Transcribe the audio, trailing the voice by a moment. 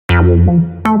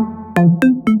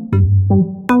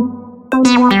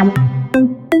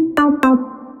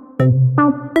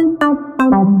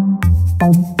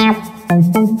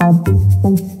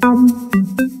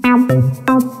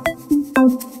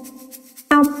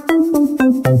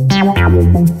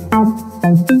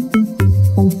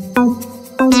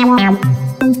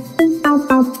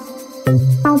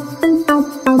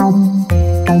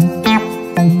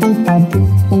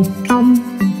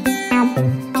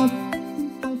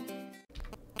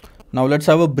Now let's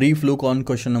have a brief look on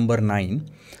question number 9.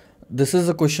 This is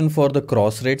a question for the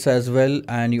cross rates as well,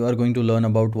 and you are going to learn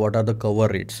about what are the cover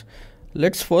rates.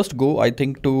 Let's first go, I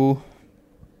think, to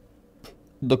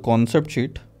the concept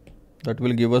sheet that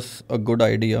will give us a good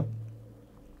idea.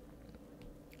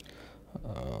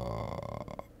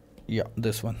 Yeah,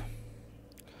 this one.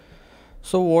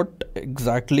 So what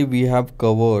exactly we have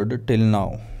covered till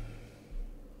now?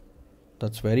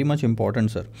 That's very much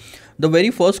important, sir. The very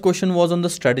first question was on the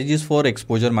strategies for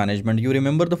exposure management. You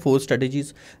remember the 4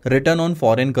 strategies: return on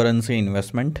foreign currency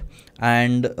investment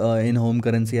and in home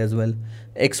currency as well.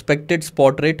 Expected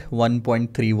spot rate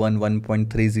 1.31,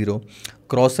 1.30.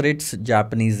 Cross rates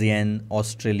Japanese yen,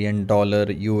 Australian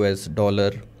dollar, US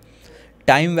dollar.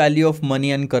 Time value of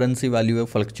money and currency value of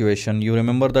fluctuation. You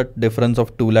remember that difference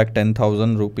of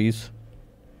 2,10,000 rupees,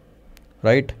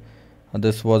 right?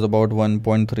 This was about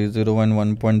 1.30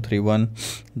 and 1.31.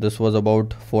 This was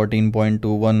about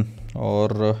 14.21,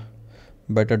 or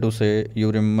better to say,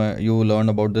 you learn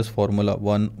about this formula: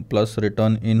 1 plus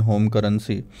return in home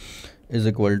currency is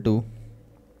equal to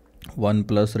 1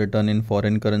 plus return in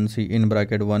foreign currency in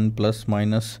bracket 1 plus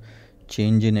minus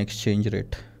change in exchange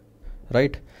rate,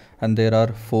 right? And there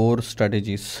are 4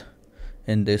 strategies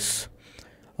in this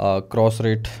cross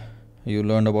rate. You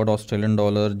learned about Australian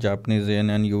dollar, Japanese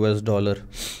yen and US dollar,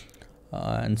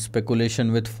 and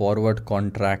speculation with forward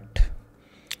contract.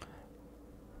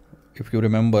 If you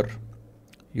remember,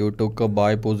 you took a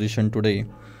buy position today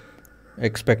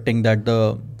expecting that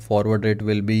the forward rate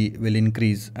will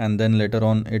increase, and then later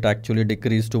on it actually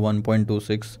decreased to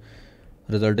 1.26,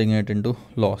 resulting it into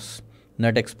loss.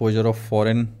 Net exposure of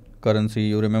foreign currency,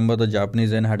 you remember the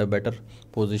Japanese yen had a better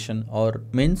position, or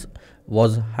means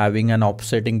was having an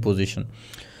offsetting position.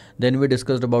 Then we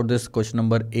discussed about this question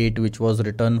number 8, which was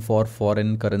return for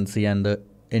foreign currency and the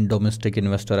in domestic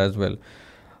investor as well,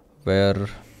 where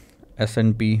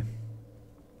S&P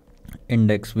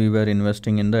index, we were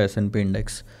investing in the S&P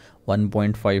index,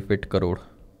 1.58 crore.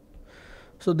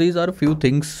 So these are a few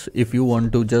things if you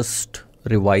want to just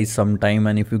revise sometime,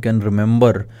 and if you can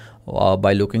remember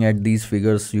by looking at these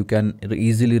figures, you can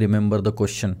easily remember the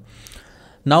question.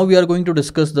 Now we are going to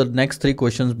discuss the next 3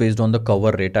 questions based on the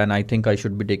cover rate, and I think I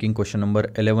should be taking question number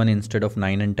 11 instead of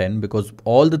 9 and 10, because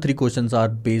all the 3 questions are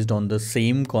based on the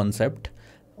same concept,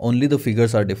 only the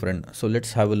figures are different. So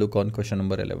let's have a look on question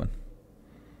number 11.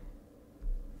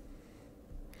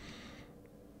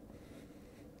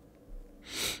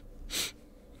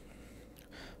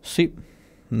 See,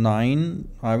 9,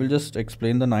 I will just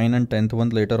explain the 9 and 10th one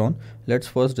later on. Let's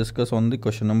first discuss on the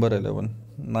question number 11.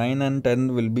 9 and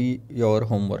 10 will be your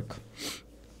homework.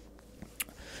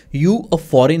 You, a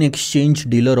foreign exchange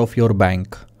dealer of your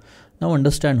bank. Now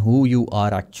understand who you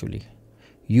are actually.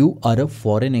 You are a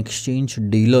foreign exchange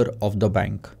dealer of the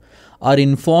bank. Are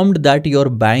informed that your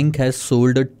bank has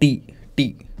sold a T.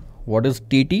 What is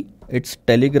TT? It's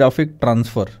telegraphic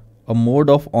transfer, a mode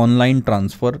of online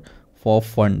transfer for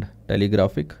fund.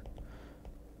 Telegraphic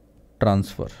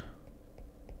transfer.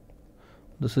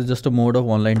 This is just a mode of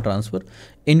online transfer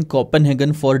in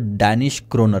Copenhagen for Danish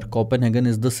kroner. Copenhagen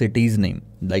is the city's name,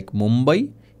 like Mumbai,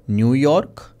 New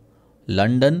York,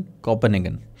 London,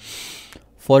 Copenhagen.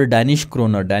 For Danish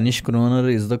kroner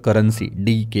is the currency,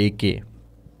 DKK.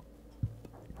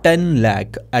 10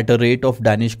 lakh at a rate of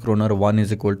Danish kroner 1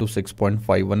 is equal to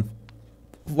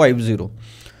 6.5150.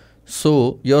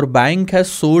 So your bank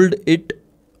has sold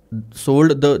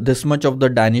this much of the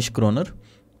Danish kroner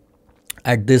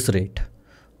at this rate.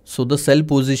 So the sell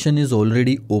position is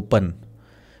already open.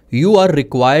 You are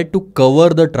required to cover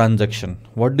the transaction.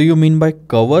 What do you mean by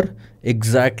cover?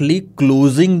 Exactly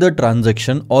closing the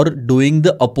transaction or doing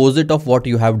the opposite of what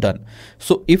you have done.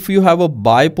 So if you have a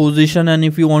buy position and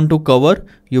if you want to cover,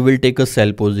 you will take a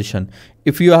sell position.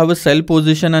 If you have a sell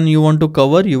position and you want to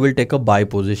cover, you will take a buy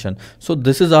position. So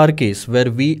this is our case where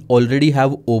we already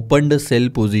have opened a sell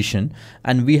position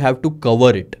and we have to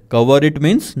cover it. Cover it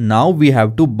means now we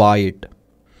have to buy it.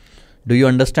 Do you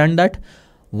understand that?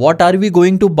 What are we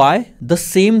going to buy? The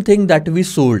same thing that we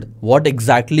sold. What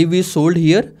exactly we sold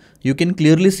here? you can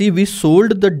clearly see we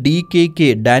sold the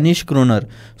DKK, Danish kroner.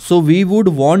 So we would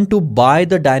want to buy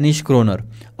the Danish kroner.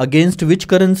 Against which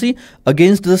currency?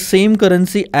 Against the same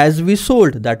currency as we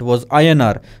sold, that was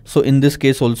INR. So in this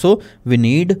case also we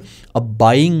need a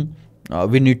buying,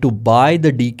 we need to buy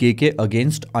the DKK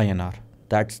against INR.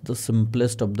 That's the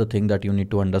simplest of the thing that you need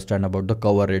to understand about the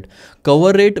cover rate.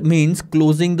 Cover rate means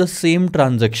closing the same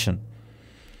transaction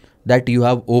that you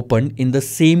have opened in the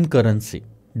same currency,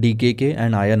 DKK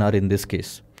and INR in this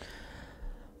case.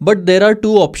 But there are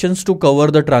two options to cover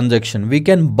the transaction. We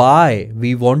can buy,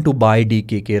 we want to buy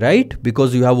DKK, right?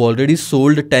 Because you have already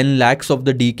sold 10 lakhs of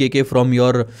the DKK from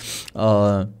your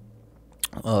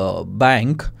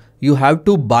bank. You have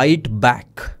to buy it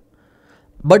back.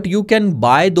 But you can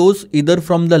buy those either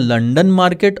from the London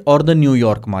market or the New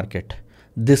York market.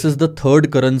 This is the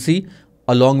third currency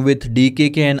along with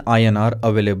DKK and INR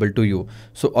available to you.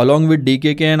 So along with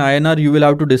DKK and INR, you will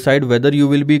have to decide whether you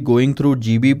will be going through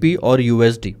GBP or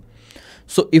USD.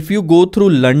 So if you go through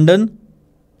London,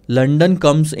 London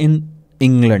comes in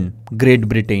England, Great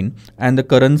Britain, and the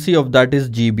currency of that is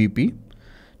GBP.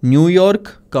 New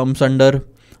York comes under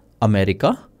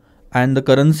America, and the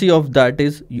currency of that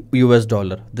is US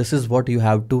dollar. This is what you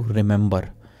have to remember.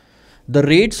 The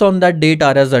rates on that date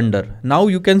are as under. Now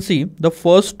you can see the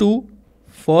first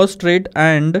rate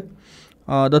and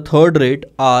the third rate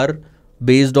are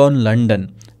based on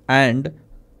London, and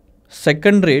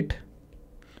second rate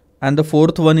and the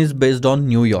fourth one is based on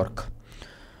New York.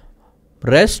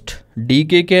 Rest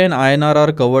DKK and INR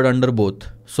are covered under both.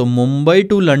 So Mumbai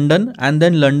to London and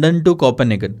then London to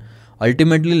Copenhagen.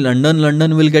 Ultimately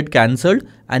London will get cancelled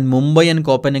and Mumbai and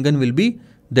Copenhagen will be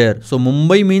there. So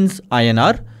Mumbai means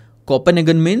INR,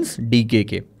 Copenhagen means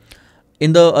DKK.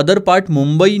 In the other part,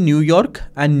 Mumbai, New York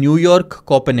and New York,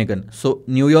 Copenhagen. So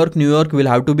New York will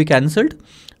have to be cancelled,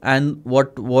 and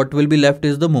what will be left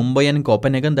is the Mumbai and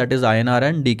Copenhagen, that is INR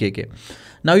and DKK.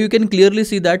 Now you can clearly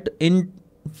see that in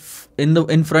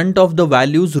front of the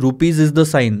values rupees is the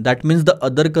sign. That means the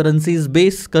other currency is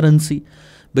base currency,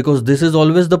 because this is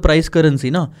always the price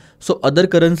currency, na? So other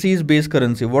currency is base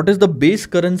currency. What is the base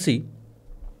currency?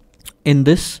 In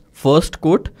this first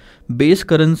quote, base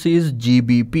currency is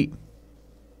GBP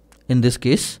in this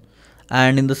case,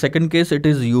 and in the second case it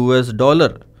is US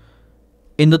dollar.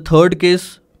 In the third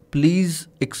case, please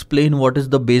explain what is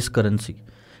the base currency.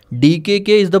 DKK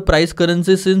is the price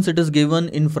currency since it is given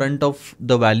in front of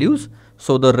the values.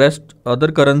 So the rest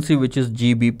other currency, which is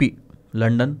GBP,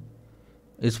 London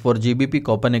is for GBP,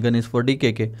 Copenhagen is for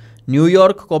DKK. New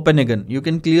York, Copenhagen, you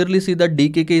can clearly see that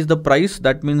DKK is the price,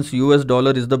 that means US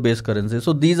dollar is the base currency.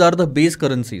 So these are the base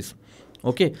currencies.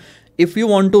 Okay, if you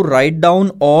want to write down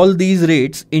all these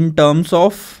rates in terms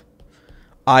of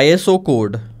ISO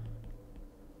code,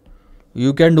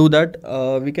 you can do that.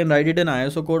 We can write it in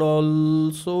ISO code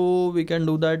also. We can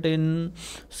do that in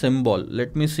symbol.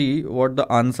 Let me see what the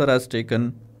answer has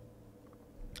taken.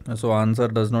 So answer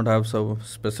does not have some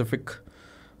specific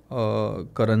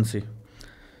currency.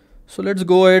 So let's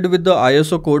go ahead with the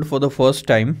ISO code for the first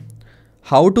time.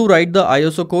 How to write the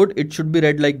ISO code? It should be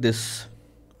read like this,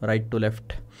 right to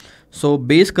left. So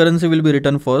base currency will be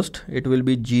written first. It will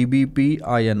be GBP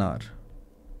INR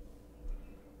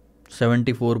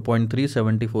 74.3,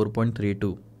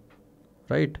 74.32,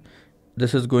 right?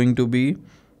 This is going to be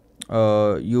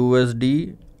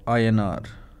USD INR.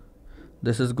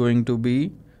 This is going to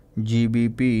be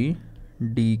GBP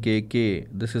DKK.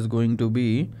 This is going to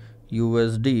be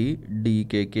USD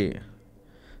DKK.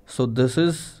 So this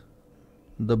is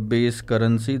the base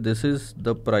currency. This is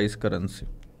the price currency.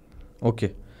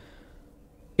 Okay.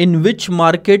 In which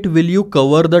market will you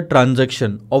cover the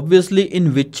transaction? Obviously,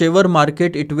 in whichever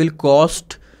market it will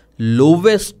cost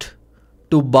lowest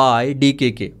to buy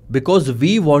DKK, because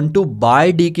we want to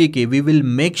buy DKK. We will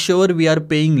make sure we are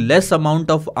paying less amount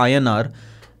of INR,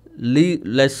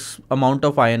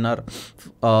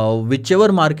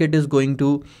 whichever market is going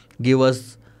to give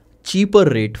us cheaper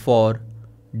rate for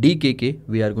DKK,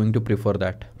 we are going to prefer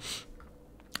that.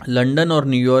 London or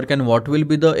New York, and what will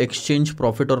be the exchange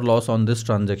profit or loss on this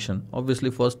transaction?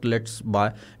 Obviously, first let's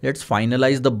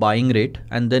finalize the buying rate,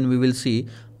 and then we will see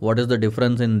what is the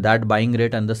difference in that buying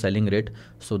rate and the selling rate,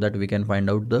 so that we can find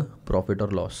out the profit or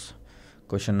loss.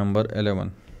 Question number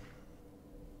 11.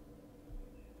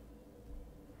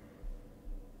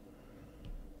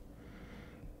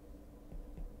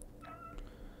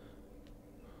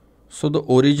 So the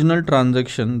original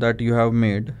transaction that you have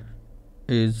made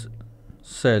is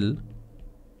sell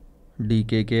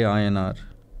DKK INR,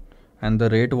 and the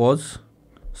rate was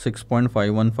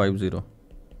 6.5150,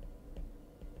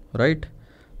 right?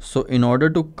 So in order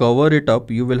to cover it up,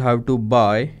 you will have to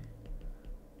buy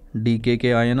DKK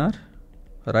INR,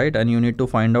 right? And you need to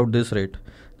find out this rate.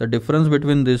 The difference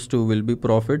between these two will be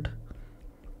profit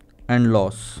and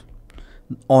loss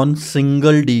on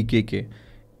single DKK.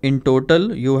 In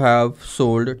total, you have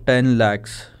sold 10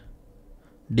 lakhs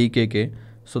DKK.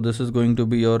 So this is going to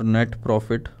be your net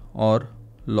profit or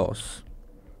loss,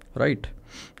 right?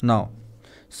 Now,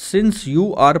 since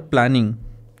you are planning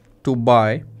to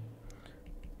buy,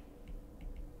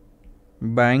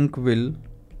 bank will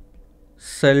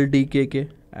sell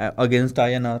DKK against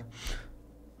INR.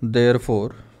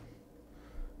 Therefore,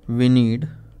 we need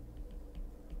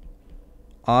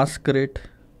ask rate.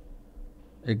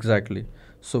 Exactly.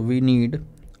 So we need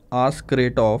ask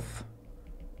rate of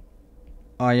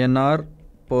INR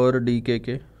per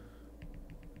DKK,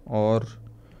 or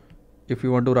if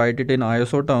you want to write it in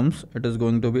ISO terms, it is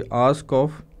going to be ask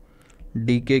of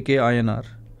DKK INR,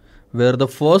 where the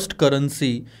first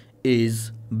currency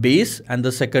is base and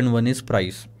the second one is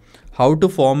price. How to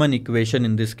form an equation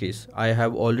in this case? I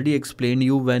have already explained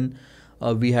you when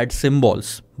we had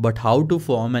symbols, but how to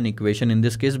form an equation in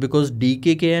this case, because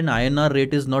DKK and INR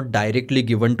rate is not directly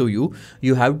given to you.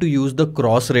 You have to use the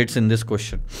cross rates in this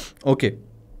question. Okay.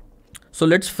 So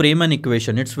let's frame an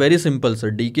equation. It's very simple,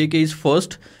 sir. DKK is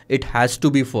first. It has to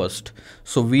be first.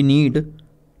 So we need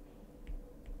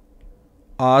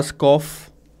ask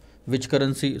of which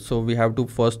currency? So we have to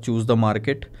first choose the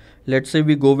market. Let's say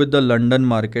we go with the London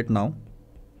market now.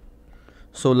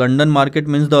 So London market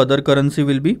means the other currency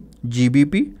will be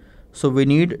GBP. So we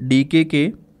need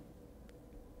DKK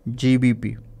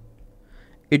GBP.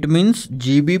 It means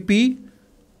GBP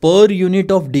per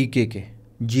unit of DKK.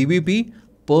 GBP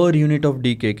per unit of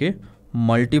DKK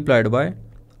multiplied by,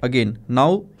 again,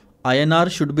 now INR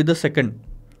should be the second.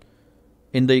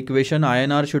 In the equation,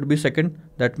 INR should be second.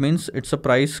 That means it's a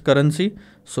price currency.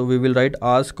 So we will write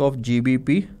ask of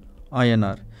GBP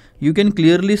INR. You can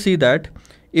clearly see that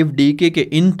if DKK,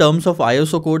 in terms of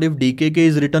ISO code, if DKK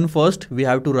is written first, we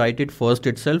have to write it first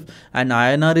itself, and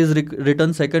INR is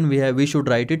written second, we should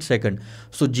write it second.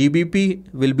 So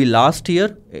GBP will be last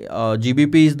here.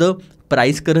 GBP is the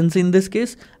price currency in this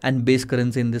case and base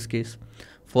currency in this case.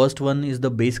 First one is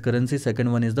the base currency,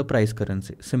 second one is the price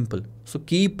currency. Simple. So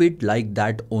keep it like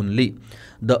that only.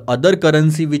 The other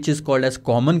currency, which is called as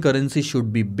common currency,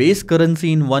 should be base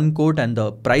currency in one quote and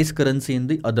the price currency in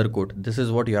the other quote. This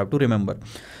is what you have to remember.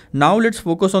 Now let's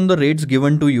focus on the rates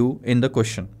given to you in the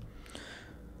question.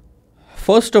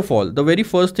 First of all, the very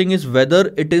first thing is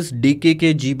whether it is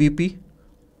DKK GBP.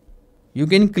 You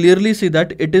can clearly see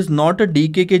that it is not a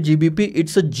DKK GBP,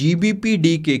 it's a GBP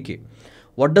DKK.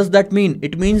 What does that mean?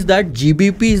 It means that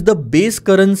GBP is the base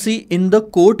currency in the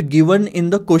quote given in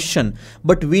the question,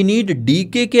 but we need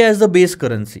DKK as the base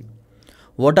currency.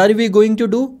 What are we going to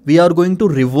do? We are going to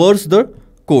reverse the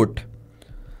quote.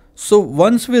 So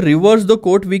once we reverse the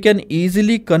quote, we can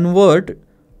easily convert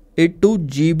it to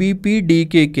GBP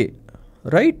DKK,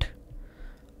 right?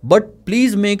 But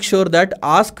please make sure that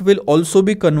ask will also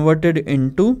be converted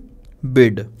into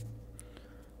bid.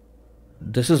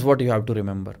 This is what you have to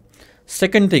remember.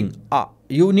 Second thing,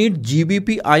 you need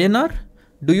GBP INR.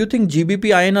 Do you think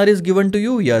GBP INR is given to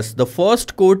you? Yes, the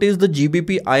first quote is the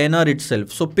GBP INR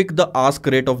itself. So pick the ask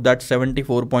rate of that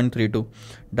 74.32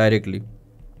 directly.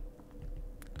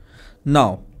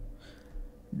 Now,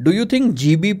 do you think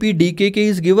GBP DKK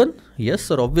is given? Yes,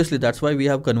 sir. Obviously, that's why we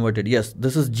have converted. Yes,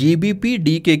 this is GBP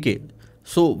DKK.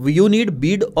 So you need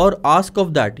bid or ask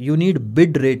of that. You need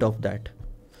bid rate of that.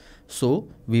 So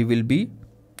we will be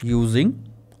using,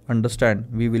 understand,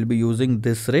 we will be using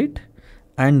this rate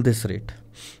and this rate,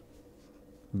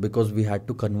 because we had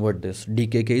to convert this.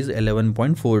 DKK is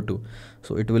 11.42.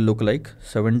 So it will look like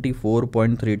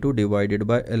 74.32 divided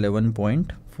by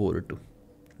 11.42. Do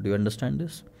you understand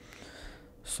this?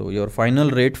 So your final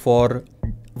rate for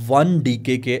 1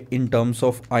 DKK in terms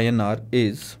of INR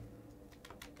is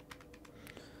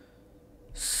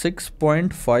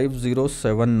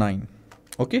 6.5079.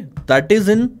 Okay, that is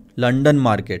in London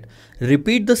market.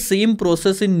 Repeat the same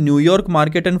process in New York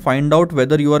market and find out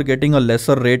whether you are getting a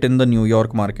lesser rate in the New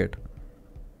York market.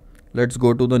 Let's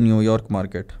go to the New York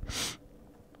market.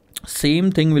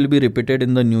 Same thing will be repeated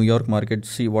in the New York market.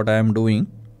 See what I am doing.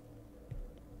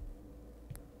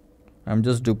 I'm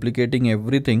just duplicating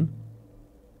everything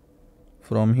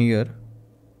from here.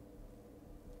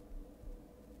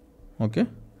 Okay,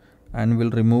 and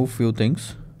we'll remove few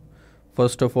things.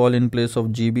 First of all, in place of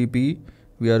GBP,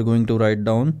 we are going to write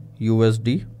down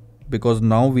USD, because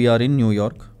now we are in New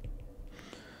York.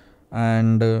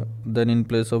 And then in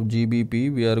place of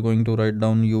GBP, we are going to write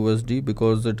down USD,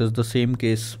 because it is the same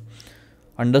case.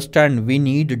 Understand, we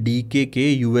need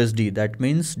DKK USD. That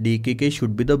means DKK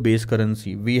should be the base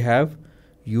currency. We have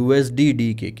USD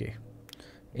DKK.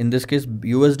 In this case,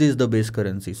 USD is the base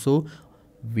currency. So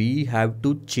we have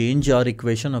to change our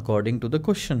equation according to the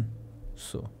question.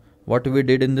 So what we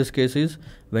did in this case is,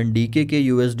 when DKK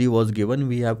USD was given,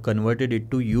 we have converted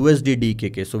it to USD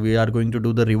DKK. So we are going to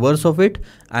do the reverse of it,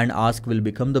 and ask will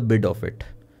become the bid of it.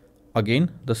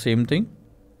 Again, the same thing.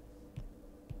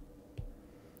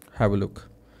 Have a look.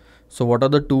 So what are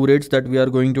the two rates that we are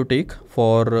going to take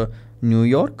for New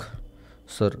York?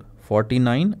 Sir,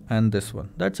 49 and this one.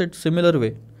 That's it. Similar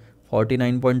way.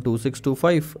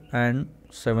 49.2625 and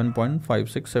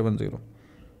 7.5670.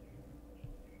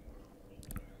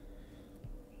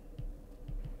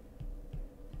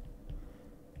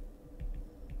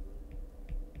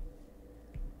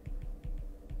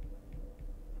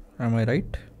 Am I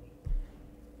right?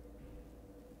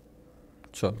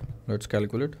 Sure. Let's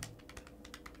calculate.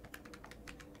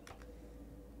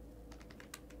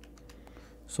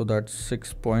 So that's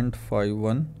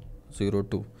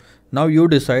 6.5102. Now you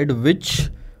decide which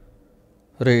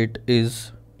rate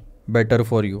is better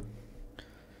for you.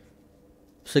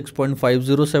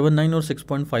 6.5079 or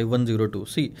 6.5102.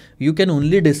 See, you can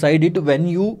only decide it when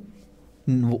you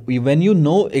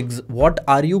know what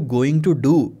are you going to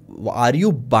do. Are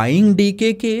you buying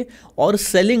DKK or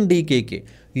selling DKK?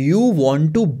 You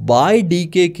want to buy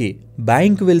DKK,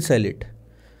 bank will sell it,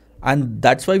 and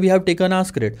that's why we have taken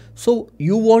ask rate. So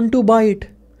you want to buy it.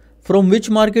 From which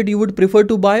market you would prefer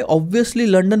to buy? Obviously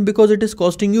London, because it is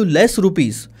costing you less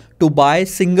rupees to buy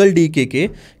single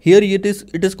DKK. Here it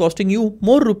is costing you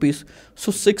more rupees.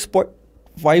 So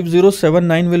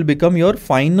 6.5079 will become your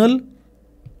final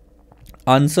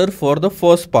answer for the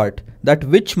first part, that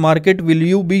which market will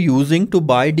you be using to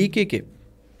buy DKK.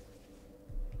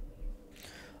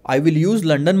 I will use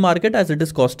London market as it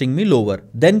is costing me lower.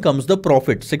 Then comes the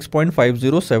profit,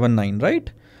 6.5079, right?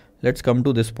 Let's come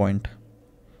to this point.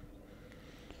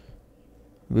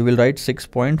 We will write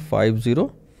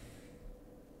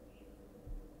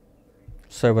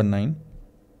 6.5079.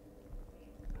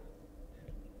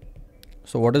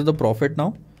 So what is the profit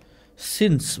now?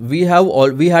 Since we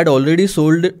had already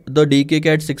sold the DKK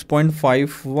at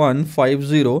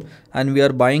 6.5150 and we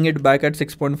are buying it back at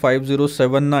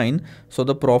 6.5079, so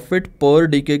the profit per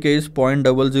DKK is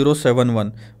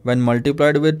 0.0071. When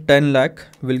multiplied with 10 lakh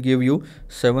will give you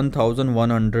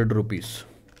 7,100 rupees.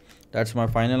 That's my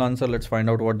final answer. Let's find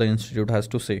out what the institute has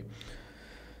to say.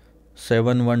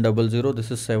 7100, this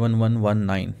is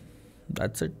 7119.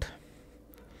 That's it.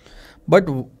 But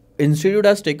institute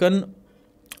has taken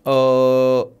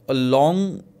a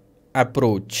long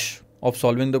approach of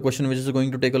solving the question, which is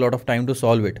going to take a lot of time to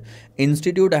solve it.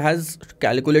 Institute has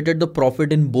calculated the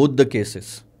profit in both the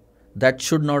cases. That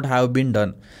should not have been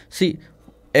done. See,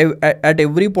 at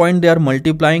every point they are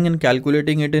multiplying and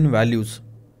calculating it in values.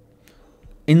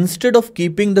 Instead of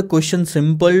keeping the question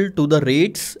simple to the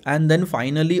rates and then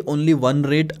finally only one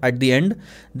rate at the end,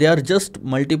 they are just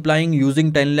multiplying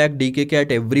using 10 lakh DKK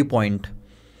at every point.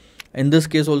 In this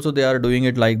case also they are doing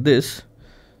it like this,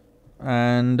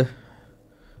 and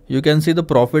you can see the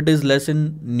profit is less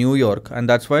in New York, and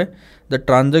that's why the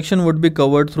transaction would be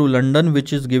covered through London,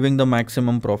 which is giving the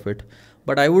maximum profit.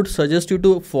 But I would suggest you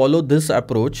to follow this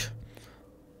approach.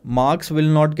 Marks will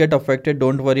not get affected,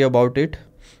 don't worry about it.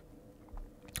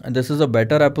 And this is a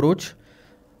better approach.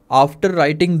 After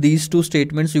writing these two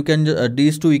statements, you can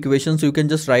these two equations, you can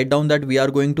just write down that we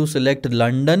are going to select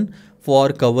London for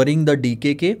covering the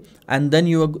DKK, and then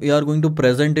you are going to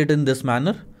present it in this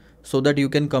manner so that you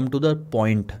can come to the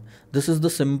point. This is the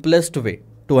simplest way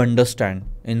to understand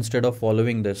instead of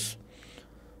following this.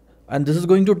 And this is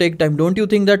going to take time. Don't you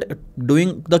think that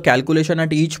doing the calculation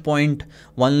at each point,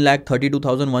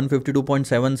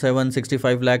 1,32,152.77,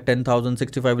 65 lakh 10,000,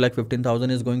 65 lakh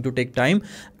 15,000 is going to take time,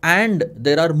 and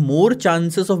there are more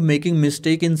chances of making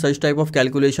mistake in such type of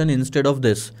calculation instead of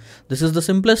this. This is the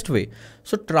simplest way.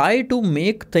 So try to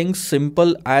make things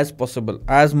simple as possible,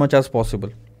 as much as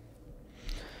possible.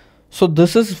 So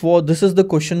this is the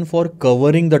question for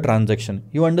covering the transaction.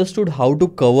 You understood how to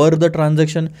cover the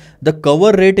transaction. The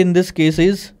cover rate in this case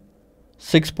is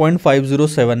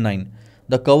 6.5079.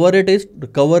 The cover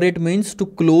rate means to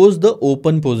close the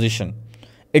open position.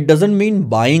 It doesn't mean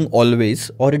buying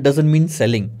always, or it doesn't mean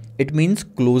selling. It means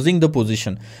closing the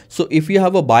position. So if you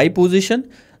have a buy position,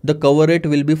 the cover rate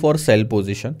will be for sell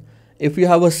position. If you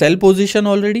have a sell position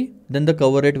already, then the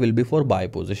cover rate will be for buy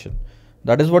position.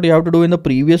 That is what you have to do in the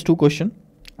previous two questions,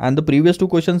 and the previous two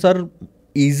questions are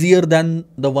easier than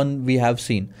the one we have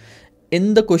seen.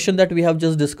 In the question that we have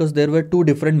just discussed, there were two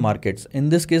different markets. In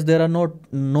this case, there are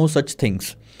no such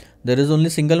things. There is only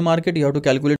single market. You have to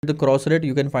calculate the cross rate.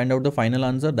 You can find out the final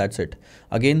answer. That's it.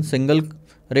 Again, single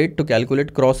rate to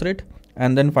calculate cross rate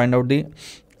and then find out the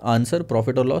answer,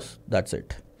 profit or loss. That's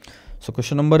it. So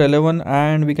question number 11,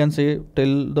 and we can say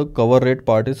till the cover rate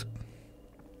part is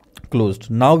closed.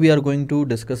 Now we are going to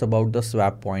discuss about the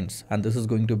swap points, and this is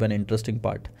going to be an interesting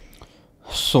part.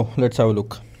 So let's have a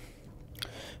look.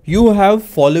 You have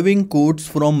following quotes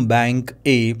from bank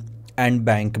A and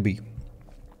bank B.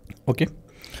 Okay.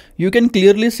 You can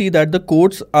clearly see that the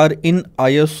quotes are in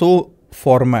ISO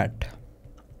format.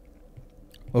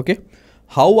 Okay.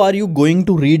 How are you going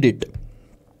to read it?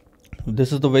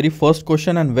 This is the very first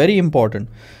question and very important.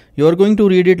 You are going to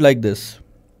read it like this.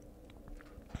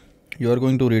 You are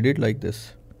going to read it like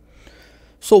this.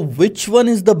 So which one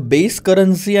is the base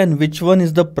currency and which one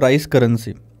is the price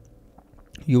currency?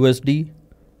 USD,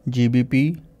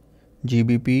 GBP,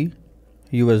 GBP,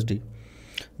 USD.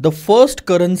 The first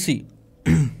currency,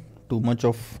 too much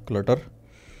of clutter.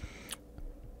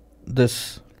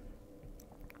 This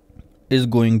is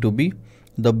going to be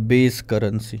the base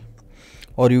currency.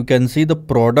 Or you can see the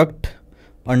product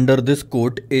under this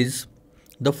quote is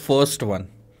the first one,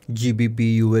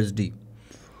 GBP USD.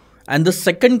 And the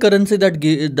second currency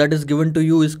that is given to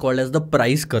you is called as the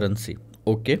price currency.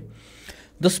 Okay.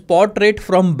 The spot rate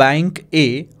from bank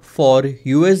A for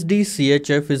USD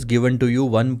CHF is given to you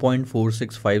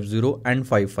 1.4650 and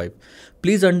 55.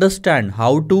 Please understand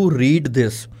how to read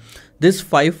this. This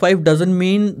 55 doesn't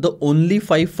mean the only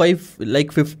 55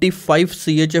 like 55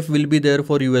 CHF will be there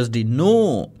for USD.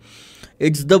 No,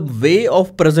 it's the way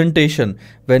of presentation.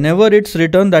 Whenever it's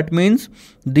written, that means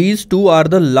these two are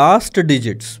the last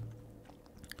digits.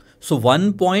 So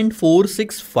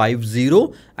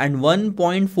 1.4650 and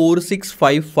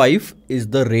 1.4655 is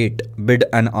the rate, bid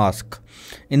and ask.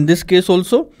 In this case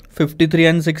also 53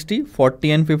 and 60,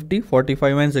 40 and 50,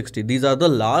 45 and 60. These are the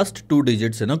last two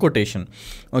digits in a quotation.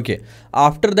 Okay.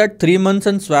 After that 3 months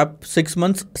and 6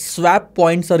 months swap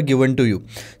points are given to you.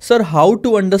 Sir, how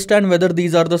to understand whether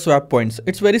these are the swap points?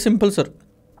 It's very simple, sir.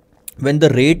 When the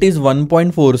rate is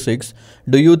 1.46,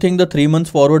 do you think the 3 months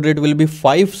forward rate will be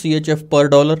 5 CHF per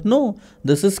dollar? No,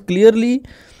 this is clearly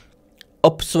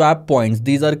a swap points.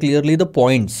 These are clearly the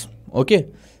points. Okay.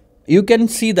 You can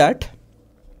see that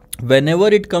whenever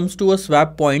it comes to a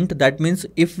swap point, that means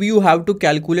if you have to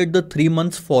calculate the 3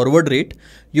 months forward rate,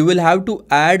 you will have to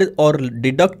add or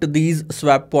deduct these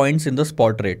swap points in the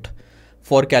spot rate.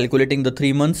 For calculating the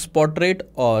 3 months spot rate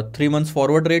or 3 months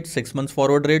forward rate, 6 months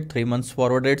forward rate, 3 months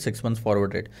forward rate, 6 months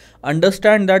forward rate.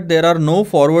 Understand that there are no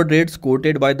forward rates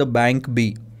quoted by the bank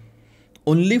B.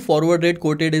 Only forward rate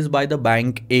quoted is by the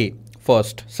bank A.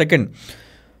 First. Second,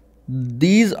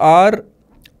 these are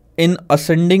in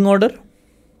ascending order.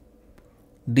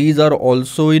 These are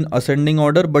also in ascending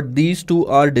order, but these two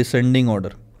are descending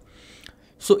order.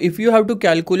 So if you have to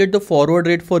calculate the forward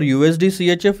rate for USD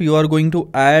CHF, you are going to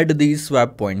add these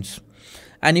swap points.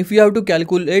 And if you have to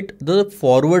calculate the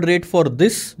forward rate for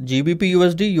this GBP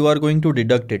USD, you are going to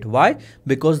deduct it. Why?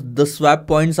 Because the swap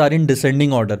points are in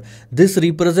descending order. This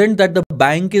represents that the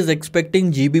bank is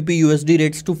expecting GBP USD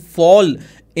rates to fall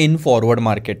in forward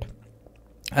market.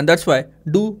 And that's why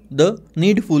do the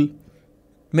needful.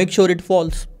 Make sure it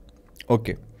falls.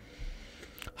 Okay.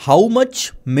 How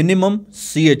much minimum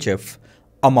CHF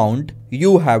amount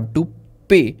you have to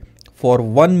pay for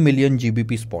 1 million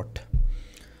GBP spot?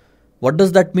 What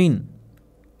does that mean?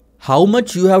 How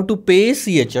much you have to pay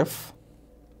CHF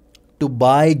to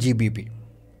buy GBP?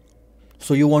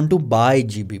 So you want to buy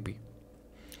GBP.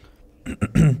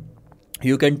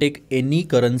 You can take any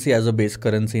currency as a base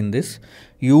currency in this.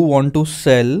 You want to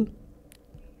sell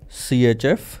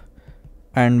CHF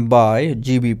and buy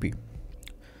GBP.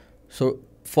 So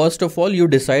first of all, you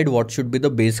decide what should be the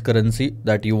base currency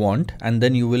that you want, and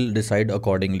then you will decide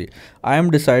accordingly. I am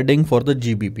deciding for the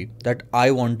GBP, that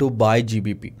I want to buy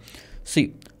GBP.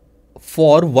 See,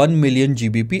 for 1 million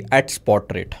GBP at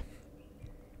spot rate.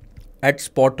 At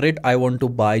spot rate, I want to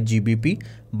buy GBP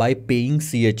by paying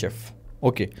CHF.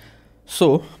 Okay.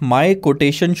 So my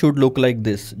quotation should look like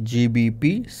this: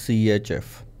 GBP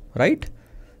CHF, right?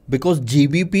 Because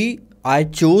GBP, I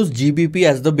chose GBP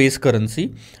as the base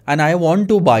currency and I want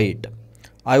to buy it.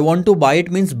 I want to buy it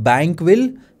means bank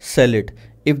will sell it.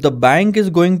 If the bank is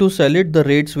going to sell it, the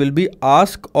rates will be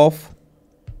ask of,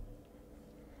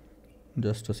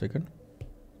 just a second.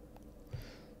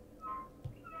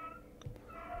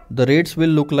 The rates will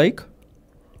look like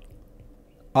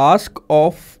ask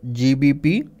of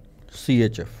GBP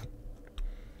CHF.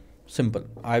 Simple.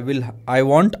 I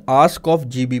want ask of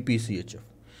GBP CHF.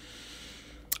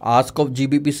 Ask of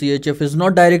GBP CHF is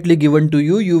not directly given to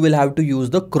you. You will have to use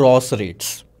the cross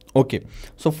rates. Okay,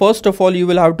 so first of all, you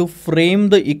will have to frame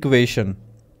the equation.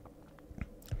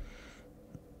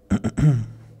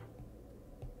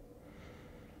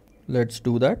 Let's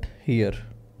do that here.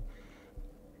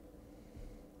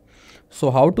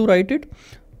 So how to write it?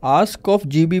 Ask of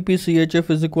GBP CHF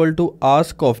is equal to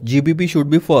ask of GBP should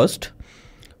be first.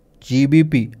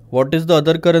 GBP, what is the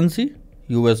other currency?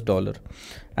 US dollar.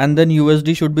 And then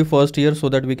USD should be first here so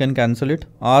that we can cancel it.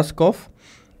 Ask of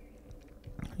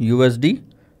USD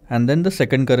and then the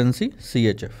second currency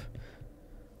CHF.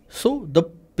 So the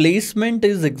placement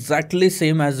is exactly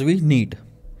same as we need.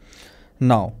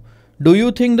 Now, do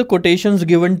you think the quotations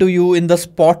given to you in the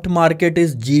spot market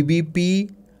is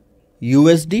GBP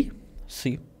USD?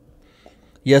 See,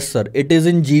 yes sir, it is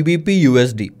in GBP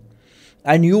USD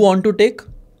and you want to take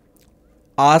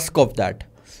ask of that.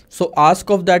 So ask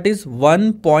of that is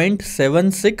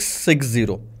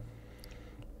 1.7660.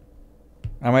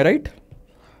 Am I right?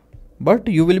 But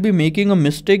you will be making a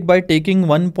mistake by taking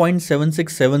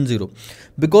 1.7670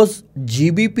 because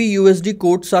GBP USD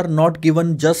quotes are not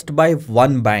given just by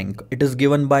one bank. It is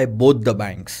given by both the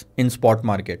banks in spot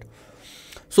market.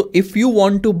 So if you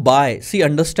want to buy, see,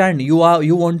 understand, you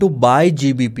want to buy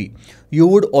GBP, you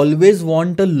would always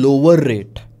want a lower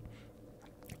rate,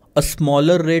 a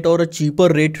smaller rate or a cheaper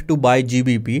rate to buy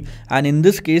GBP, and in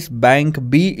this case bank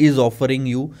B is offering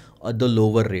you the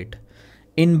lower rate.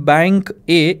 In bank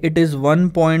A it is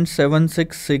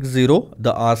 1.7660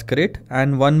 the ask rate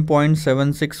and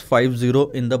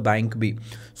 1.7650 in the bank B.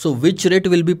 So which rate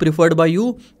will be preferred by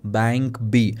you? Bank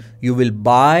B. You will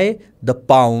buy the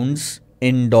pounds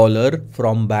in dollar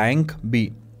from bank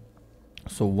B.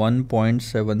 So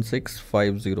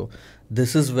 1.7650.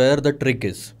 This is where the trick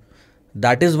is.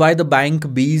 That is why the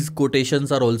bank B's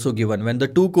quotations are also given. When the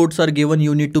two quotes are given,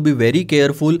 you need to be very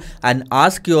careful and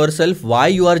ask yourself why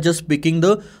you are just picking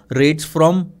the rates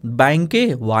from bank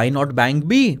A. Why not bank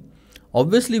B?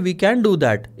 Obviously, we can do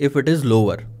that if it is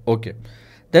lower. Okay.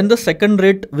 Then the second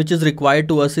rate which is required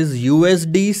to us is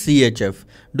USD CHF.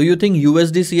 Do you think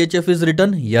USD CHF is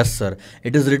written? Yes, sir.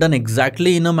 It is written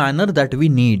exactly in a manner that we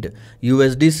need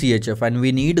USD CHF, and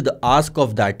we need the ask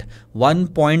of that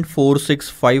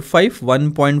 1.4655,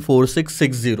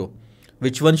 1.4660.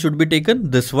 Which one should be taken?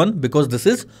 This one, because this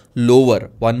is lower,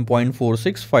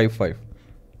 1.4655.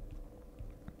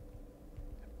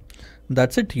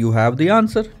 That's it. You have the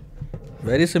answer.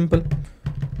 Very simple.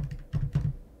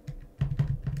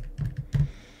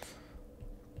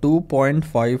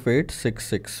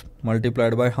 2.5866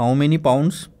 multiplied by how many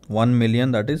pounds? 1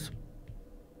 million, that is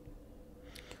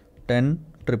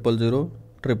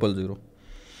 10,000,000,000.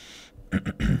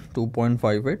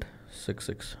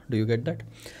 2.5866. Do you get that?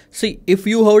 See, if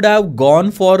you would have gone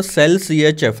for sell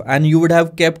CHF and you would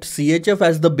have kept CHF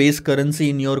as the base currency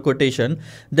in your quotation,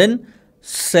 then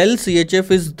sell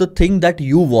CHF is the thing that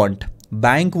you want.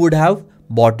 Bank would have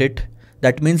bought it.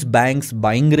 That means bank's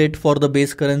buying rate for the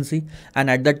base currency, and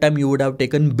at that time you would have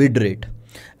taken bid rate.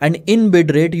 And in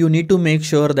bid rate, you need to make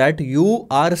sure that you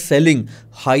are selling.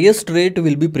 Highest rate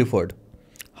will be preferred.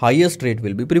 Highest rate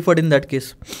will be preferred in that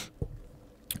case.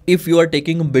 If you are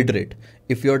taking a bid rate,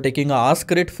 if you are taking a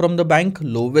ask rate from the bank,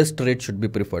 lowest rate should be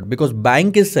preferred because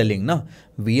bank is selling, na?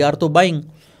 We are to buying.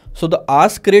 So the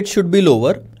ask rate should be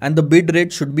lower and the bid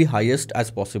rate should be highest as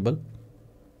possible.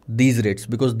 These rates,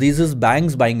 because this is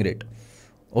bank's buying rate.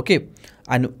 Okay,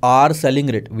 and our selling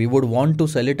rate, we would want to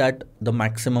sell it at the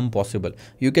maximum possible.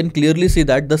 You can clearly see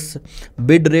that the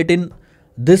bid rate in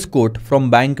this quote from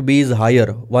bank B is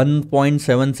higher,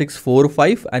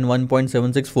 1.7645 and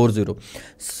 1.7640.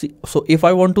 So if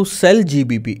I want to sell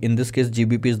GBP, in this case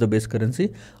GBP is the base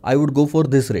currency, I would go for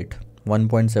this rate,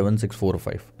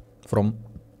 1.7645 from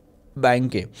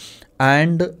bank A,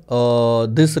 and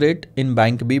this rate in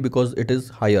bank B because it is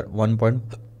higher,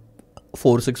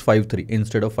 1.4653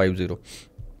 instead of 50.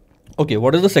 Okay,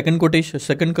 what is the second quotation?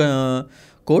 Second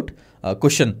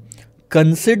question.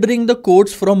 Considering the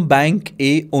quotes from bank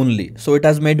A only. So it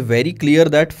has made very clear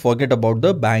that forget about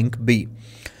the bank B.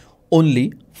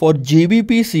 Only for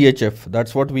GBP CHF.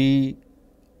 That's what we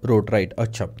wrote, right?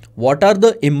 Acha. What are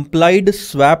the implied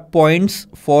swap points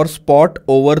for spot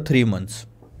over 3 months?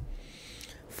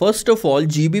 First of all,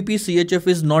 GBP CHF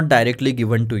is not directly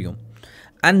given to you.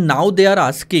 And now they are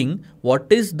asking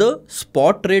what is the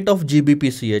spot rate of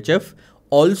GBP CHF,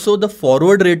 also the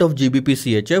forward rate of GBP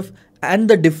CHF, and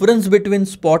the difference between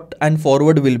spot and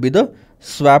forward will be the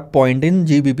swap point in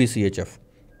GBP CHF.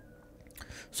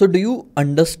 So do you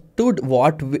understood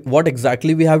what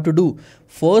exactly we have to do?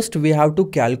 First, we have to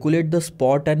calculate the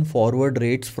spot and forward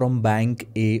rates from bank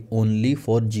A only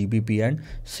for GBP and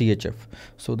CHF.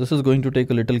 So this is going to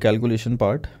take a little calculation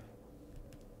part.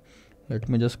 Let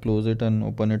me just close it and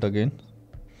open it again.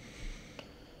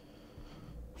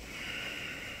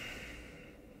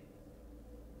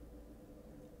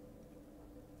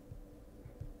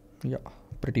 Yeah,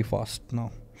 pretty fast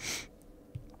now.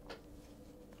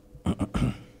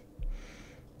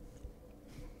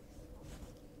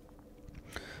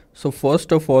 So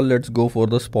first of all, let's go for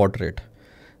the spot rate.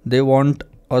 They want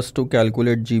us to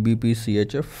calculate GBP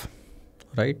CHF,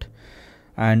 right?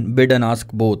 And bid and ask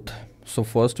both. So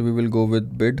first we will go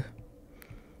with bid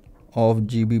of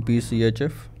GBP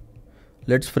CHF.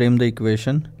 Let's frame the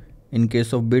equation. In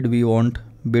case of bid, we want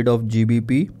bid of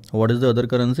GBP. What is the other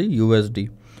currency? USD.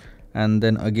 And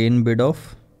then again bid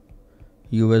of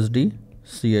USD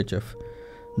CHF.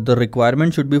 The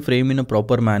requirement should be framed in a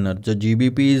proper manner. The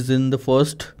GBP is in the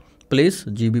first place.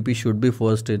 GBP should be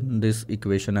first in this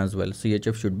equation as well.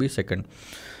 CHF should be second.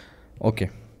 Okay.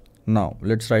 Now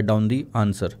let's write down the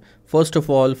answer. First of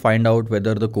all, find out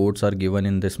whether the codes are given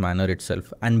in this manner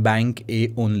itself, and bank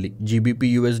A only.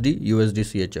 GBP USD, USD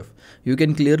CHF. You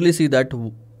can clearly see that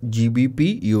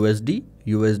GBP USD,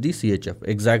 USD CHF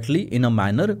exactly in a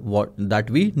manner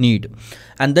that we need,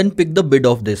 and then pick the bid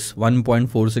of this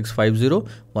 1.4650,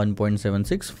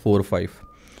 1.7645.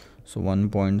 So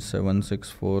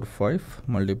 1.7645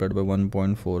 multiplied by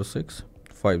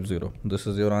 1.4650. This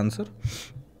is your answer.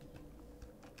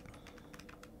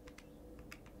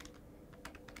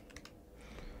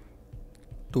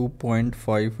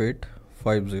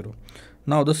 $2.5850.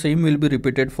 Now the same will be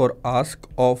repeated for ask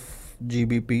of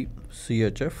GBP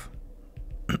CHF.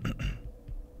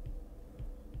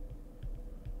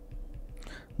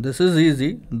 This is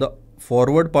easy. The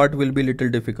forward part will be little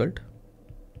difficult.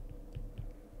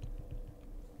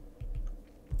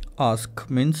 Ask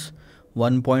means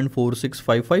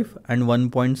 1.4655 and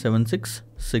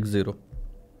 1.7660.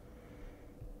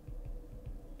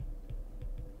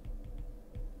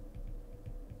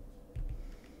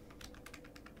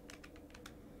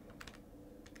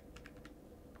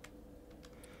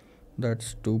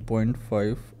 That's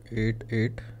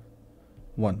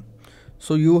 2.5881.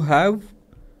 So you have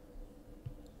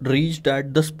reached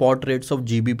at the spot rates of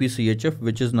GBP CHF,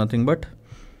 which is nothing but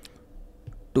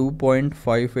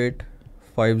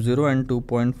 2.5850 and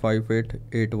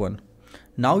 2.5881.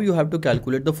 Now you have to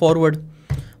calculate the forward.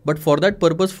 But for that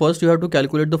purpose, first you have to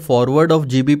calculate the forward of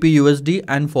GBP USD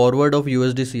and forward of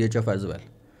USD CHF as well.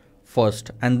 First,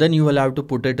 and then you will have to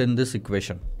put it in this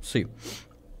equation. See.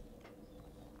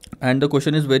 And the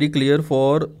question is very clear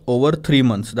for over 3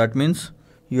 months. That means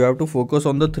you have to focus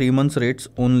on the 3 months rates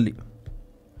only.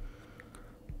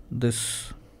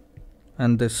 This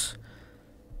and this.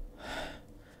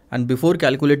 And before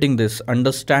calculating this,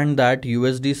 understand that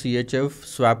USD CHF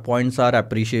swap points are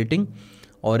appreciating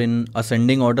or in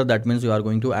ascending order. That means you are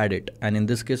going to add it. And in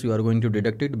this case, you are going to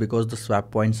deduct it because the swap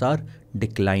points are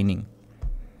declining.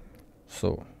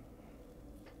 So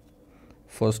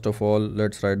first of all,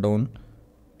 let's write down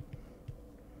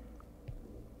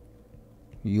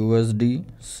USD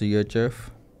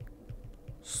CHF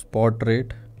spot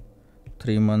rate,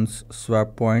 3 months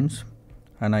swap points,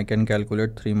 and I can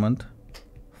calculate 3 month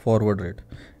forward rate.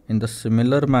 In the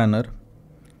similar manner,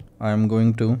 I am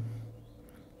going to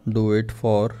do it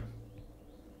for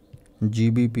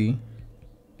GBP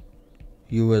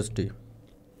USD,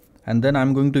 and then I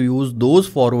am going to use those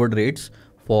forward rates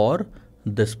for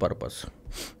this purpose.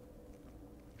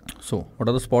 So what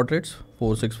are the spot rates?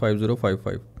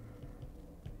 465055.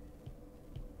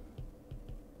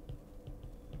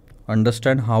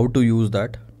 Understand how to use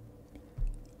that.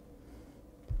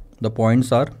 The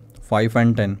points are 5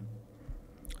 and 10.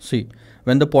 See,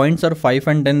 when the points are 5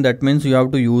 and 10, that means you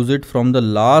have to use it from the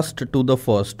last to the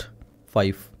first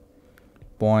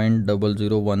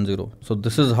 5.0010. So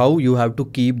this is how you have to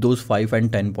keep those 5 and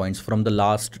 10 points from the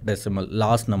last decimal,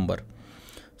 last number.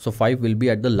 So 5 will be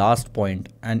at the last point,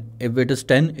 and if it is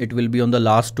 10, it will be on the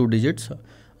last 2 digits.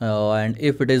 And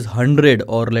if it is 100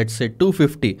 or let's say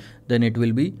 250, then it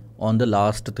will be on the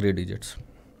last 3 digits.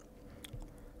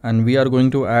 And we are going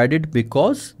to add it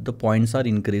because the points are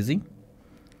increasing.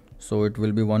 So it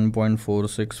will be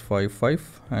 1.4655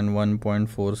 and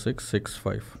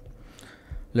 1.4665.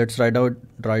 Let's write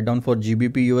down for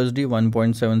GBP USD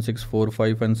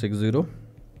 1.7645 and 60.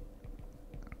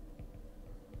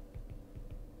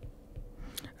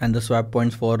 And the swap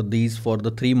points for these for the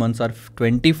 3 months are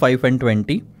 25 and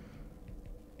 20.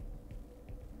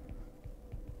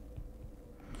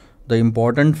 The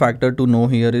important factor to know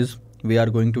here is we are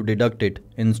going to deduct it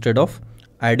instead of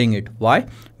adding it. Why?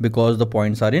 Because the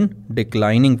points are in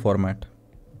declining format.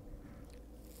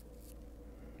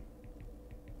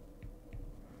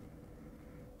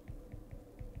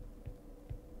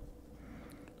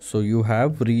 So you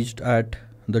have reached at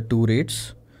the two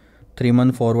rates,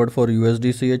 3-month forward for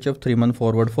USD CHF, 3-month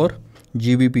forward for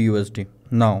GBP USD.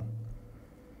 Now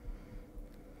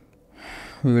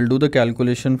we will do the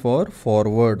calculation for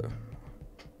forward.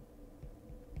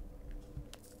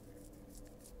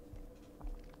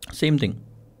 Same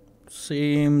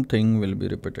thing will be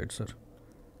repeated, sir.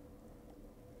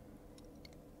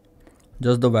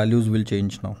 Just the values will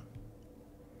change now.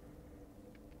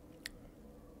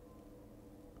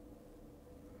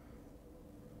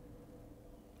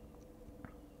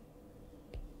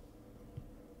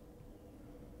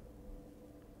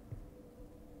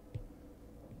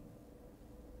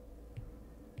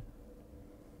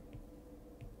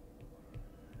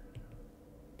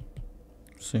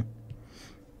 See.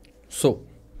 So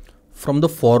from the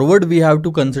forward we have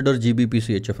to consider GBP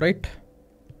CHF, right?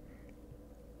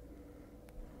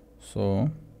 So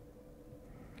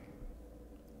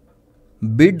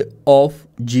bid of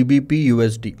GBP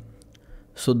USD.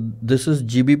 So this is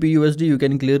GBP USD, you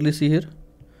can clearly see here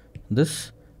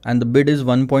this, and the bid is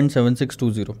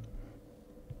 1.7620.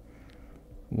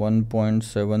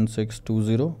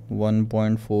 1.7620,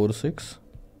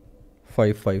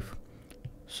 1.4655.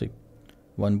 See,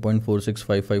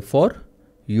 1.4655 for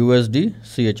USD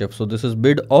CHF. So this is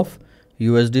bid of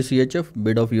USD CHF,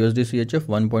 bid of USD CHF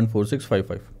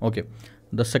 1.4655. Okay,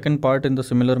 the second part in the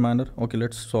similar manner. Okay,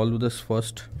 let's solve this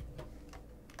first.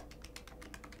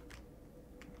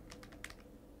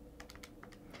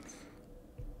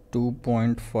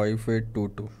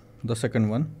 $2.5822. The second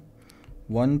one,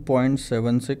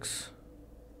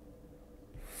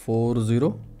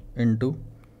 1.7640 into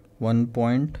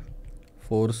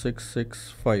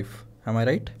 1.4665. Am I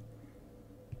right?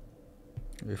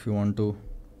 If you want to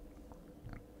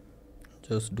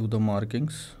just do the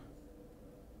markings,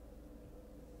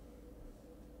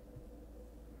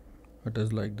 it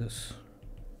is like this.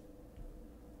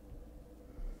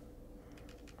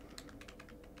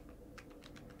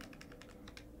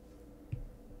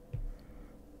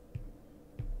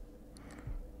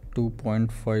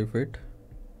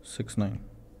 $2.5869.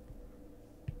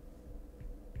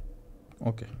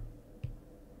 Okay,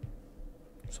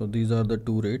 so these are the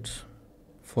two rates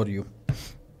for you.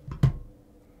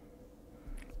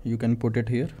 You can put it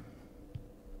here,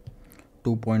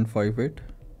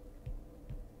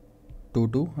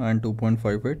 2.5822 and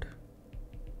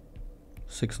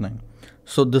 2.5869.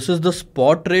 So this is the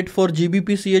spot rate for GBP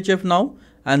CHF now,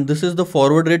 and this is the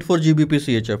forward rate for GBP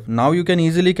CHF. Now you can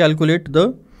easily calculate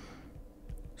the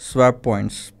swap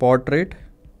points, spot rate,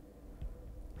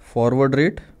 forward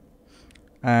rate,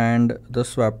 and the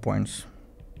swap points.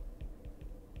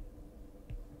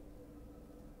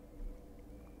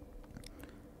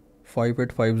 Five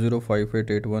eight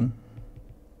 5881,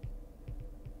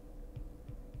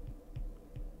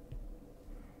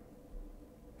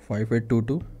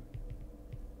 5822,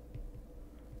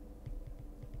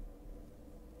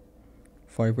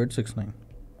 5869.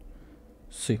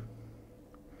 See,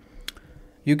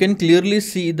 you can clearly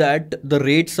see that the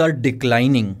rates are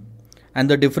declining, and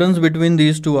the difference between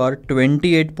these two are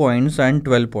 28 points and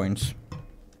 12 points.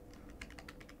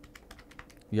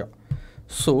 Yeah,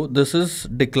 so this is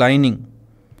declining.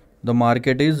 The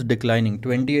market is declining.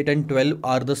 28 and 12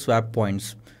 are the swap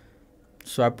points.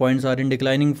 Swap points are in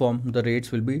declining form. The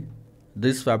rates will be,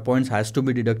 this swap points has to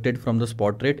be deducted from the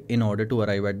spot rate in order to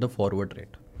arrive at the forward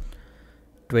rate.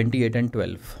 28 and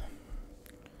 12.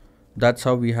 That's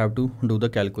how we have to do the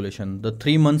calculation. The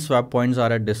 3-month swap points are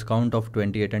at discount of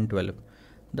 28 and 12.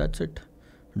 That's it.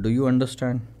 Do you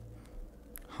understand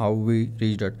how we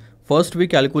reached it? First we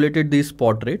calculated the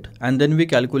spot rate, and then we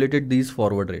calculated these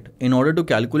forward rate. In order to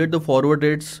calculate the forward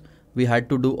rates, we had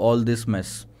to do all this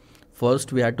mess.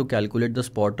 First we had to calculate the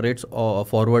spot rates or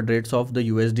forward rates of the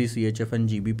USD CHF and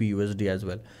GBP USD as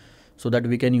well, so that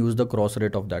we can use the cross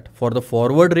rate of that. For the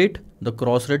forward rate, the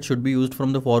cross rate should be used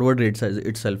from the forward rate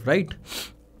itself, right?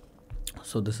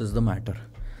 So this is the matter.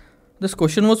 This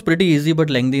question was pretty easy but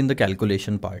lengthy in the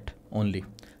calculation part only.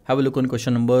 Have a look on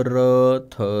question number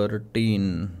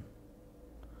 13.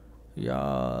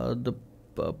 Yeah, the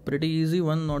pretty easy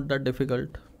one, not that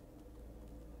difficult.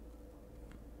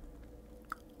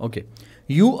 Okay,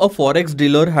 you, a forex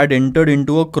dealer, had entered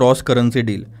into a cross currency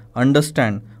deal.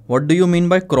 Understand, what do you mean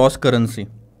by cross currency?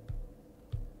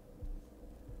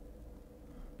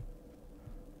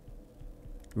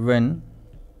 When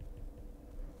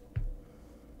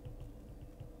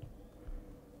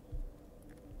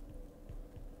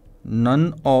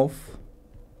none of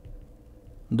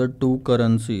the two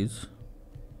currencies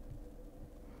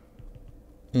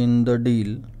in the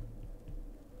deal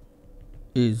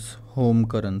is home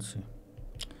currency.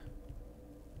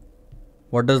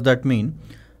 What does that mean?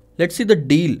 Let's see the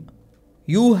deal.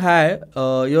 You had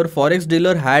your forex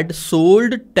dealer had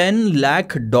sold 10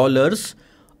 lakh dollars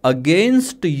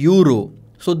against euro.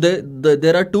 So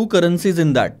there are two currencies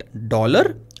in that,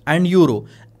 dollar and euro,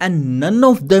 and none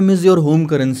of them is your home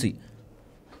currency.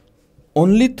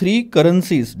 Only three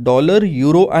currencies, dollar,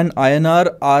 euro and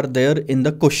INR, are there in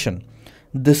the question.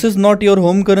 This is not your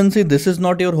home currency, this is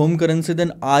not your home currency.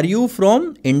 Then are you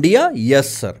from India? Yes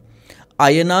sir.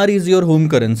 INR is your home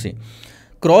currency.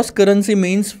 Cross currency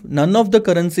means none of the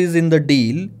currencies in the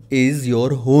deal is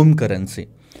your home currency.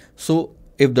 So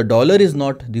if the dollar is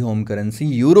not the home currency,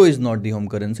 euro is not the home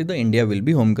currency, the India will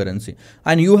be home currency.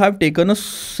 And you have taken a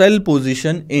sell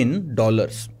position in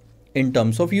dollars in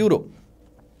terms of euro.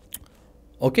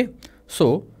 Okay,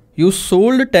 so you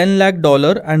sold 10 lakh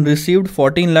dollar and received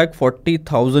 14 lakh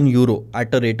 40,000 euro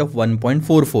at a rate of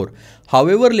 1.44.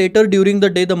 However, later during the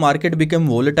day, the market became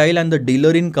volatile and the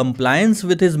dealer, in compliance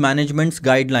with his management's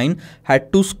guideline,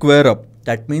 had to square up.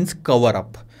 That means cover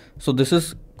up. So this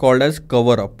is called as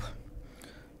cover up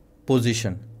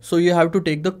position. So you have to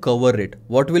take the cover rate.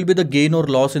 What will be the gain or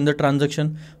loss in the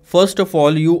transaction? First of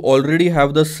all, you already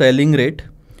have the selling rate.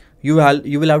 You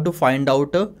will have to find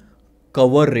out a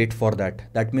cover rate for that.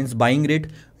 That means buying rate.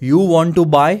 You want to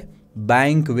buy,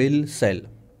 bank will sell,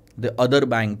 the other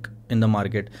bank in the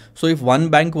market. So if one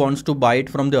bank wants to buy it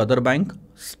from the other bank,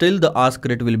 still the ask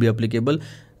rate will be applicable.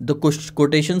 The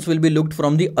quotations will be looked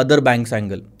from the other bank's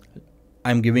angle.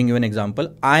 I'm giving you an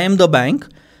example. I am the bank.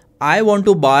 I want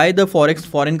to buy the forex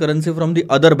foreign currency from the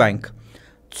other bank.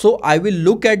 So I will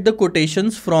look at the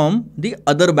quotations from the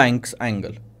other bank's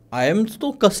angle. I am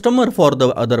the customer for the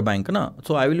other bank, na?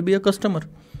 So I will be a customer.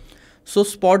 So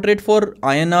spot rate for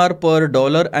INR per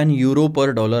dollar and euro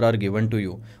per dollar are given to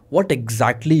you. What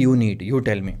exactly you need? You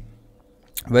tell me.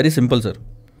 Very simple, sir.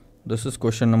 This is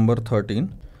question number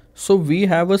 13. So we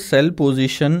have a sell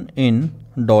position in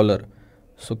dollar.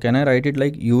 So can I write it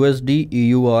like USD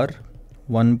EUR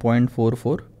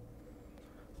 1.44?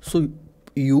 So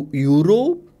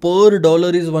euro per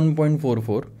dollar is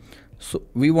 1.44. So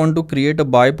we want to create a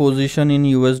buy position in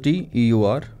USD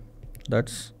EUR.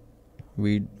 That's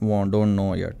don't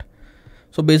know yet.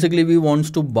 So basically we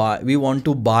want to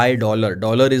buy dollar.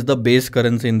 Dollar is the base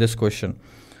currency in this question.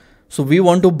 So we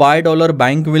want to buy dollar,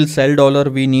 bank will sell dollar.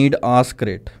 We need ask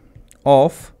rate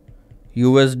of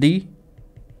USD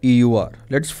EUR.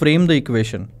 Let's frame the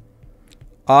equation.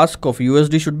 Ask of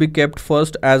USD should be kept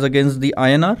first as against the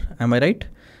INR. Am I right?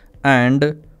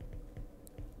 And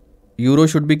euro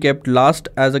should be kept last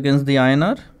as against the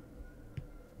INR.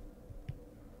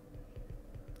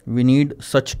 We need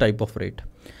such type of rate.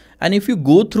 And if you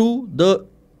go through the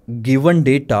given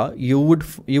data, you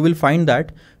will find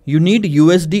that you need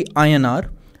USD INR,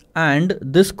 and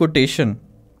this quotation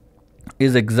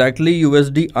is exactly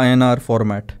USD INR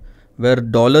format, where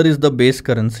dollar is the base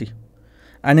currency.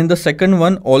 And in the second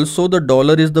one also the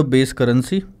dollar is the base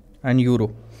currency and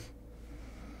euro.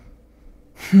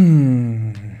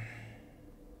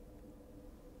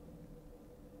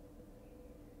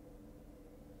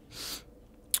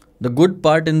 The good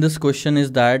part in this question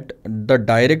is that the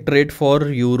direct rate for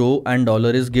euro and dollar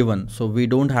is given. So we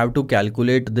don't have to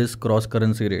calculate this cross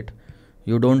currency rate.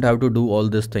 You don't have to do all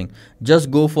this thing. Just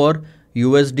go for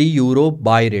USD euro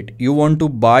buy rate. You want to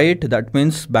buy it, that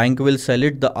means bank will sell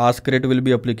it, the ask rate will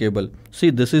be applicable.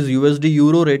 See, this is USD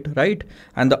euro rate, right?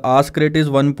 And the ask rate is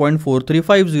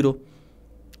 1.4350.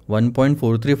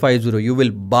 1.4350. You will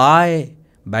buy,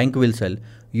 bank will sell.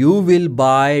 You will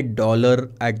buy dollar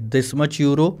at this much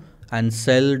euro and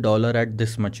sell dollar at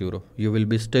this much euro. You will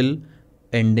be still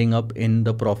ending up in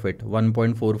the profit.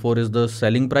 1.44 is the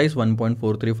selling price,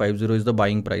 1.4350 is the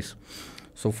buying price.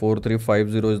 So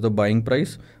 4350 is the buying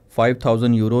price.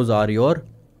 5,000 euros are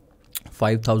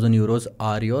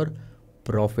your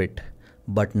profit.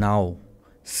 But now,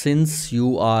 since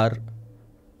you are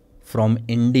from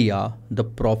India, the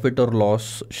profit or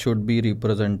loss should be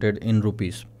represented in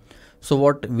rupees. So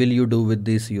what will you do with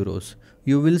these euros?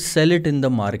 You will sell it in the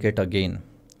market again.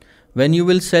 When you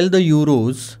will sell the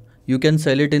euros, you can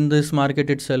sell it in this market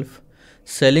itself.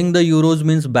 Selling the euros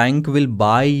means bank will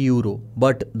buy euro,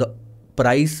 but the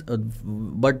price,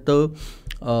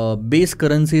 base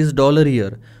currency is dollar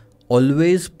here.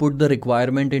 Always put the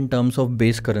requirement in terms of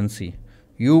base currency.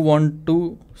 You want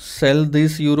to sell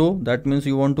this euro, that means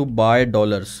you want to buy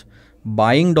dollars.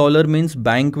 Buying dollar means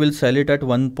bank will sell it at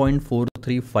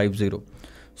 1.4350.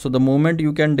 So the moment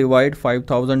you can divide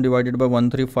 5,000 divided by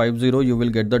 1350, you will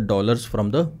get the dollars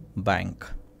from the bank.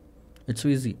 It's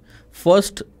easy.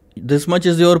 First this much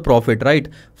is your profit, right?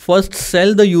 First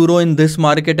sell the euro in this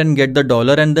market and get the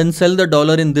dollar, and then sell the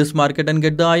dollar in this market and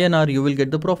get the INR. You will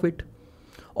get the profit.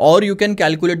 Or you can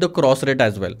calculate the cross rate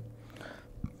as well.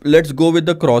 Let's go with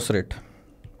the cross rate.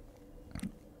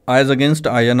 As against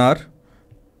INR,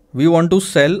 we want to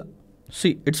sell.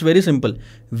 See, it's very simple.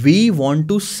 We want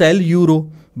to sell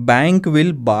euro. Bank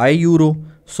will buy euro.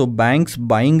 So bank's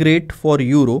buying rate for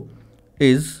euro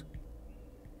is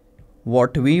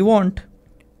what we want.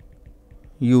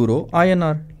 Euro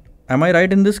INR. Am I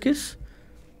right in this case?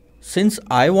 Since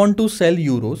I want to sell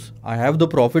euros, I have the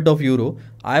profit of euro.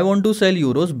 I want to sell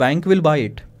euros, bank will buy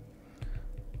it.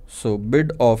 So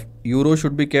bid of euro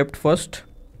should be kept first.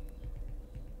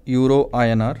 Euro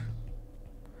INR.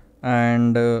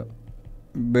 And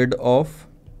bid of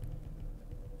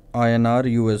INR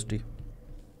USD.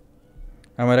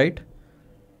 Am I right?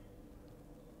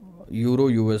 Euro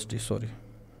USD, sorry.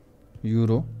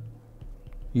 Euro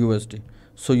USD.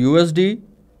 So USD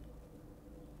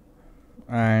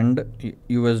and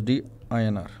USD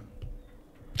INR.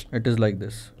 It is like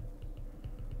this.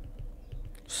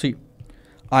 See,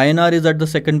 INR is at the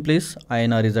second place,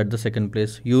 INR is at the second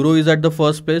place, Euro is at the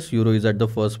first place, Euro is at the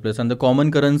first place, and the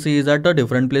common currency is at the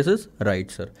different places,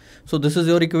 right, sir? So this is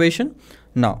your equation.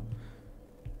 Now,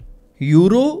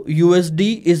 Euro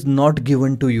USD is not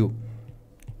given to you.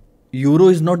 Euro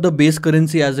is not the base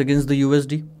currency as against the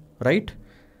USD, right?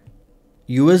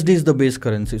 USD is the base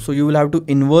currency. So you will have to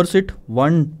inverse it.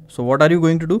 1. So what are you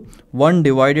going to do? 1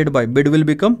 divided by bid will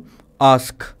become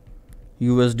ask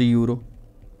USD Euro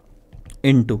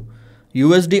into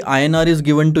USD INR is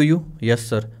given to you. Yes,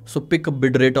 sir. So pick a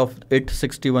bid rate of it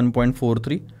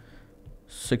 61.43.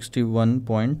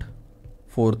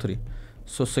 61.43.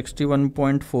 So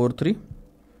 61.43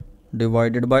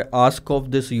 divided by ask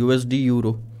of this USD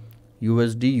Euro.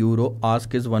 USD Euro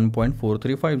ask is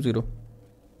 1.4350.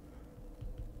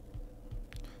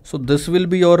 So this will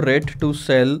be your rate to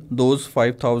sell those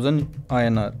 5,000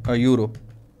 INR euro.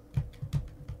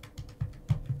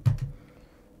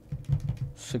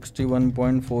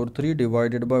 61.43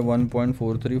 divided by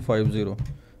 1.4350.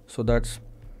 So that's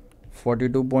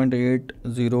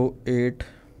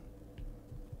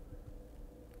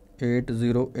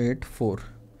 42.8088084.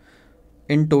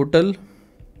 In total,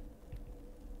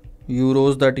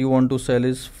 euros that you want to sell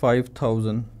is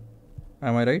 5,000.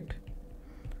 Am I right?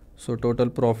 So total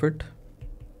profit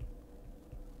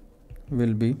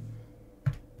will be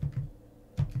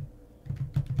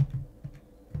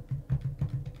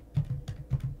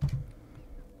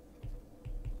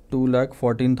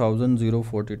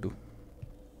 2,14,042.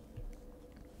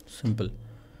 Simple.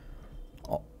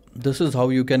 This is how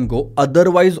you can go.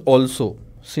 Otherwise also,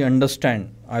 see,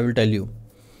 understand, I will tell you.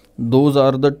 Those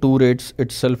are the two rates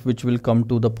itself which will come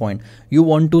to the point. You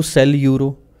want to sell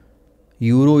euro.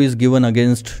 Euro is given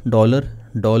against dollar.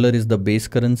 Dollar is the base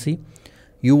currency.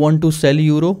 You want to sell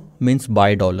euro means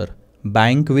buy dollar.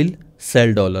 Bank will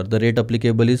sell dollar. The rate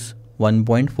applicable is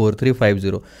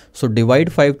 1.4350. So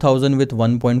divide 5,000 with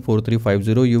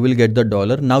 1.4350. You will get the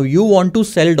dollar. Now you want to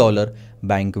sell dollar.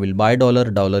 Bank will buy dollar.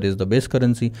 Dollar is the base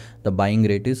currency. The buying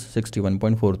rate is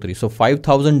 61.43. So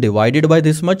 5,000 divided by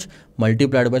this much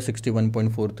multiplied by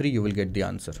 61.43. You will get the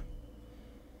answer.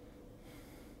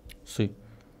 See.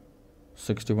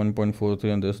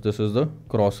 61.43 and this is the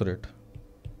cross rate.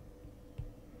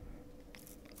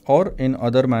 Or in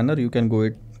other manner you can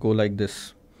go like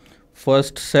this.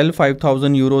 First sell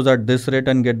 5,000 euros at this rate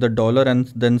and get the dollar,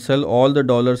 and then sell all the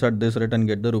dollars at this rate and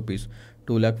get the rupees.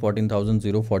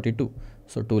 2,14,042.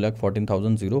 So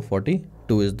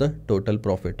 2,14,042 is the total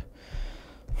profit.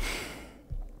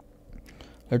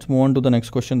 Let's move on to the next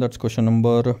question. That's question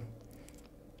number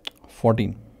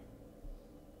 14.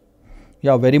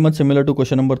 Yeah, very much similar to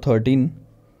question number 13.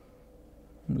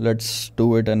 Let's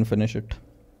do it and finish it.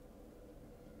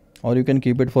 Or you can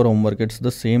keep it for homework. It's the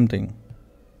same thing.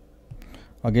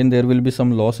 Again, there will be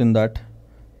some loss in that.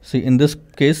 See, in this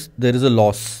case, there is a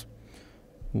loss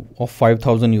of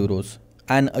 5,000 euros.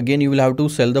 And again, you will have to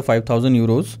sell the 5,000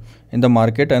 euros in the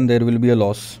market and there will be a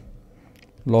loss.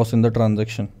 Loss in the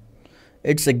transaction.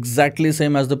 It's exactly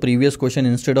same as the previous question.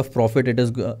 Instead of profit, it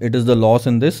is the loss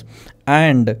in this.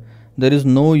 And there is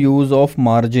no use of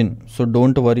margin. So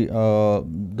don't worry,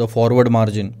 the forward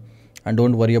margin, and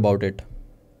don't worry about it.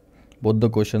 Both the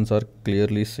questions are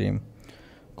clearly same.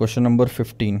 Question number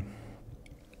 15.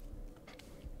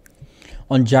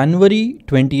 On January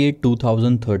 28,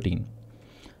 2013,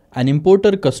 an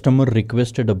importer customer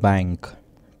requested a bank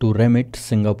to remit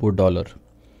Singapore dollar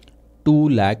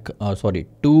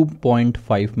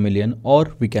 2.5 million, or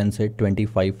we can say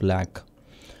 25 lakh,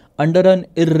 under an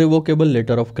irrevocable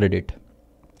letter of credit.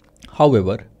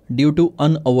 However, due to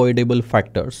unavoidable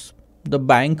factors, the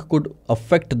bank could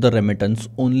affect the remittance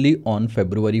only on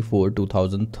February 4,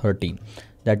 2013.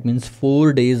 That means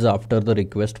 4 days after the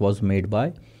request was made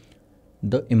by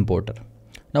the importer.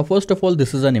 Now, first of all,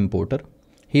 this is an importer.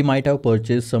 He might have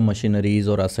purchased some machineries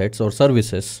or assets or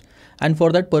services, and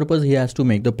for that purpose, he has to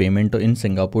make the payment in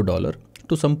Singapore dollar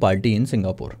to some party in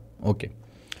Singapore. Okay.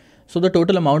 So the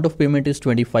total amount of payment is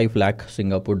 25 lakh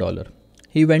Singapore dollar.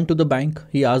 He went to the bank,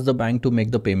 he asked the bank to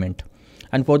make the payment,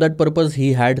 and for that purpose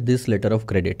he had this letter of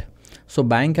credit. So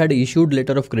bank had issued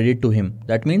letter of credit to him.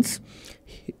 That means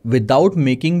without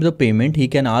making the payment, he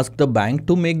can ask the bank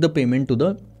to make the payment to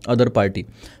the other party.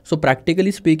 So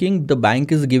practically speaking, the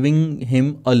bank is giving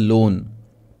him a loan.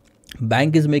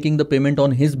 Bank is making the payment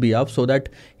on his behalf so that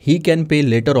he can pay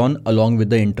later on along with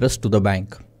the interest to the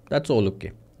bank. That's all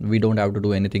okay. We don't have to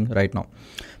do anything right now.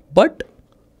 But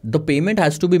the payment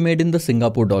has to be made in the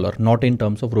Singapore dollar, not in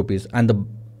terms of rupees. And the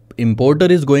importer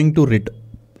is going to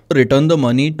return the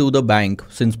money to the bank,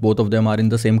 since both of them are in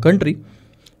the same country,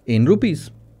 in rupees.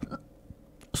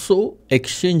 So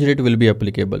exchange rate will be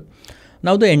applicable.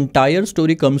 Now the entire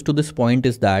story comes to this point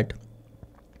is that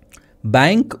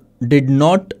bank did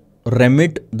not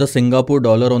remit the Singapore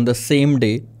dollar on the same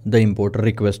day the importer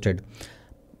requested.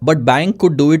 But bank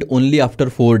could do it only after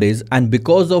 4 days, and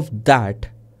because of that,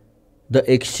 the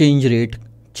exchange rate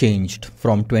changed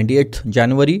from 28th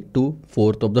January to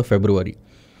 4th of the February.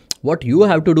 What you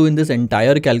have to do in this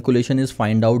entire calculation is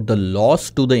find out the loss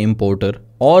to the importer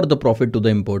or the profit to the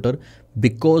importer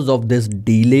because of this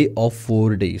delay of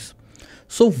 4 days.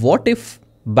 So what if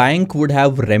bank would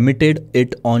have remitted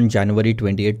it on January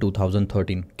 28,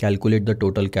 2013? Calculate the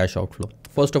total cash outflow.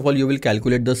 First of all, you will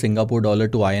calculate the Singapore dollar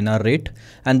to INR rate,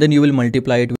 and then you will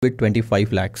multiply it with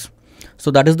 25 lakhs.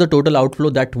 So that is the total outflow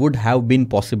that would have been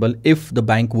possible if the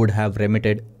bank would have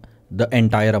remitted the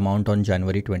entire amount on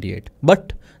January 28.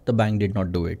 But the bank did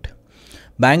not do it.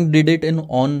 Bank did it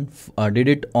on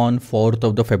 4th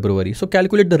of the February. So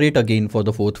calculate the rate again for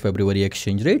the 4th February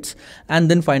exchange rates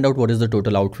and then find out what is the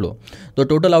total outflow. The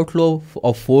total outflow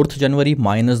of 4th January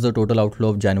minus the total outflow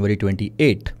of January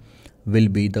 28 will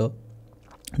be the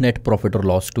net profit or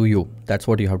loss to you. That's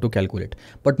what you have to calculate.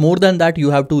 But more than that, you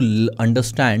have to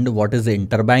understand what is the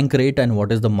interbank rate and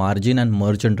what is the margin and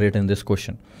merchant rate in this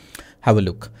question. Have a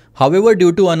look. However,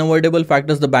 due to unavoidable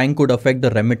factors, the bank could affect the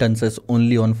remittances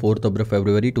only on 4th of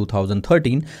February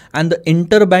 2013, and the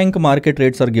interbank market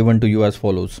rates are given to you as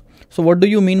follows. So what do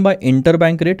you mean by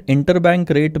interbank rate? Interbank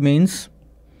rate means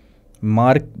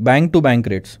bank to bank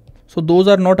rates. So those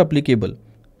are not applicable.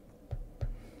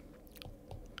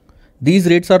 These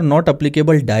rates are not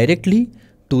applicable directly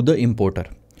to the importer.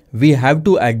 We have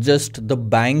to adjust the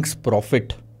bank's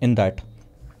profit in that.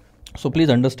 So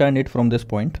please understand it from this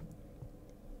point.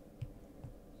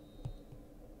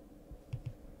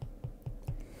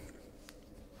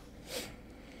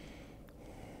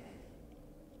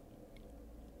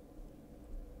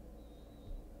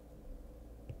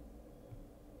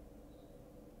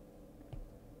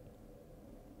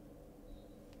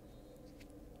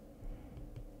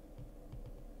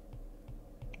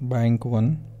 Bank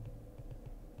 1,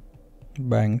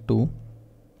 Bank 2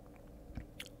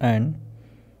 and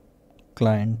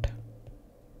client.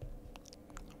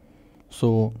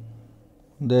 So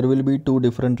there will be two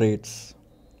different rates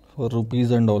for rupees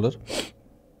and dollar.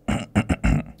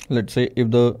 Let's say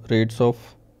if the rates of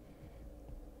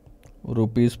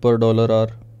rupees per dollar are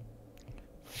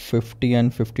 50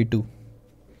 and 52.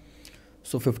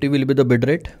 So 50 will be the bid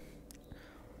rate.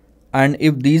 And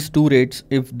if these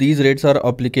rates are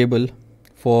applicable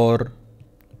for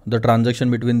the transaction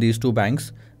between these two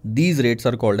banks, these rates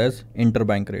are called as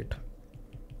interbank rate.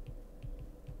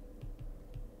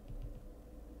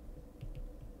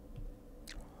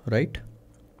 Right?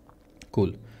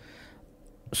 Cool.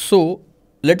 So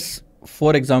let's,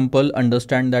 for example,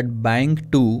 understand that bank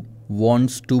 2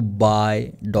 wants to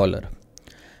buy dollar.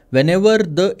 Whenever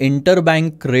the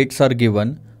interbank rates are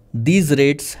given, these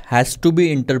rates has to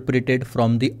be interpreted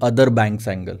from the other bank's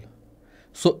angle.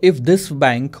 So if this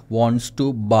bank wants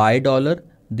to buy dollar,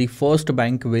 the first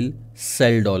bank will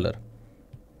sell dollar.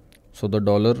 So the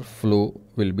dollar flow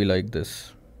will be like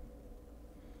this,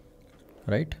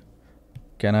 right?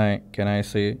 Can I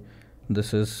say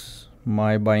this is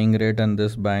my buying rate and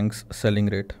this bank's selling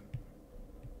rate?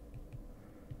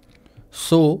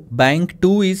 So bank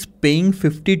 2 is paying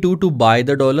 52 to buy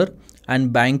the dollar,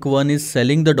 and bank 1 is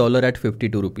selling the dollar at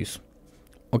 52 rupees.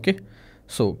 Okay.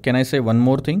 So can I say one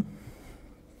more thing?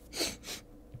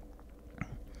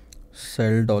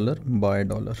 Sell dollar, buy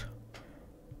dollar.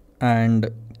 And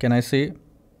can I say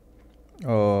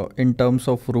in terms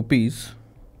of rupees,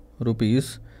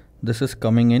 this is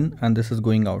coming in and this is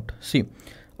going out. See,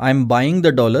 I'm buying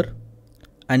the dollar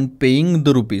and paying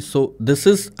the rupees. So this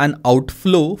is an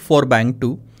outflow for bank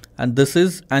 2 and this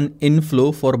is an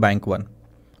inflow for bank 1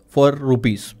 for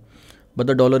rupees. But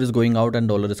the dollar is going out and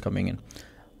dollar is coming in.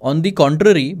 On the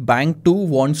contrary, bank 2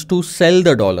 wants to sell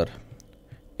the dollar.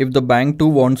 If the bank 2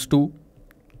 wants to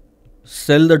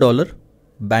sell the dollar,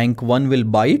 bank 1 will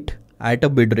buy it at a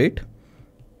bid rate.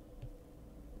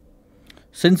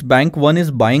 Since bank 1 is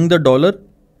buying the dollar,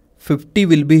 50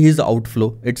 will be his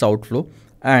outflow, its outflow.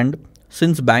 And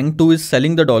since bank 2 is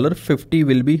selling the dollar, 50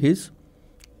 will be his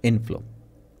inflow.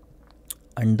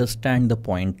 Understand the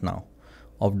point now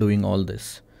of doing all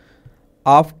this.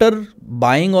 After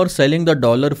buying or selling the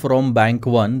dollar from bank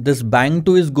 1, this bank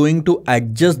 2 is going to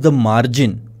adjust the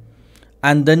margin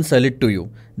and then sell it to you.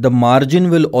 The margin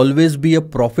will always be a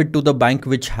profit to the bank,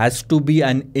 which has to be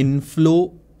an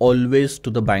inflow always to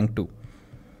the bank 2.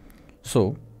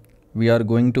 So we are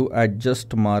going to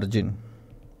adjust margin.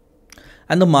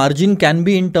 And the margin can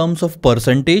be in terms of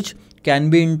percentage, can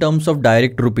be in terms of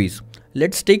direct rupees.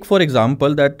 Let's take for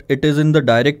example that it is in the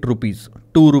direct rupees,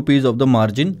 2 rupees of the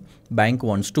margin bank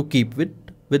wants to keep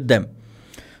with them.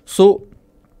 So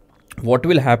what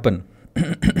will happen?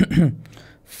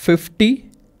 50,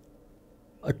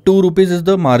 2 rupees is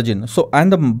the margin. So,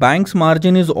 and the bank's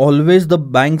margin is always the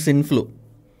bank's inflow.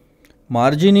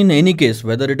 Margin in any case,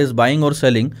 whether it is buying or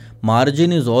selling,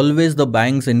 margin is always the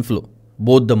bank's inflow,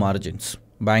 both the margins,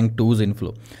 bank 2's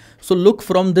inflow. So look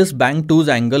from this bank 2's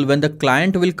angle. When the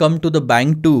client will come to the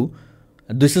bank 2,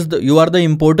 this is you are the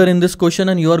importer in this question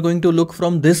and you are going to look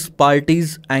from this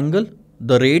party's angle,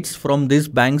 the rates from this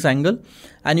bank's angle,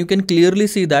 and you can clearly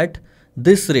see that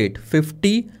this rate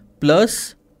 50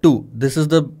 plus 2, this is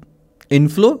the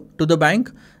inflow to the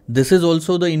bank, this is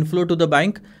also the inflow to the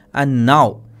bank, and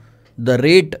now the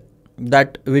rate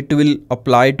that it will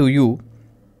apply to you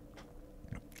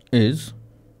is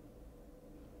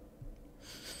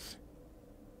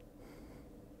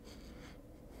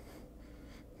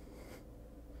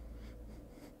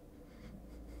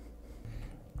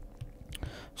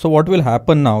so what will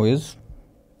happen now is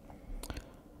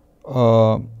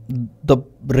the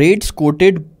rates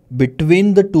quoted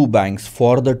between the two banks,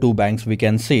 for the two banks we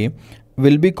can say,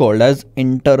 will be called as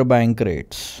interbank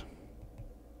rates.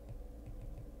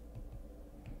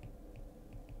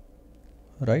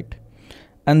 Right?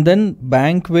 And then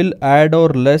bank will add or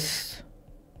less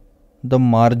the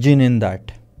margin in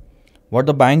that. What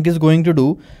the bank is going to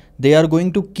do, they are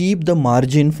going to keep the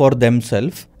margin for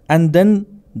themselves and then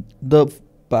the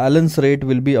balance rate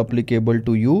will be applicable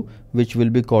to you, which will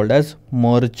be called as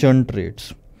merchant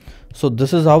rates. So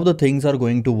this is how the things are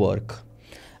going to work.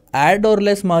 Add or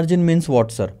less margin means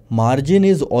what, sir? Margin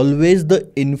is always the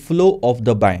inflow of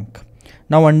the bank.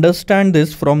 Now understand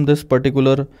this from this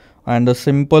particular and a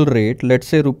simple rate. Let's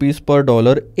say rupees per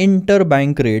dollar,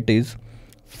 interbank rate is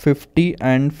 50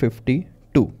 and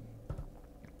 52.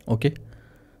 Okay,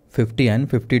 50 and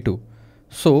 52.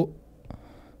 So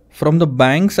from the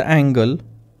bank's angle,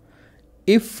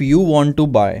 if you want to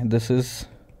buy, this is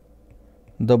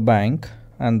the bank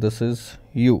and this is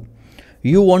you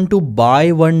want to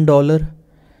buy $1,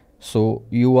 so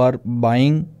you are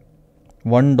buying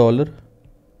 $1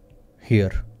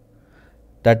 here.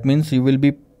 That means you will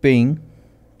be paying,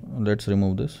 let's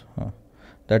remove this,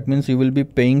 that means you will be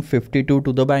paying 52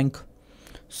 to the bank.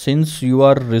 Since you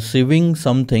are receiving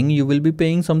something, you will be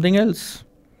paying something else,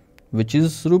 which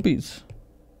is rupees.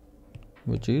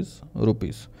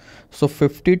 So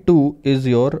 52 is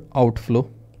your outflow.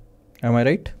 Am I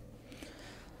right?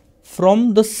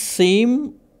 From the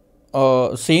same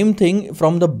thing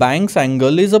from the bank's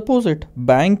angle is opposite.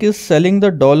 Bank is selling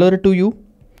the dollar to you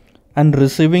and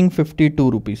receiving 52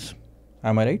 rupees.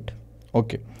 Am I right?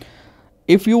 Okay.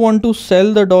 If you want to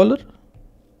sell the dollar,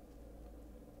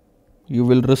 you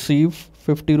will receive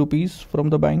 50 rupees from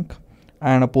the bank,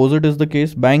 and opposite is the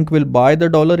case. Bank will buy the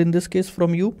dollar in this case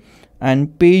from you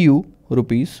and pay you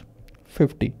rupees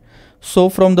 50. So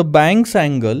from the bank's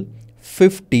angle,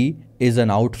 50 is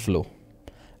an outflow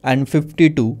and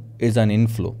 52 is an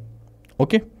inflow.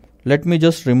 Okay, let me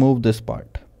just remove this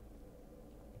part.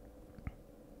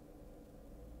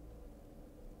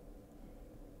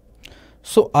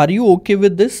 So are you okay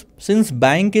with this? Since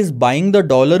bank is buying the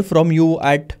dollar from you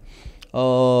at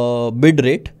bid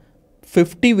rate,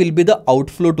 50 will be the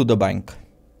outflow to the bank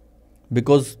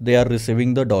because they are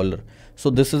receiving the dollar. So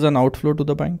this is an outflow to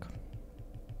the bank.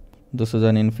 This is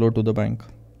an inflow to the bank.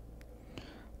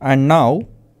 And now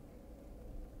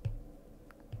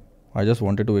I just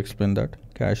wanted to explain that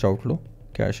cash outflow,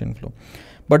 cash inflow.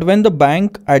 But when the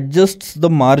bank adjusts the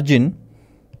margin,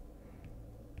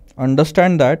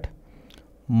 Understand that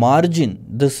margin,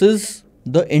 this is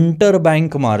the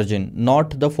interbank margin,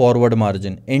 not the forward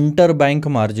margin, interbank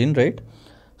margin, right?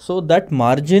 So that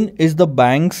margin is the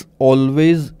bank's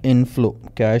always inflow,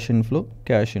 cash inflow,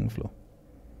 cash inflow.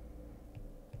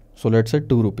 So let's say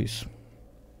 2 rupees.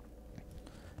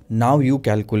 Now you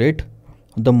calculate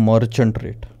the merchant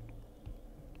rate.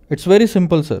 It's very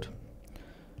simple, sir.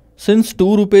 Since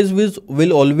 2 rupees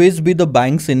will always be the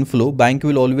bank's inflow, bank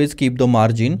will always keep the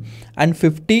margin, and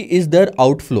 50 is their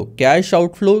outflow, cash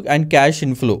outflow and cash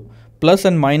inflow. Plus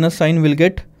and minus sign will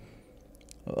get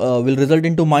will result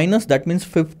into minus. That means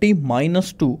 50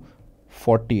 minus 2,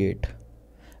 48.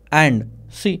 And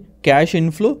see, cash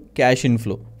inflow,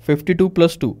 52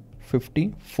 plus 2,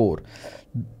 54.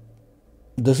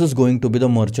 This is going to be the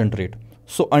merchant rate.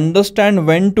 So understand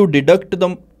when to deduct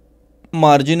the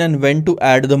margin and when to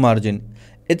add the margin.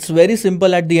 It's very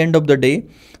simple at the end of the day.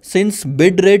 Since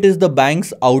bid rate is the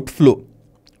bank's outflow,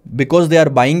 because they are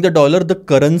buying the dollar, the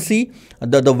currency,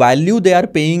 the value they are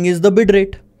paying is the bid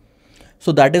rate.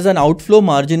 So that is an outflow,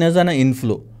 margin is an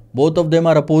inflow. Both of them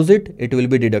are opposite, it will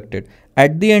be deducted.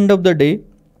 At the end of the day,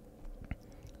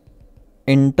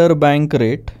 interbank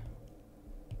rate,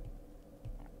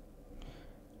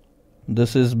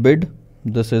 this is bid,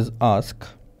 this is ask.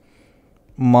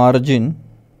 Margin,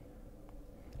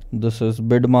 this is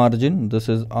bid margin, this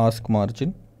is ask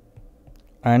margin,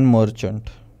 and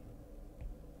merchant.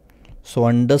 So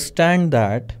understand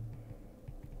that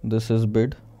this is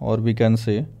bid, or we can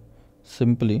say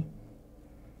simply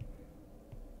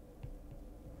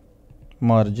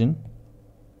margin.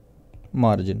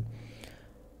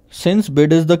 Since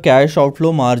bid is the cash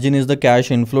outflow, margin is the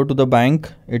cash inflow to the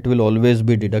bank, it will always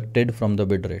be deducted from the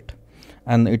bid rate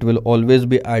and it will always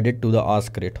be added to the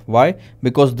ask rate. Why?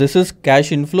 Because this is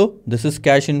cash inflow, this is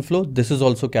cash inflow, this is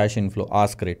also cash inflow,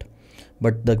 ask rate.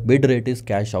 But the bid rate is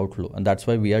cash outflow, and that's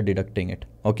why we are deducting it.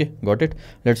 Okay, got it?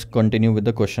 Let's continue with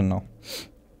the question now.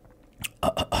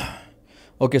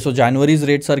 Okay, so January's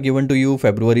rates are given to you,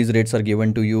 February's rates are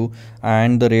given to you,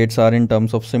 and the rates are in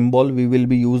terms of symbol. We will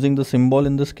be using the symbol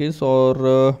in this case,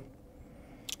 or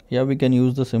yeah, we can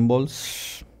use the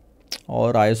symbols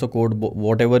or ISO code,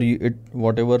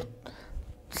 whatever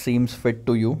seems fit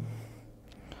to you.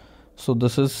 So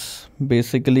this is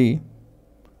basically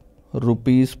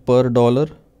rupees per dollar,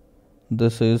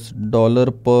 this is dollar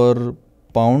per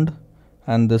pound,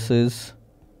 and this is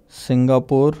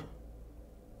Singapore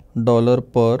dollar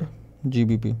per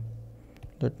GBP.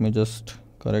 Let me just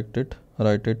correct it,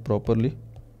 write it properly.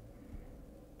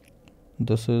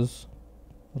 This is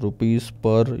rupees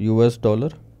per US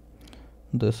dollar,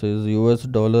 this is US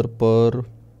dollar per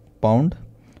pound,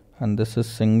 and this is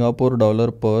Singapore dollar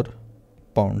per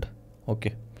pound.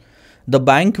 Okay. The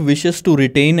bank wishes to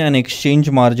retain an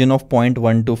exchange margin of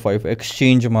 0.125,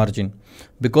 exchange margin,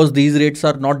 because these rates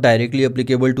are not directly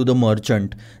applicable to the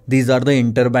merchant. These are the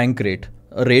interbank rate,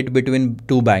 a rate between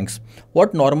two banks.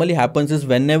 What normally happens is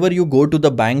whenever you go to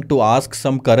the bank to ask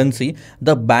some currency,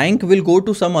 the bank will go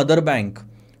to some other bank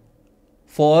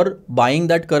for buying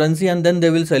that currency, and then they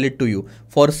will sell it to you.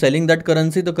 For selling that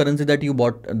currency, the currency that you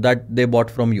bought, that they bought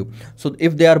from you. So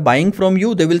if they are buying from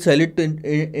you, they will sell it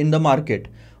in the market.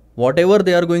 Whatever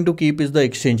they are going to keep is the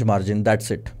exchange margin. That's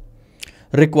it.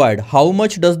 Required. How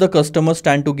much does the customer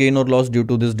stand to gain or loss due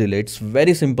to this delay? It's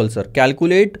very simple, sir.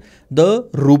 Calculate the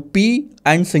rupee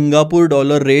and Singapore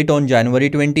dollar rate on January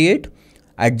 28.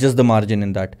 Adjust the margin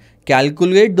in that.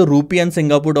 Calculate the rupee and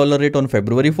Singapore dollar rate on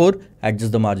February 4.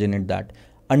 Adjust the margin in that.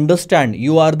 Understand,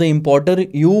 you are the importer.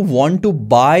 You want to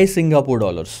buy Singapore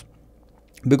dollars,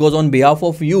 because on behalf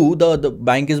of you, the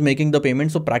bank is making the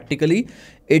payment. So practically,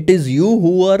 it is you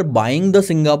who are buying the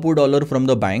Singapore dollar from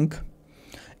the bank.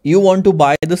 You want to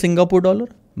buy the Singapore dollar,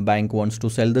 bank wants to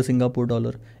sell the Singapore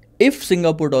dollar. If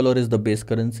Singapore dollar is the base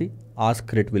currency,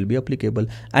 ask rate will be applicable.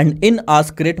 And in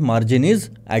ask rate, margin is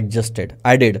adjusted,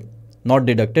 added, not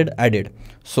deducted, added.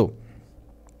 So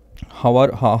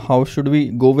how should we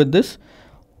go with this?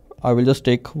 I will just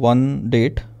take one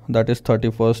date, that is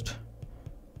 31st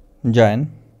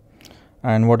Jan,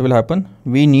 and what will happen?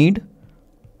 We need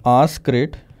ask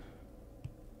rate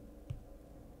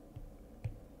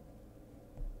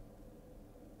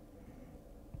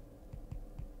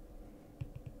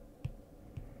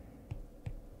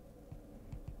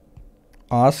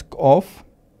ask of,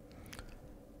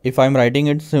 if I am writing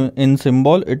it in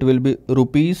symbol, it will be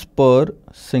rupees per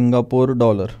Singapore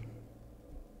dollar.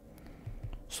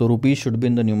 So rupees should be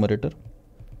in the numerator.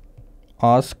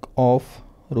 Ask of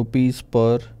rupees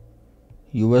per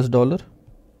US dollar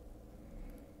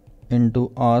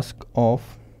into ask of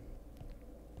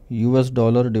US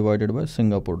dollar divided by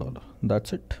Singapore dollar.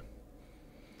 That's it.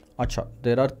 Acha,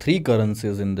 there are three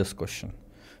currencies in this question.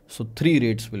 So three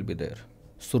rates will be there.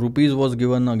 So rupees was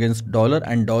given against dollar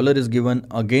and dollar is given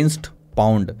against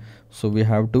pound. So we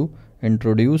have to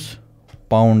introduce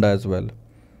pound as well.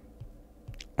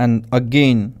 And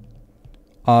again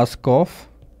ask of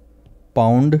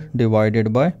pound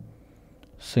divided by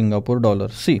Singapore dollar.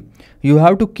 See, you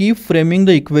have to keep framing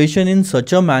the equation in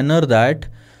such a manner that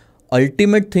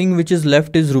ultimate thing which is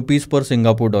left is rupees per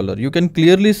Singapore dollar. You can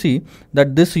clearly see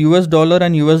that this US dollar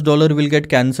and US dollar will get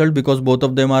cancelled because both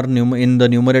of them are in the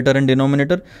numerator and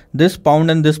denominator. This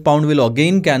pound and this pound will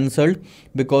again cancelled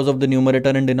because of the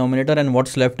numerator and denominator, and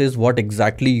what's left is what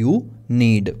exactly you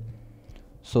need.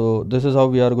 So this is how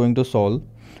we are going to solve.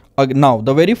 Now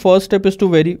the very first step is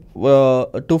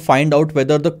to find out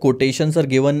whether the quotations are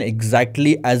given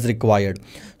exactly as required.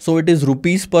 So it is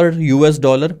rupees per US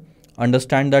dollar.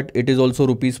 Understand that it is also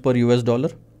rupees per US dollar,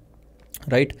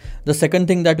 right? The second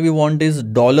thing that we want is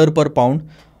dollar per pound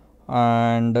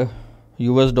and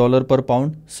US dollar per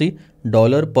pound. See,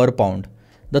 dollar per pound.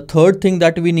 The third thing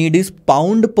that we need is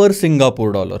pound per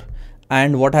Singapore dollar.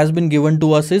 And what has been given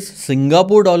to us is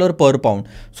Singapore dollar per pound.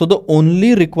 So the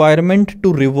only requirement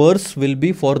to reverse will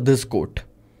be for this quote,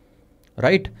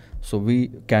 right? So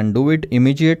we can do it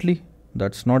immediately.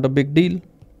 That's not a big deal.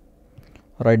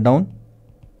 Write down.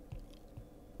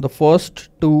 The first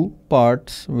two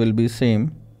parts will be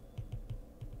same.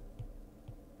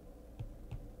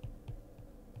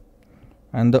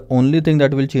 And the only thing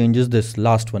that will change is this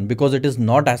last one because it is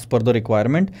not as per the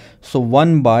requirement. So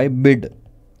 1 by bid.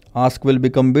 Ask will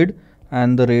become bid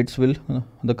and the rates will,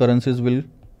 the currencies will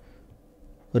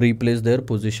replace their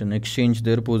position, exchange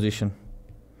their position.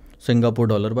 Singapore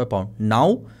dollar by pound.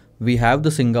 Now we have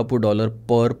the Singapore dollar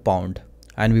per pound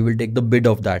and we will take the bid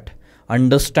of that.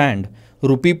 Understand,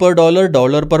 rupee per dollar,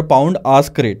 dollar per pound,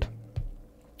 ask rate.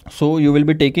 So you will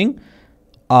be taking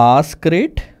ask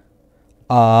rate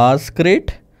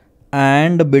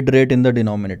and bid rate in the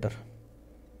denominator.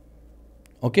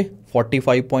 Okay,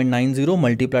 45.90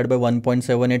 multiplied by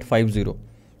 1.7850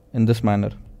 in this manner.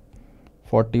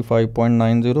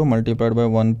 45.90 multiplied by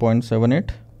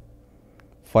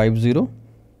 1.7850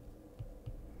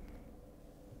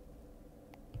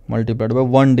 multiplied by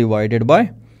 1 divided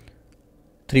by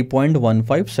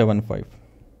 3.1575.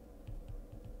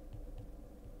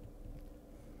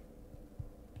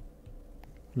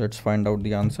 Let's find out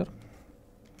the answer.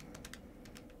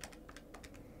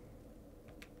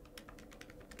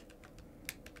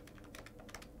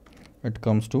 It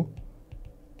comes to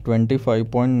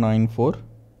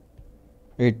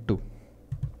 25.9482.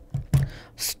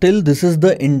 Still, this is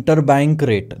the interbank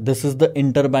rate. This is the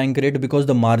interbank rate because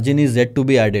the margin is yet to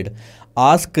be added.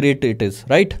 Ask rate it is,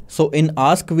 right? So in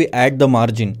ask we add the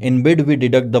margin. In bid we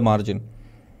deduct the margin.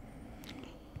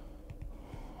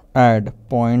 Add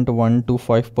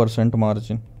 0.125%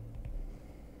 margin.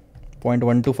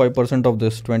 0.125% of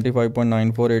this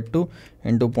 25.9482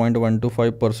 into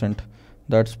 0.125%.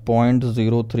 That's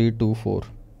 0.0324.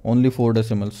 Only 4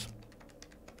 decimals.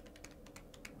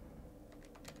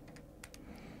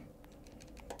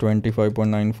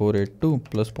 25.9482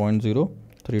 plus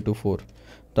 0.0324.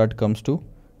 That comes to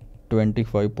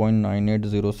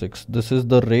 25.9806. This is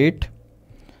the rate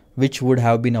which would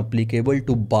have been applicable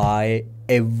to buy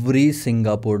every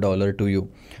Singapore dollar to you.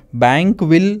 Bank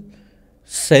will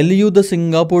sell you the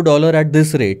Singapore dollar at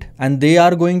this rate and they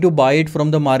are going to buy it from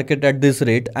the market at this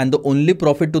rate, and the only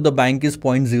profit to the bank is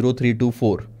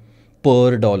 0.0324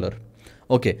 per dollar.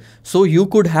 Okay, so you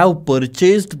could have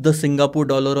purchased the Singapore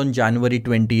dollar on January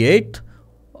 28th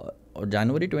or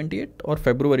January 28th or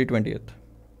February 20th.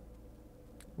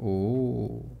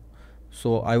 Oh,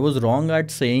 so I was wrong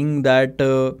at saying that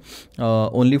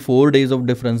only 4 days of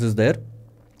difference is there.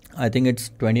 I think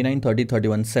it's 29, 30,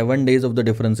 31. 7 days of the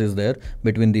difference is there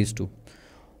between these two.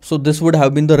 So this would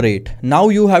have been the rate. Now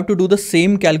you have to do the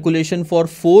same calculation for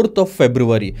 4th of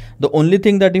February. The only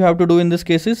thing that you have to do in this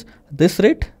case is this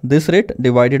rate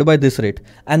divided by this rate,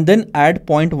 and then add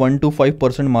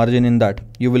 0.125% margin in that.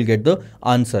 You will get the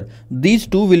answer. These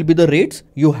two will be the rates.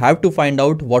 You have to find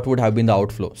out what would have been the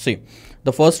outflow. See,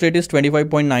 the first rate is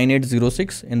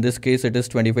 25.9806. In this case, it is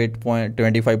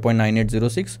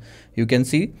 25.9806. You can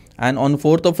see, and on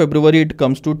 4th of February, it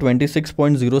comes to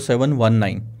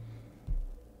 26.0719.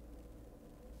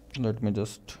 Let me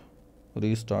just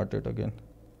restart it again.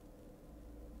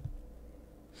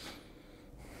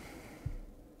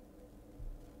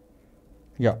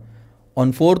 Yeah,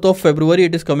 on 4th of February,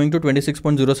 it is coming to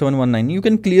 26.0719. You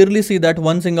can clearly see that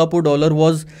 1 Singapore dollar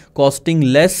was costing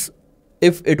less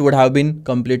if it would have been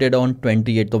completed on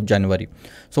 28th of January.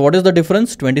 So what is the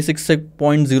difference?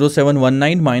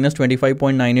 26.0719 minus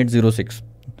 25.9806.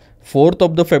 4th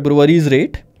of the February's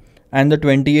rate and the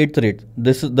 28th rate.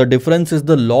 This is the difference, is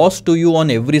the loss to you on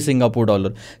every Singapore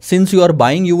dollar. Since you are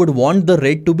buying, you would want the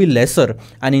rate to be lesser,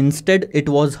 and instead it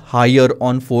was higher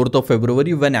on 4th of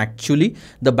February when actually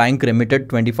the bank remitted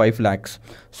 25 lakhs.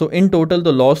 So in total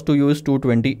the loss to you is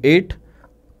 228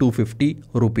 250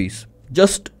 rupees,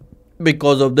 just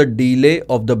because of the delay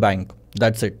of the bank.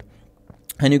 That's it.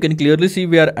 And you can clearly see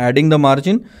we are adding the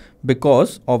margin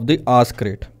because of the ask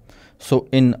rate. So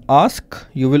in ask,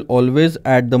 you will always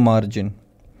add the margin.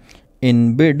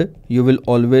 In bid, you will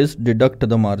always deduct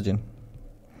the margin.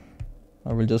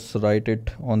 I will just write it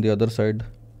on the other side.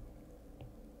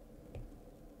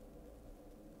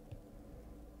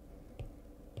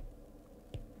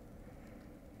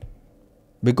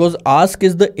 Because ask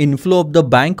is the inflow of the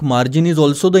bank, margin is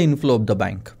also the inflow of the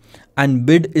bank. And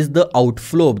bid is the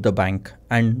outflow of the bank,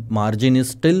 and margin is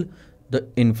still the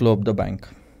inflow of the bank.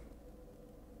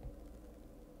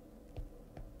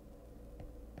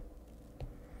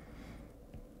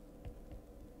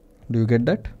 Do you get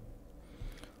that?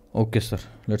 Okay, sir.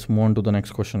 Let's move on to the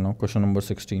next question now. Question number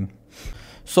 16.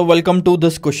 So welcome to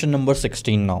this question number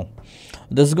 16 now.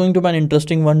 This is going to be an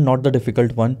interesting one, not the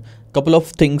difficult one. Couple of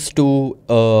things to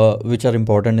which are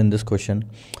important in this question.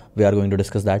 We are going to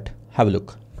discuss that. Have a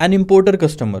look. An importer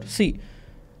customer. See,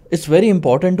 it's very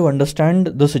important to understand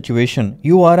the situation.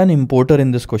 You are an importer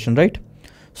in this question, right?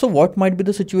 So what might be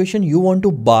the situation? You want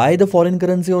to buy the foreign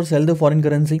currency or sell the foreign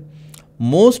currency?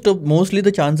 Mostly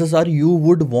the chances are you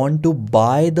would want to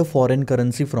buy the foreign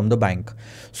currency from the bank.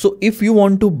 So if you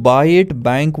want to buy it,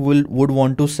 bank would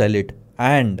want to sell it.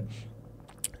 And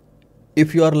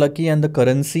if you are lucky and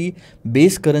the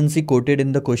base currency quoted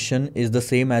in the question is the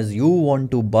same as you want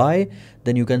to buy,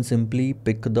 then you can simply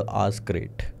pick the ask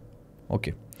rate.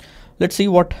 Okay, let's see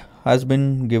what has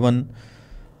been given.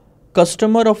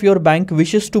 Customer of your bank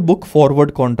wishes to book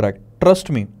forward contract.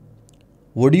 Trust me,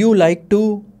 would you like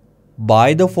to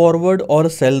buy the forward or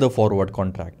sell the forward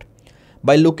contract?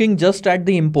 By looking just at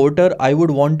the importer, I would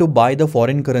want to buy the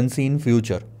foreign currency in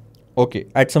future. Okay,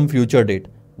 at some future date.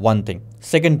 One thing.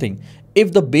 Second thing,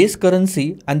 if the base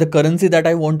currency and the currency that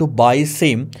I want to buy is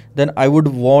same, then I would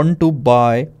want to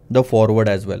buy the forward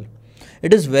as well.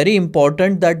 It is very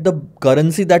important that the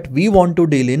currency that we want to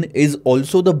deal in is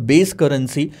also the base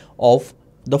currency of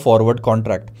the forward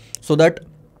contract, so that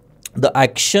the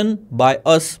action by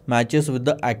us matches with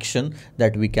the action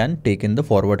that we can take in the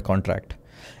forward contract.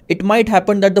 It might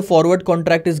happen that the forward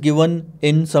contract is given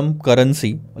in some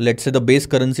currency. Let's say the base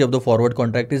currency of the forward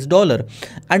contract is dollar,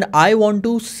 and I want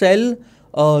to sell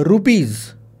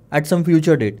rupees at some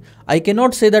future date. I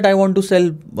cannot say that I want to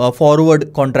sell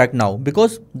forward contract now,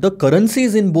 because the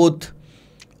currencies in both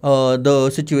the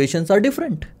situations are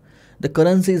different. The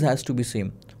currencies has to be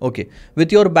same. Okay,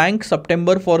 with your bank,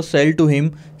 September for sell to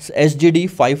him, SGD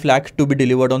 5 lakh to be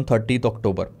delivered on 30th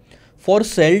October. For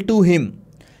sell to him,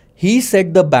 he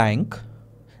said the bank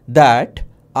that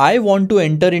I want to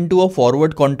enter into a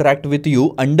forward contract with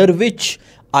you under which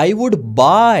I would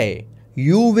buy,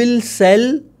 you will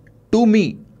sell to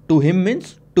me. To him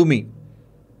means to me,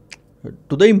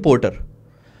 to the importer.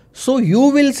 So you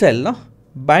will sell, na?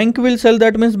 Bank will sell,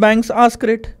 that means bank's ask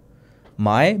rate.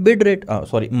 My bid rate,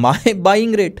 my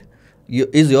buying rate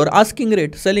is your asking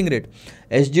rate, selling rate.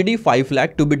 SGD 5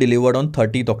 lakh to be delivered on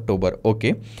 30th October.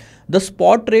 Okay. The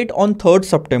spot rate on 3rd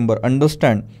September,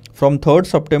 understand, from 3rd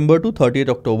September to 30th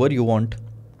October, you want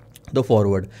the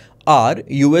forward. Are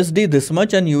USD this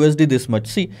much and USD this much.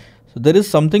 See, so there is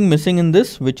something missing in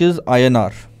this, which is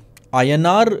INR.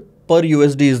 INR per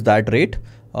USD is that rate.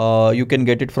 You can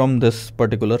get it from this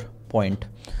particular point.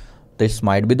 This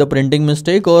might be the printing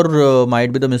mistake or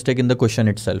might be the mistake in the question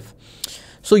itself.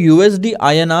 So USD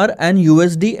INR and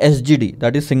USD SGD,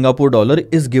 that is Singapore dollar,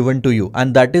 is given to you,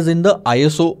 and that is in the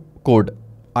ISO code.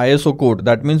 ISO code,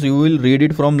 that means you will read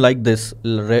it from like this,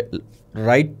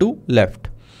 right to left.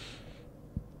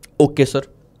 Okay, sir.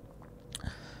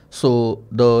 So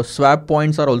the swap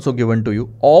points are also given to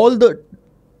you. All the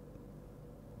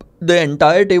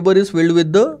entire table is filled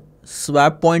with the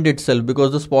swap point itself,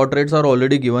 because the spot rates are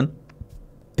already given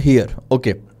here.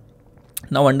 Okay.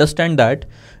 Now understand that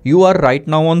you are right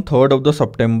now on 3rd of the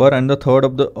September, and the 3rd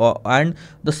of the and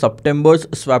the September's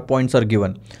swap points are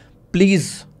given.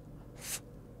 Please,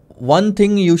 one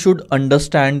thing you should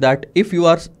understand, that if you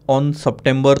are on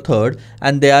September 3rd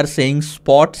and they are saying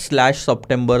spot /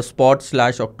 September, spot /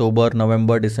 October,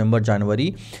 November, December,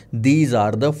 January, these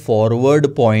are the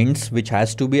forward points which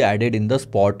has to be added in the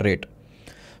spot rate.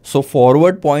 So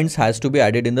forward points has to be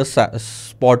added in the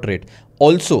spot rate.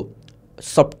 Also,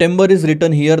 September is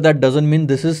written here, that doesn't mean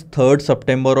this is 3rd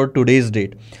September or today's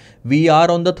date. We are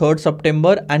on the 3rd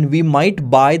September and we might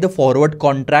buy the forward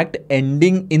contract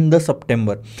ending in the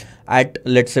September at,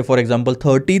 let's say for example,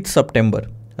 30th September,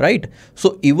 right?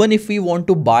 So even if we want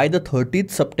to buy the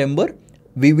 30th September,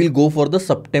 we will go for the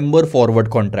September forward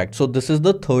contract. So this is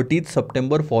the 30th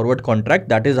September forward contract.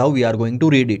 That is how we are going to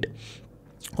read it.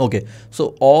 Okay,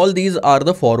 so all these are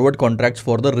the forward contracts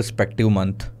for the respective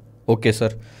month. Okay, sir.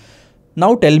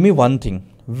 Now tell me one thing.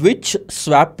 Which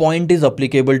swap point is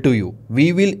applicable to you?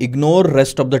 We will ignore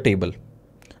rest of the table.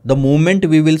 The moment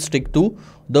we will stick to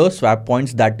the swap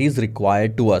points that is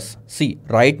required to us. See,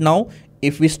 right now,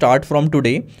 if we start from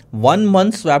today, 1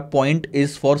 month swap point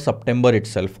is for September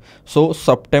itself. So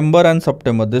September and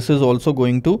September, this is also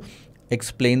going to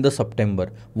explain the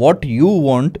September. What you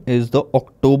want is the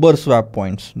October swap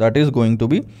points. That is going to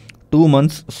be 2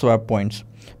 months swap points,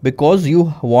 because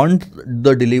you want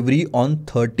the delivery on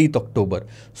 30th October.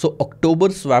 So October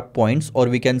swap points, or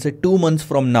we can say 2 months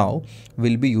from now,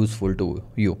 will be useful to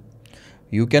you.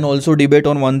 You can also debate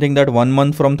on one thing, that 1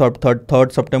 month from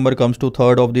 3rd September comes to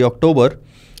 3rd of the October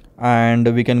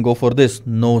and we can go for this.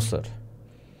 No, sir.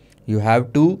 You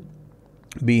have to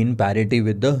be in parity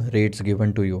with the rates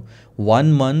given to you.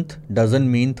 1 month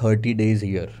doesn't mean 30 days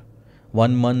here.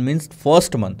 1 month means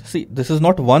first month. See, this is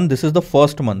not one, this is the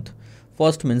first month.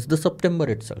 First means the September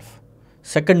itself.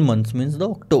 Second month means the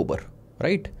October,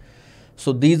 right?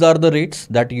 So these are the rates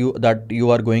that you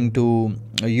are going to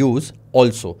use.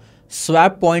 Also,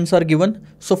 swap points are given.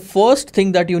 So first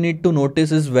thing that you need to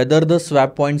notice is whether the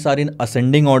swap points are in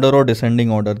ascending order or descending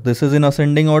order. This is in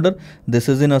ascending order. This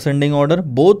is in ascending order.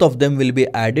 Both of them will be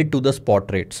added to the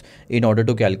spot rates in order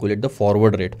to calculate the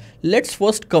forward rate. Let's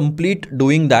first complete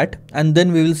doing that and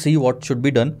then we will see what should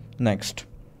be done next.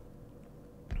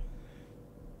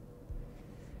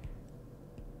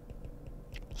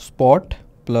 Spot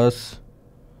plus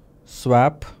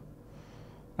swap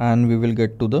and we will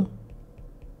get to the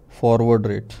forward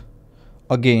rate.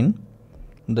 Again,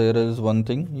 there is one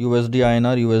thing, USD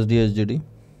INR, USD SGD.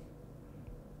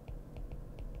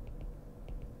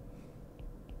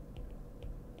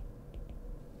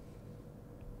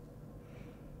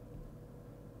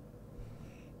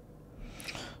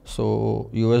 So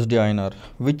USD INR,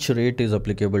 which rate is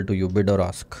applicable to you, bid or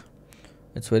ask?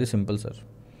 It's very simple, sir.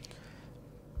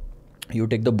 You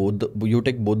take both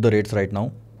the rates right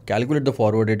now, calculate the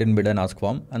forward rate in bid and ask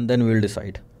form, and then we will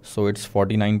decide. So it's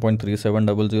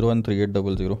 49.3700 and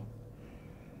 3800.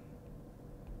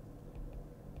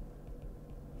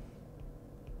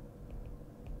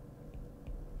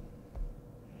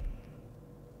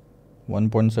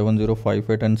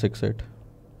 .7058 and 68.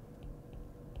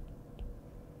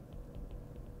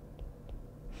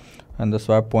 And the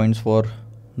swap points for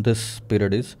this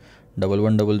period is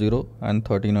 1100 and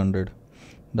 1300.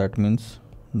 That means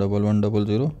 1100,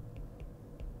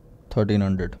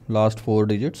 1300. Last 4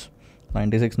 digits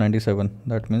 96, 97.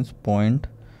 That means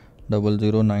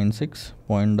 0.0096,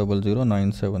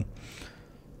 0.0097.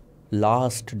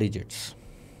 Last digits.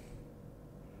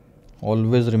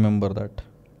 Always remember that.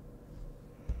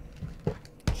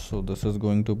 So this is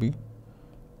going to be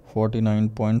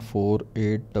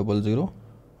 49.4800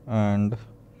 and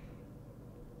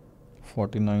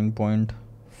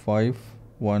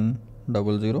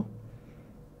 49.5100.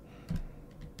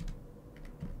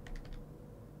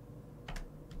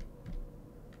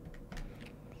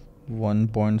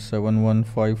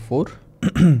 $1.7154.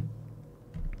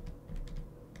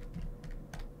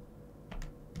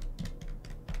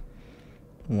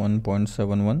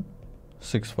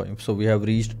 1.7165. So we have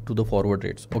reached to the forward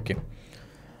rates. Okay.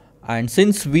 And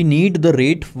since we need the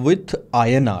rate with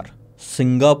INR,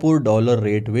 Singapore dollar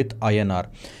rate with INR,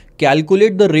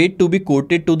 calculate the rate to be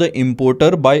quoted to the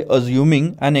importer by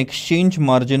assuming an exchange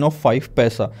margin of 5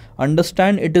 paisa.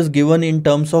 Understand, it is given in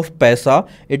terms of paisa.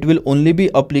 It will only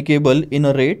be applicable in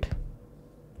a rate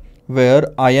where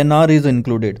INR is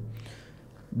included.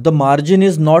 The margin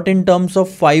is not in terms of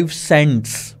 5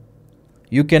 cents.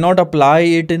 You cannot apply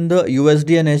it in the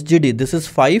USD and SGD. This is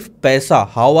 5 paisa.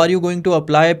 How are you going to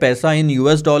apply paisa in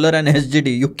US dollar and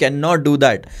SGD? You cannot do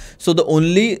that. So the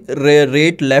only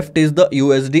rate left is the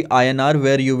USD INR,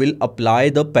 where you will apply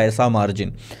the paisa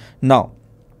margin. Now,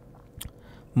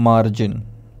 margin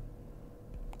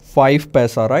 5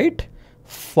 paisa, right?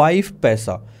 5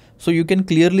 paisa. So you can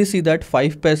clearly see that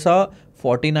 5 paisa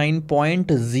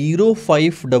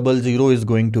 49.0500 is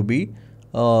going to be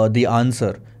the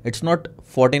answer. It's not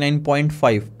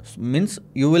 49.5, means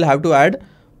you will have to add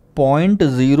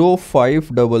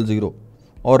 0.0500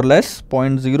 or less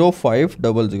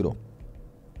 0.0500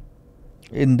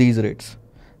 in these rates.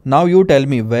 Now you tell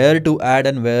me where to add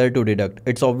and where to deduct.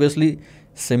 It's obviously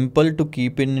simple to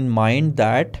keep in mind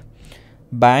that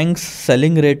bank's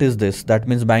selling rate is this. That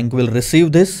means bank will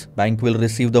receive this, bank will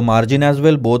receive the margin as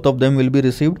well, both of them will be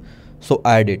received. So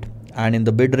add it, and in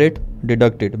the bid rate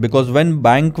deduct it, because when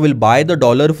bank will buy the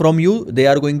dollar from you, they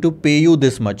are going to pay you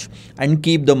this much and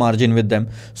keep the margin with them.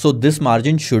 So this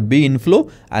margin should be inflow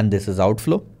and this is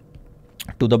outflow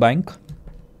to the bank.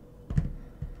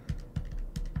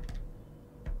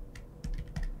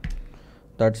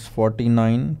 That's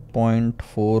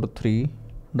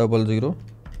 49.4300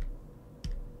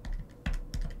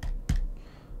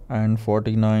 and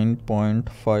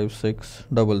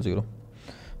 49.5600.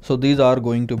 So these are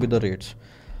going to be the rates.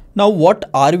 Now what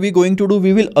are we going to do?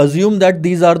 We will assume that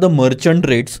these are the merchant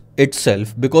rates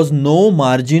itself, because no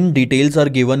margin details are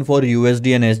given for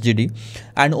USD and SGD,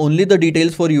 and only the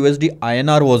details for USD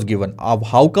INR was given.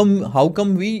 How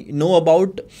come we know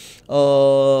about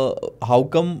how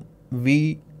come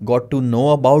we got to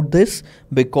know about this?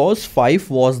 Because 5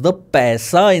 was the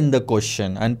paisa in the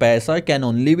question, and paisa can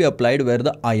only be applied where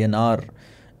the INR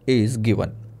is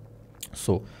given.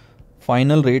 So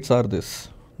final rates are this.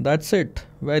 That's it.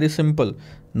 Very simple.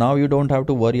 Now you don't have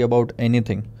to worry about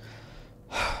anything.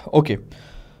 Okay.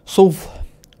 So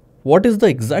what is the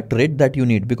exact rate that you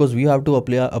need? Because we have to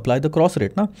apply the cross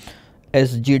rate. Na?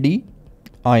 SGD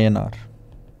INR.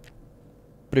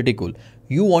 Pretty cool.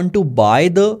 You want to buy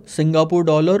the Singapore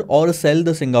dollar or sell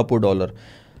the Singapore dollar.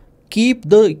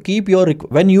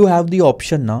 When you have the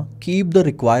option now, keep the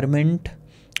requirement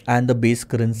and the base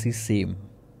currency same.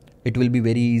 It will be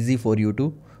very easy for you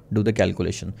to do the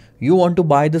calculation. You want to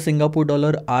buy the Singapore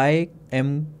dollar. I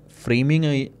am framing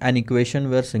an equation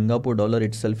where Singapore dollar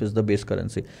itself is the base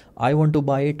currency. I want to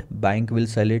buy it. Bank will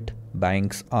sell it.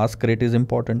 Bank's ask rate is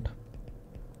important.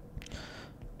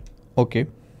 Okay.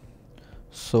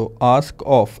 So ask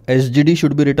of SGD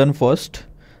should be written first,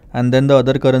 and then the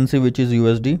other currency, which is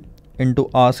USD, into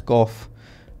ask of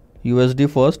USD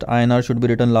first. INR should be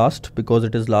written last because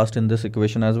it is last in this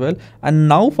equation as well. And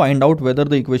now find out whether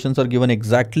the equations are given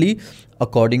exactly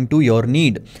according to your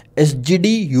need.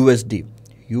 SGD USD,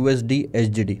 USD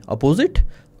SGD, opposite,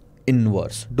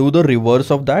 inverse. Do the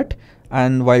reverse of that,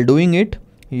 and while doing it,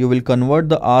 you will convert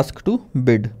the ask to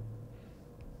bid.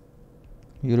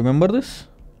 You remember this?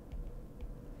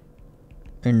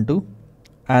 Into,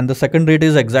 and the second rate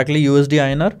is exactly USD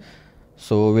INR.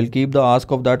 So we'll keep the ask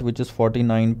of that, which is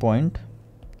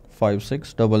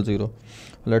 49.5600.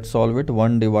 Let's solve it.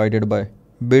 1 divided by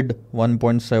bid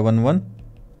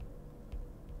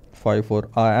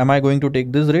 1.7154. Am I going to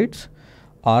take these rates?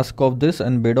 Ask of this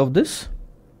and bid of this.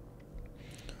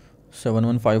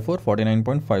 7154,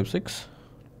 49.56.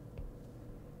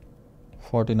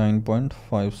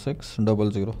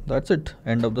 49.5600. That's it.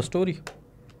 End of the story.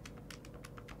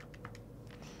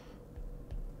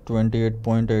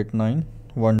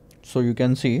 28.8912. So you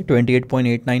can see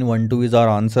 28.8912 is our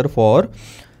answer for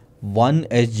 1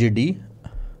 SGD,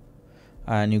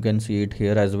 and you can see it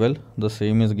here as well. The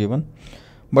same is given,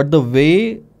 but the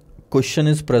way question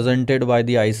is presented by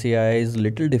the ICAI is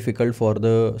little difficult for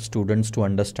the students to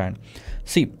understand.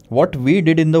 See, what we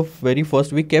did in the very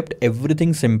first, we kept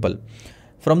everything simple.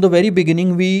 From the very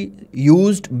beginning, we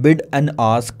used bid and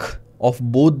ask of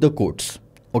both the quotes.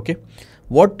 Okay.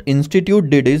 What institute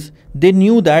did is they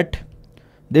knew that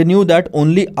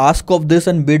only ask of this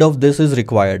and bid of this is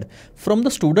required. From the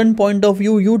student point of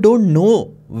view, you don't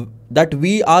know that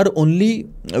we are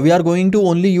going to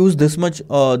only use this much,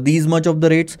 these much of the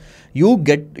rates. You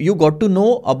got to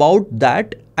know about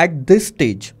that at this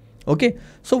stage. Okay.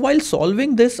 So while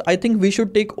solving this, I think we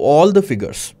should take all the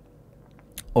figures.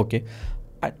 Okay.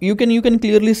 You can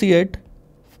clearly see it.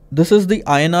 This is the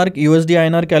USD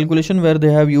INR calculation where they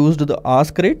have used the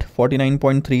ask rate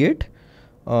 49.38,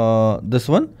 this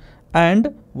one,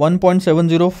 and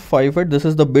 1.7058. This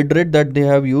is the bid rate that they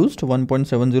have used,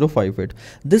 1.7058.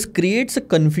 This creates a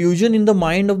confusion in the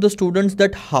mind of the students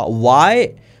that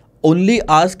why only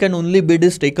ask and only bid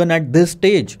is taken at this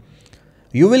stage.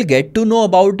 You will get to know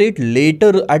about it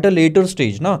later, at a later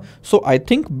stage. So I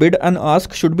think bid and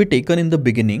ask should be taken in the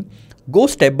beginning. Go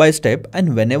step by step,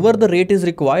 and whenever the rate is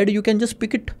required, you can just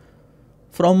pick it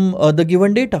from the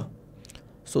given data.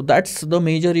 So that's the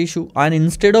major issue. And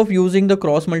instead of using the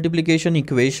cross multiplication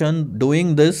equation,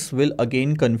 doing this will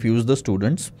again confuse the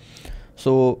students.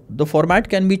 So the format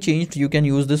can be changed. You can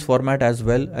use this format as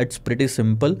well. It's pretty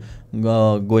simple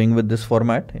going with this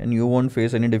format, and you won't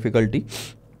face any difficulty.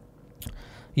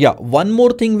 Yeah, one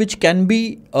more thing which can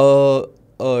be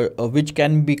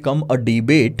become a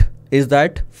debate is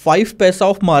that 5 paisa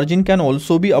of margin can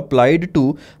also be applied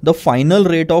to the final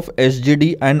rate of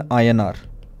SGD and INR.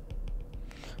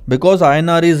 Because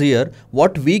INR is here,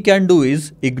 what we can do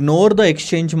is ignore the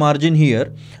exchange margin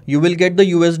here. You will get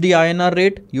the USD INR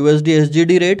rate, USD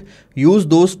SGD rate. Use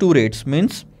those two rates,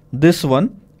 means this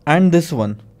one and this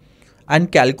one,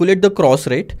 and calculate the cross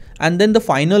rate, and then the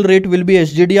final rate will be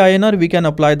SGD INR. We can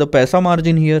apply the paisa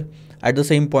margin here at the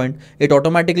same point. It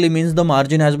automatically means the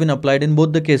margin has been applied in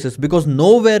both the cases, because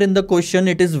nowhere in the question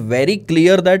it is very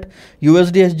clear that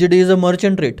USD SGD is a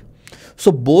merchant rate.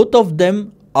 So both of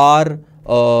them are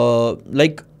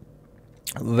like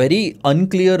very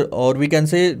unclear, or we can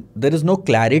say there is no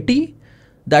clarity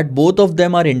that both of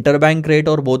them are interbank rate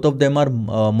or both of them are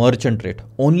merchant rate.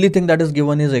 Only thing that is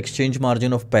given is exchange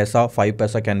margin of paisa, 5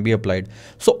 paisa can be applied.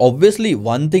 So obviously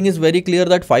one thing is very clear,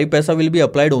 that 5 paisa will be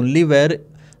applied only where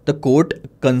the quote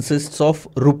consists of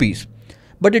rupees.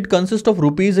 But it consists of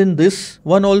rupees in this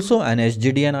one also, and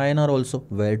SGD and INR also.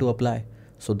 Where to apply?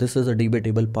 So this is a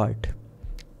debatable part.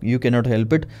 You cannot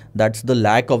help it. That's the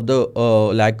lack of the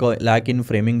lack in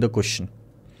framing the question.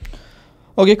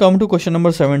 Okay, come to question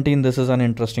number 17. This is an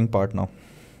interesting part now.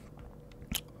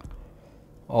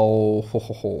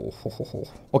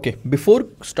 Okay, before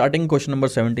starting question number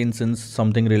 17, since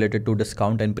something related to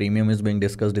discount and premium is being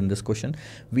discussed in this question,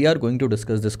 we are going to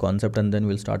discuss this concept and then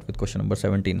we'll start with question number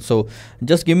 17. So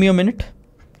just give me a minute,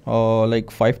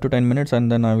 like 5 to 10 minutes,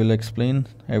 and then I will explain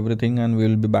everything and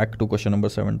we'll be back to question number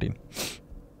 17.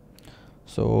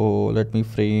 So let me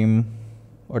frame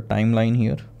a timeline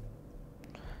here,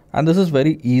 and this is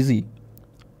very easy.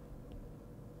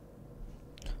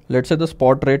 Let's say the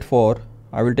spot rate for,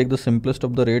 I will take the simplest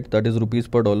of the rate, that is rupees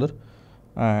per dollar,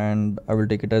 and I will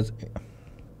take it as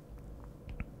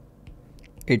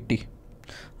 80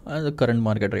 the current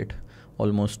market rate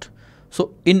almost.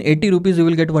 So in 80 rupees you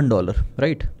will get $1,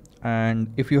 right?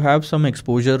 And if you have some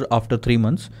exposure after 3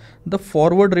 months, the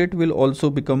forward rate will also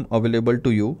become available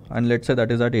to you, and let's say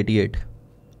that is at 88.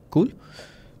 Cool.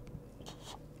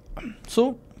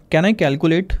 So can I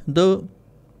calculate the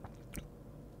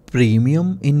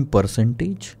premium in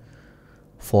percentage?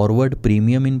 Forward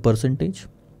premium in percentage?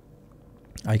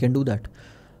 I can do that.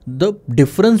 The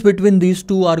difference between these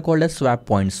two are called as swap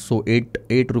points. So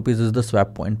 8 rupees is the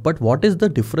swap point. But what is the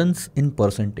difference in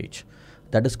percentage?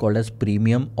 That is called as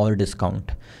premium or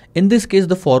discount. In this case,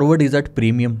 the forward is at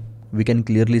premium. We can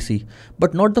clearly see,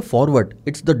 but not the forward.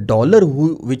 It's the dollar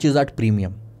which is at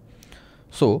premium.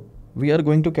 So we are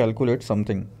going to calculate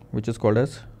something which is called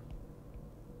as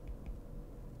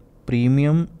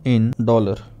premium in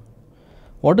dollar.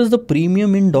 What is the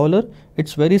premium in dollar?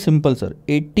 It's very simple, sir.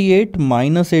 88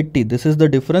 minus 80. This is the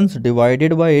difference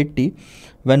divided by 80.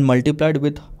 When multiplied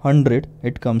with 100,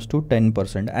 it comes to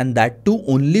 10%, and that too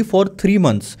only for 3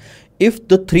 months. If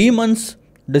the 3 months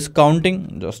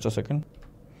discounting, just a second.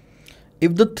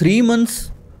 If the 3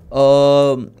 months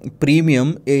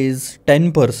premium is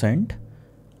 10%,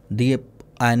 the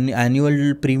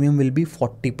annual premium will be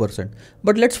 40%.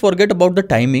 But let's forget about the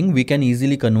timing. We can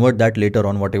easily convert that later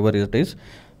on, whatever it is.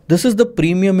 This is the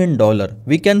premium in dollar.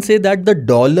 We can say that the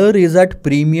dollar is at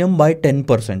premium by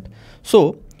 10%.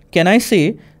 So can I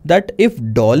say that if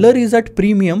dollar is at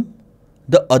premium,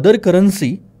 the other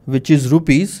currency, which is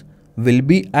rupees, will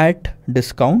be at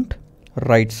discount?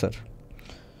 Right, sir.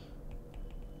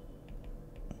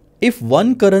 If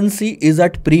one currency is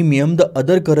at premium, the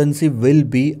other currency will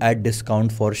be at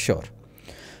discount for sure.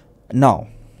 Now,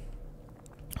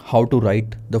 how to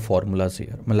write the formulas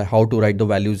here? How to write the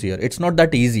values here? It's not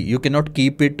that easy. You cannot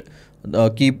keep it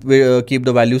keep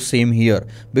the value same here,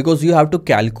 because you have to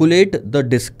calculate the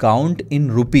discount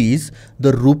in rupees.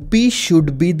 The rupee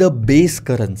should be the base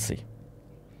currency.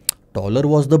 Dollar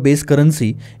was the base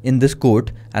currency in this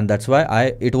quote, and that's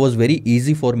why it was very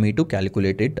easy for me to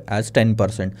calculate it as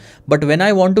 10%. But when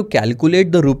I want to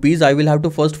calculate the rupees, I will have to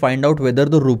first find out whether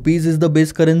the rupees is the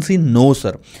base currency. No,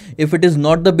 sir. If it is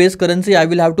not the base currency, I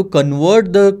will have to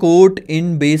convert the quote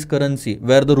in base currency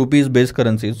where the rupee is base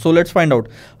currency. So let's find out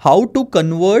how to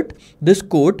convert this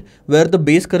quote where the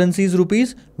base currency is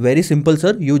rupees. Very simple,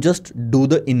 sir. You just do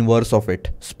the inverse of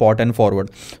it, spot and forward.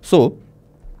 So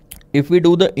if we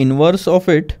do the inverse of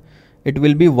it, it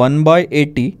will be 1 by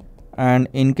 80, and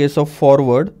in case of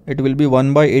forward, it will be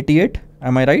 1 by 88.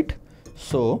 Am I right?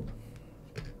 So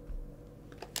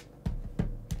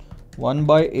 1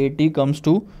 by 80 comes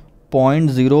to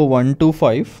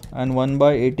 0.0125 and 1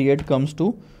 by 88 comes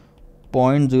to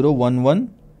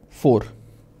 0.0114.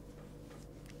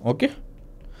 Okay.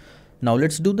 Now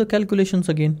let's do the calculations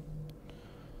again.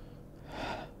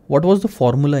 What was the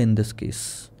formula in this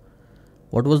case?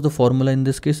 What was the formula in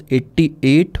this case?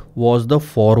 88 was the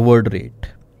forward rate,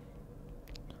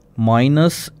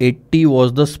 minus 80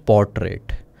 was the spot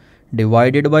rate,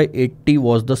 divided by 80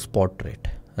 was the spot rate,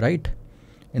 right?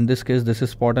 In this case, this is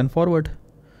spot and forward.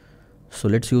 So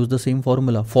let's use the same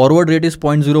formula. Forward rate is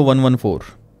 0.0114.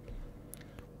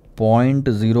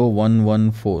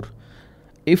 0.0114.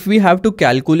 If we have to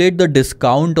calculate the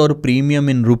discount or premium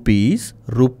in rupees,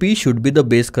 rupee should be the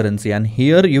base currency. And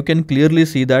here you can clearly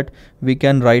see that we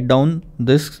can write down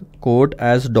this quote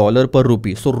as dollar per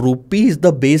rupee. So rupee is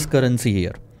the base currency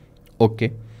here.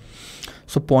 Okay.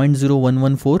 So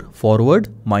 0.0114 forward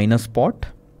minus spot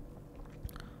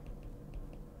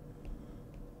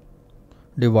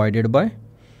divided by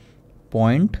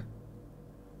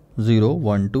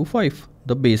 0.0125,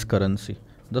 the base currency,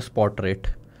 the spot rate.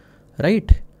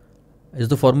 Right? Is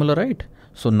the formula right?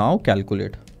 So now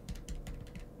calculate.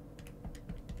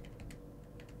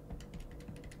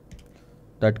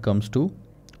 That comes to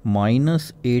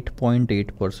minus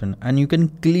 8.8%. And you can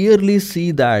clearly see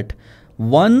that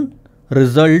one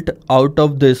result out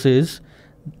of this is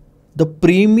the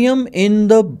premium in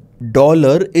the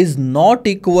dollar is not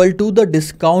equal to the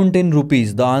discount in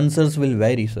rupees. The answers will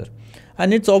vary, sir.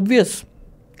 And it's obvious.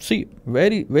 See,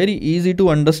 very, very easy to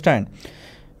understand.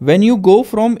 When you go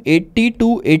from 80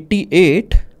 to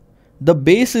 88, the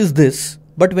base is this.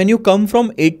 But when you come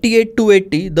from 88 to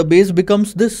 80, the base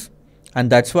becomes this.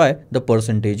 And that's why the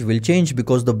percentage will change,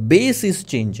 because the base is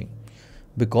changing.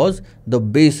 Because the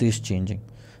base is changing.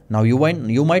 Now you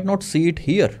might not see it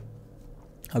here.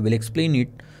 I will explain it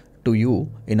to you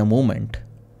in a moment.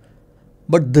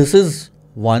 But this is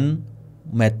one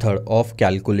method of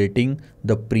calculating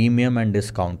the premium and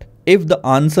discount. If the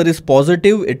answer is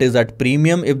positive, it is at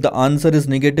premium. If the answer is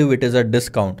negative, it is at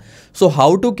discount. So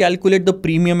how to calculate the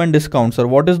premium and discount, sir?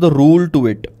 What is the rule to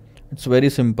it? It's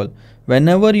very simple.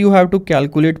 Whenever you have to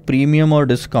calculate premium or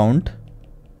discount,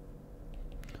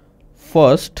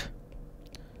 first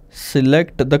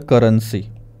select the currency.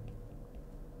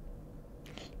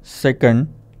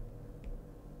 Second,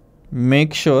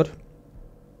 make sure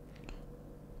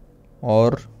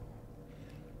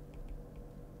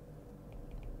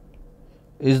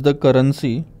is the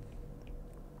currency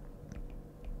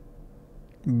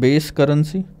base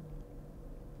currency,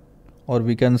 or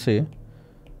we can say,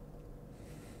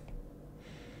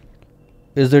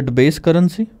 is it base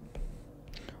currency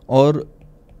or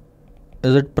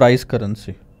is it price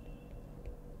currency?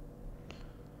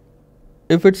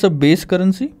 If it's a base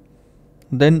currency,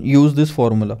 then use this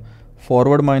formula,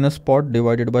 forward minus spot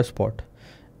divided by spot.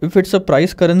 If it's a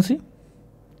price currency,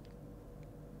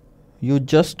 you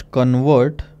just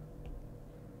convert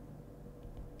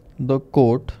the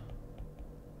quote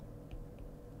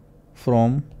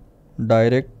from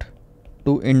direct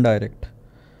to indirect,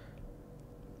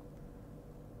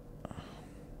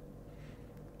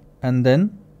 and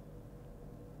then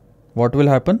what will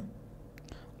happen?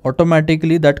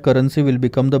 Automatically that currency will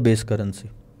become the base currency.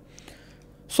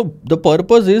 So the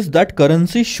purpose is that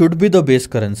currency should be the base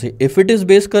currency. If it is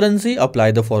base currency,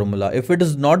 apply the formula. If it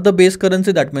is not the base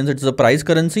currency, that means it's the price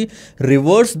currency.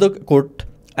 Reverse the quote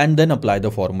and then apply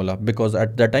the formula, because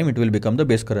at that time it will become the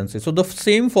base currency. So the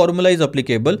same formula is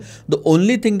applicable. The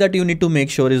only thing that you need to make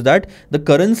sure is that the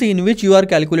currency in which you are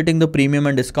calculating the premium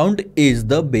and discount is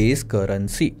the base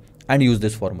currency, and use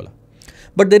this formula.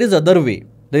 But there is other way.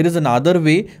 There is another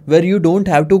way where you don't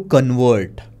have to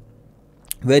convert,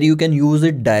 where you can use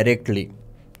it directly.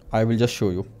 I will just show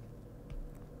you.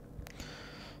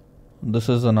 This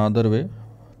is another way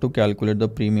to calculate the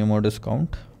premium or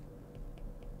discount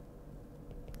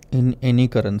in any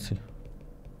currency.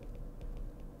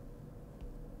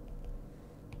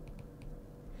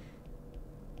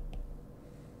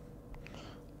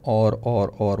 Or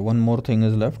one more thing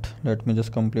is left. Let me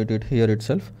just complete it here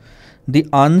itself. The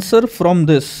answer from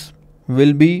this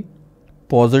will be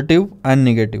positive and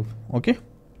negative. Okay.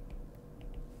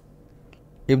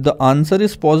 If the answer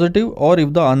is positive or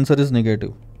if the answer is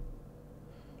negative.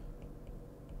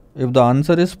 If the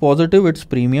answer is positive, it's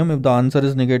premium. If the answer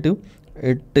is negative,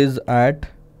 it is at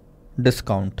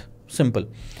discount. Simple.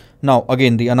 Now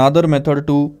again, the another method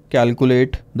to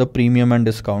calculate the premium and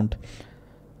discount,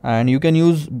 and you can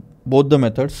use both the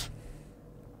methods.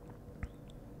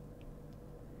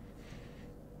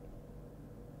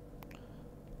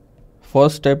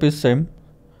 First step is same.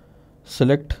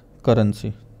 Select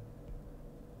currency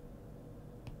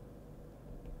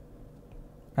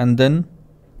and then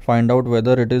find out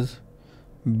whether it is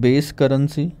base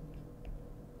currency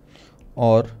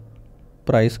or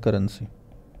price currency.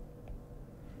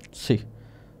 See,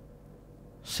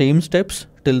 same steps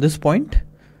till this point,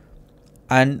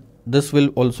 and this will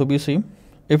also be same.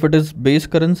 If it is base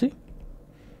currency,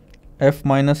 F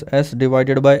minus S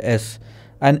divided by S,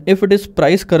 and if it is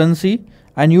price currency,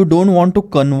 and you don't want to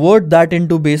convert that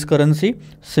into base currency,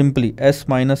 simply S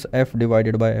minus F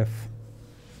divided by F.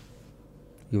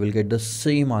 You will get the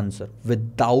same answer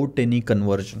without any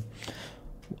conversion.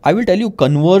 I will tell you,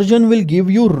 conversion will give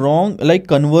you wrong, like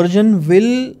conversion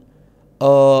will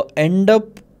end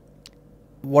up,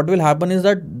 what will happen is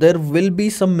that there will be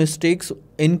some mistakes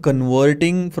in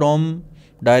converting from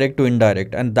direct to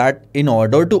indirect, and that in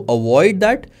order to avoid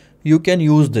that, you can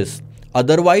use this.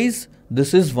 Otherwise,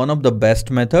 this is one of the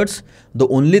best methods. The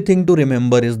only thing to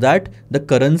remember is that the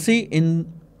currency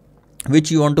in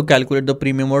which you want to calculate the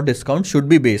premium or discount should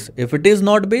be base. If it is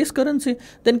not base currency,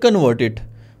 then convert it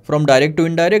from direct to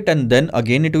indirect, and then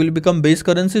again it will become base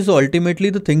currency. So ultimately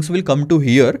the things will come to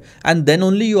here, and then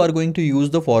only you are going to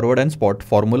use the forward and spot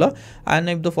formula. And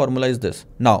if the formula is this,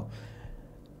 now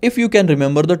if you can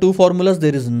remember the two formulas,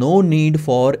 there is no need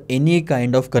for any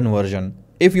kind of conversion.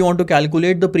 If you want to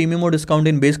calculate the premium or discount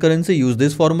in base currency, use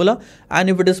this formula, and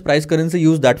if it is price currency,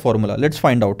 use that formula. Let's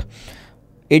find out.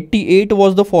 88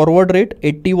 was the forward rate,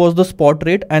 80 was the spot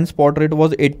rate, and spot rate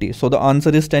was 80. So the answer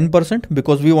is 10%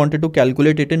 because we wanted to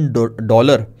calculate it in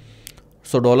dollar.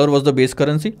 So dollar was the base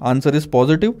currency. Answer is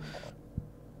positive.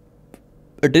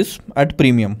 It is at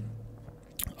premium.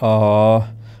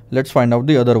 Let's find out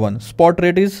the other one. Spot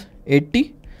rate is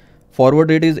 80. Forward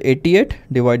rate is 88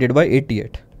 divided by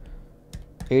 88.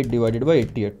 8 divided by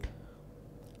 88.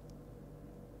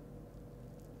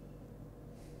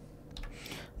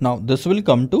 Now this will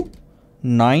come to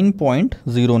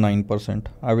 9.09%.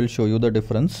 I will show you the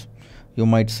difference. You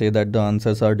might say that the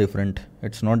answers are different.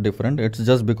 It's not different. It's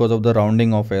just because of the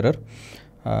rounding of error.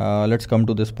 Let's come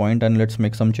to this point and let's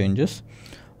make some changes.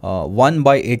 1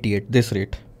 by 88, this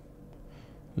rate.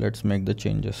 Let's make the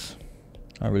changes.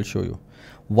 I will show you.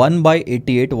 1 by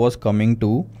 88 was coming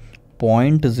to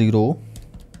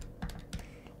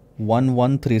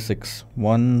 0.01136.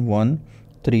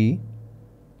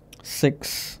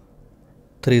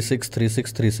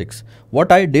 1136.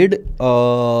 What I did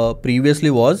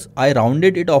previously was I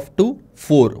rounded it off to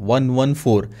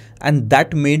 114, and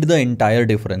that made the entire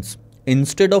difference.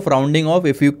 Instead of rounding off,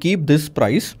 if you keep this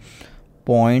price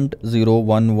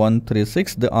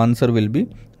 0.01136, the answer will be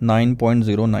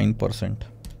 9.09%.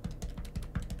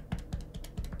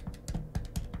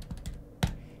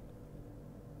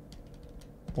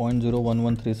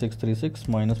 0.0113636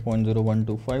 minus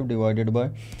 0.0125 divided by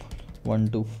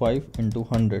 125 into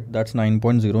 100, that's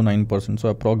 9.09%. So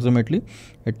approximately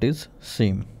it is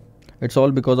same. It's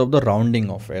all because of the rounding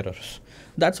of errors.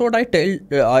 That's what I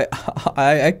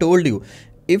told you.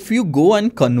 If you go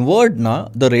and convert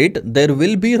the rate, there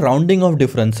will be rounding of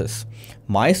differences.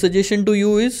 My suggestion to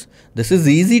you is, this is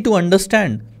easy to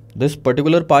understand. This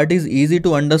particular part is easy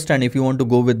to understand if you want to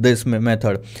go with this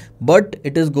method, but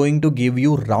it is going to give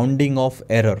you rounding of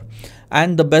error.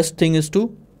 And the best thing is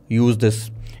to use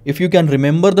this. If you can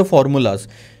remember the formulas,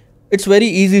 it's very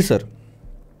easy, sir.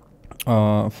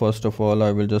 First of all,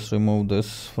 I will just remove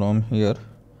this from here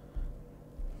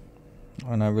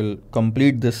and I will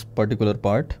complete this particular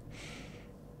part.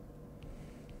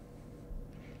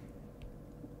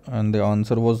 And the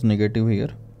answer was negative here.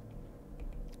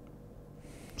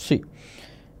 See,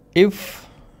 if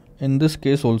in this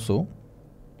case also,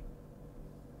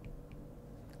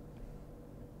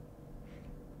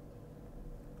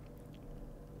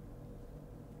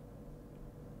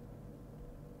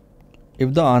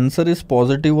 if the answer is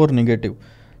positive or negative,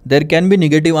 there can be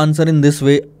negative answer in this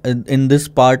way, in this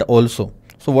part also.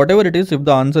 So whatever it is, if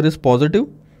the answer is positive,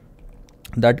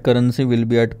 that currency will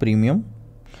be at premium.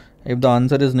 If the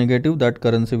answer is negative, that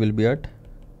currency will be at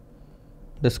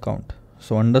discount.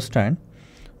 So understand,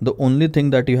 the only thing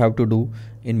that you have to do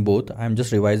in both, I am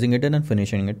just revising it and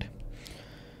finishing it.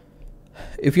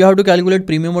 If you have to calculate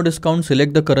premium or discount,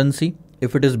 select the currency.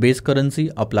 If it is base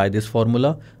currency, apply this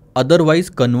formula.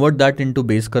 Otherwise, convert that into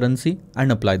base currency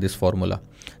and apply this formula.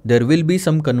 There will be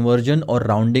some conversion or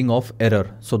rounding of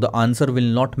error. So the answer will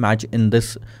not match in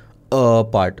this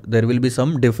part. There will be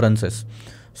some differences.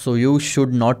 So you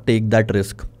should not take that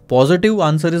risk. Positive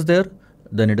answer is there,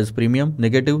 then it is premium.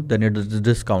 Negative, then it is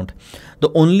discount.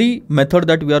 The only method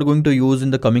that we are going to use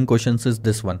in the coming questions is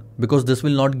this one, because this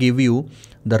will not give you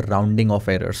the rounding of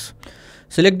errors.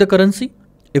 Select the currency.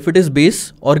 If it is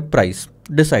base or price,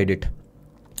 decide it.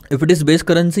 If it is base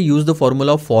currency, use the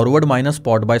formula of forward minus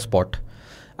spot by spot.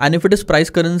 And if it is price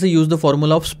currency, use the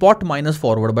formula of spot minus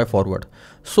forward by forward.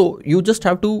 So you just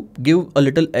have to give a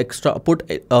little extra, put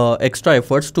extra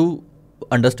efforts to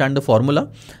understand the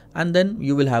formula, and then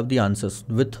you will have the answers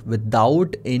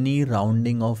without any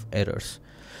rounding of errors.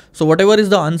 So whatever is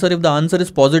the answer, if the answer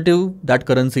is positive, that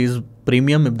currency is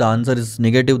premium. If the answer is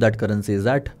negative, that currency is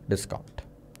at discount.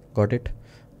 Got it?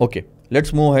 Okay,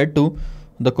 let's move ahead to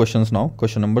the questions now.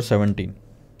 Question number 17.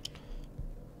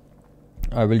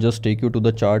 I will just take you to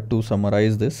the chart to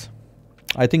summarize this.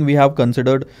 I think we have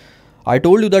considered, I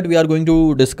told you that we are going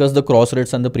to discuss the cross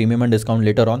rates and the premium and discount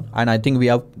later on, and I think we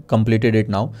have completed it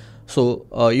now. So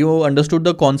you understood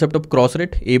the concept of cross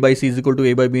rate. A by C is equal to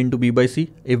A by B into B by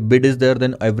C. If bid is there,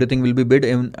 then everything will be bid,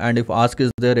 and if ask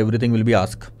is there, everything will be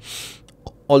ask.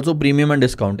 Also premium and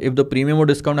discount. If the premium or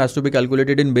discount has to be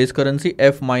calculated in base currency,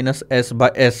 F minus S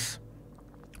by S.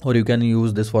 Or you can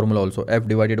use this formula also, F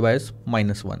divided by S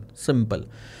minus 1. Simple.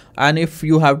 And if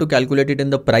you have to calculate it in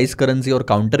the price currency or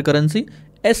counter currency,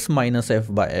 S minus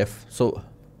F by F. So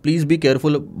please be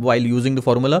careful while using the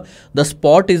formula. The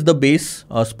spot is the base,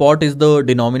 spot is the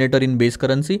denominator in base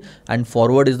currency, and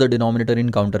forward is the denominator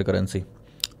in counter currency.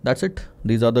 That's it.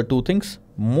 These are the two things,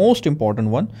 most important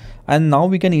one. And now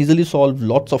we can easily solve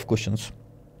lots of questions.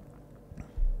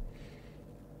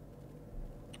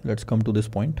 Let's come to this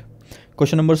point.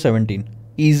 Question number 17,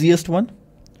 easiest one.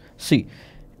 See,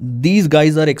 these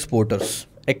guys are exporters,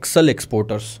 Excel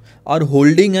exporters, are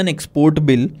holding an export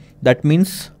bill. That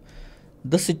means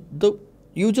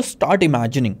you just start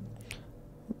imagining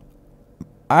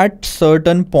at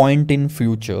certain point in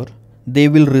future, they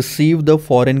will receive the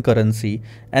foreign currency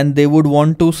and they would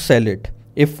want to sell it.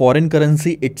 If foreign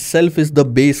currency itself is the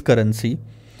base currency,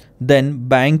 then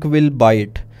bank will buy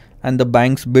it and the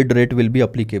bank's bid rate will be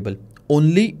applicable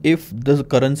only if the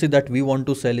currency that we want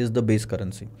to sell is the base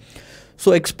currency.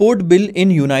 So export bill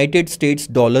in United States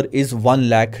dollar is 1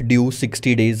 lakh due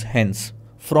 60 days hence.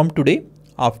 From today,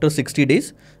 after 60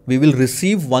 days, we will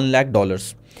receive 1 lakh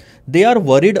dollars. They are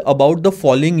worried about the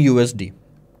falling USD.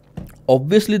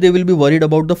 Obviously, they will be worried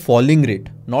about the falling rate,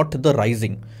 not the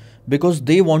rising, because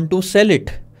they want to sell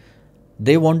it.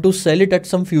 They want to sell it at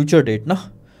some future date, na?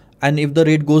 And if the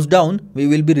rate goes down, we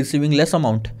will be receiving less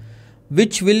amount,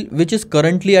 which is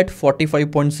currently at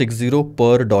 45.60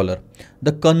 per dollar.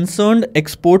 The concerned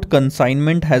export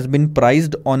consignment has been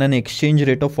priced on an exchange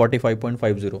rate of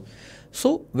 45.50.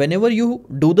 So whenever you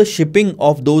do the shipping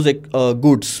of those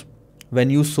goods, when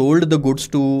you sold the goods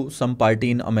to some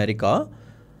party in America,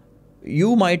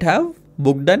 you might have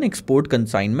booked an export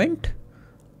consignment,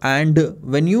 and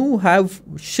when you have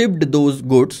shipped those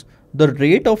goods, the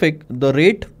rate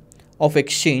of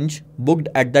exchange booked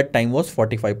at that time was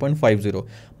 45.50.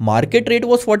 Market rate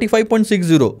was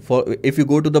 45.60. For if you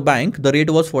go to the bank, the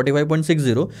rate was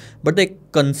 45.60, but the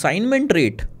consignment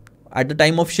rate at the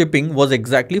time of shipping was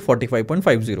exactly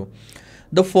 45.50.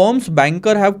 The firm's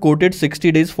banker have quoted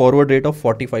 60 days forward rate of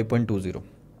 45.20.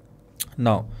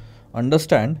 Now,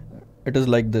 understand, it is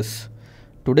like this.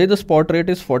 Today the spot rate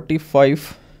is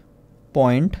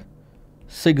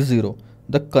 45.60.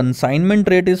 The consignment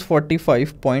rate is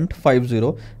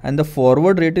 45.50 and the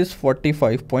forward rate is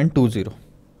 45.20.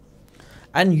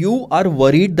 And you are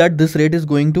worried that this rate is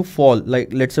going to fall.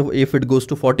 Like let's say if it goes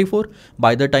to 44,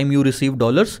 by the time you receive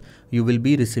dollars, you will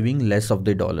be receiving less of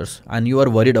the dollars and you are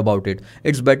worried about it.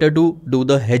 It's better to do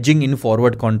the hedging in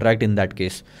forward contract in that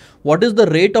case. What is the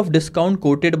rate of discount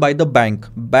quoted by the bank?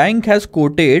 Bank has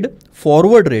quoted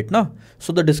forward rate, na?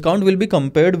 So the discount will be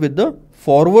compared with the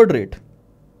forward rate.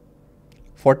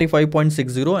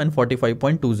 45.60 and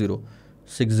 45.20.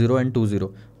 60 and 20.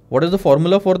 What is the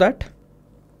formula for that?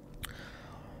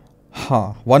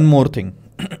 One more thing.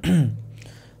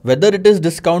 Whether it is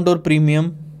discount or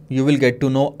premium, you will get to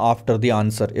know after the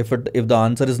answer. If the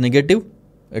answer is negative,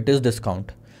 it is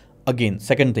discount. Again,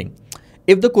 second thing,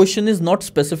 if the question is not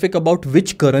specific about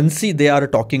which currency they are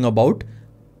talking about,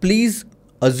 please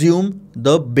assume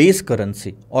the base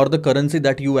currency or the currency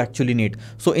that you actually need.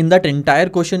 So in that entire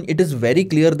question, it is very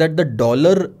clear that the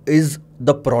dollar is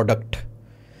the product.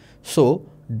 So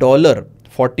dollar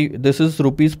 40, this is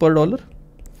rupees per dollar.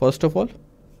 First of all,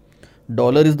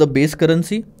 dollar is the base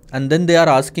currency, and then they are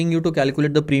asking you to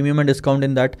calculate the premium and discount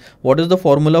in that. What is the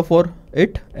formula for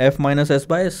it? F minus S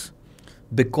by S.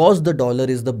 Because the dollar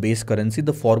is the base currency,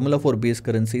 the formula for base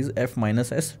currency is F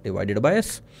minus S divided by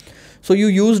S. So you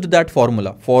used that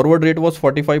formula. Forward rate was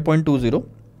 45.20.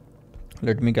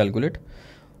 Let me calculate.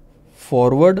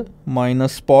 Forward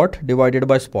minus spot divided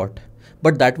by spot.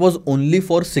 But that was only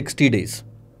for 60 days.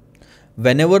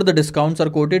 Whenever the discounts are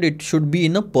quoted, it should be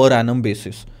in a per annum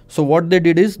basis. So what they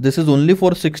did is, this is only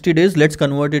for 60 days. Let's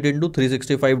convert it into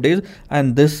 365 days.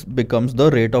 And this becomes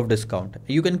the rate of discount.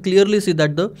 You can clearly see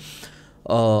that the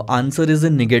answer is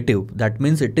in negative. That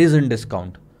means it is in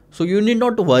discount. So you need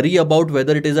not worry about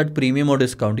whether it is at premium or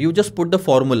discount. You just put the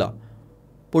formula.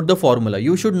 Put the formula.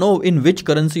 You should know in which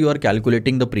currency you are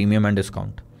calculating the premium and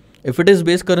discount. If it is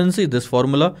base currency, this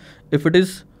formula. If it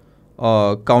is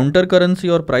counter currency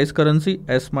or price currency,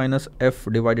 S minus F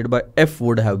divided by F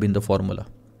would have been the formula.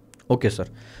 Okay, sir.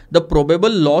 The probable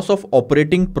loss of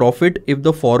operating profit if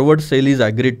the forward sale is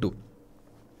agreed to.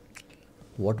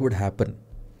 What would happen?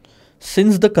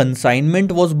 Since the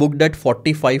consignment was booked at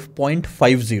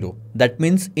 45.50, that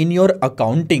means in your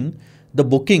accounting, the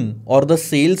booking or the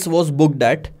sales was booked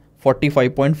at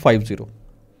 45.50.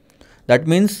 That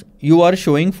means you are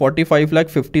showing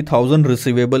 45,50,000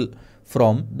 receivable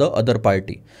from the other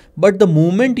party. But the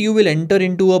moment you will enter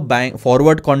into a bank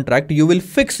forward contract, you will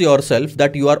fix yourself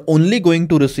that you are only going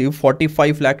to receive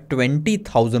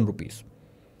 45,20,000 rupees.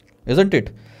 Isn't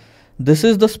it? This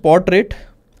is the spot rate.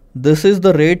 This is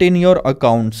the rate in your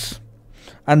accounts.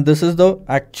 And this is the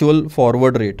actual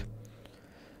forward rate.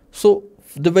 So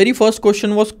the very first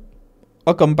question was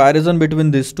a comparison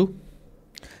between these two.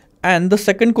 And the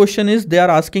second question is they are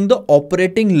asking the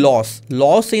operating loss.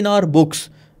 Loss in our books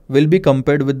will be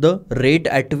compared with the rate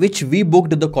at which we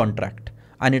booked the contract.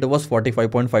 And it was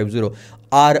 45.50.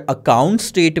 Our account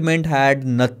statement had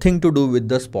nothing to do with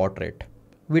the spot rate.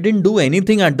 We didn't do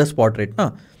anything at the spot rate.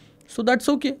 Nah? So that's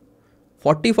okay.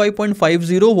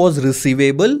 45.50 was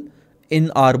receivable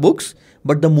in our books.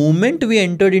 But the moment we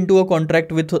entered into a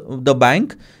contract with the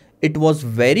bank, it was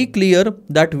very clear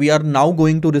that we are now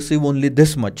going to receive only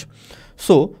this much.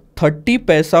 So 30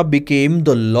 paisa became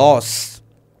the loss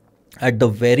at the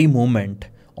very moment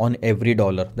on every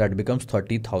dollar. That becomes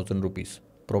 30,000 rupees.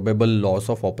 Probable loss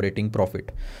of operating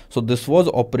profit. So this was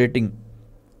operating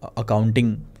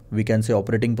accounting. We can say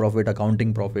operating profit,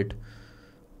 accounting profit,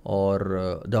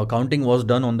 or the accounting was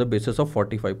done on the basis of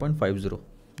 45.50.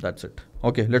 That's it.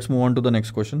 Okay, let's move on to the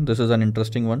next question. This is an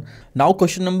interesting one. Now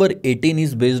question number 18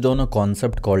 is based on a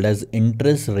concept called as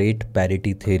interest rate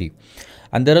parity theory.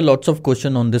 And there are lots of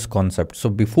questions on this concept. So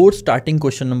before starting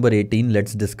question number 18,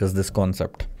 let's discuss this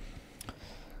concept.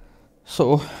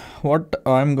 So what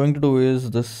I'm going to do is,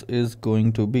 this is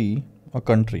going to be a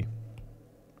country.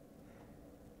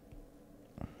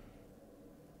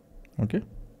 Okay.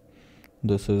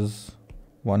 This is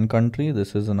one country.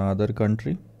 This is another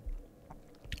country.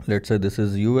 Let's say this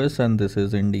is US and this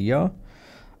is India,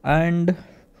 and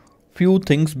few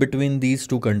things between these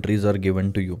two countries are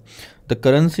given to you. The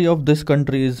currency of this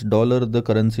country is dollar, the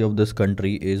currency of this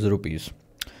country is rupees.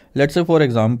 Let's say for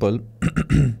example,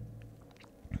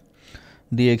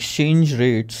 the exchange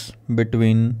rates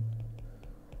between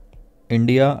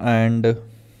India and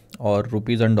or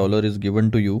rupees and dollar is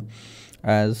given to you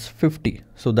as 50.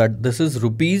 So that this is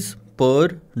rupees per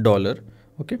dollar.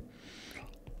 Okay.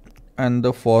 And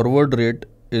the forward rate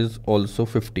is also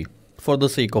 50 for the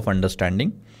sake of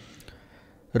understanding.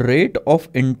 Rate of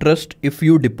interest if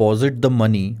you deposit the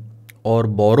money or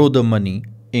borrow the money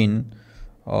in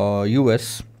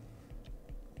US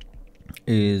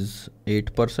is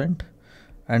 8%,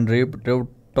 and rate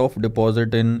of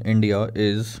deposit in India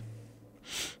is,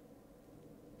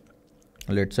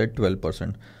 let's say,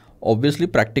 12%. Obviously,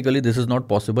 practically this is not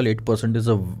possible. 8% is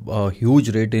a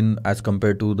huge rate in as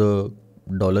compared to the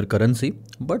dollar currency,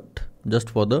 but just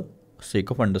for the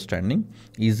sake of understanding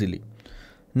easily.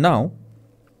 Now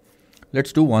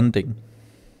let's do one thing,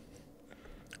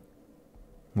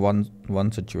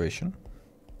 one situation.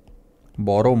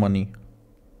 Borrow money.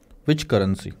 Which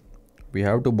currency? We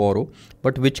have to borrow,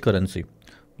 but which currency?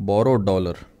 Borrow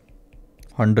dollar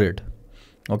 100.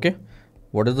 Okay.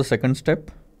 What is the second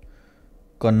step?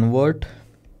 Convert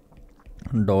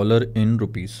dollar in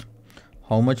rupees.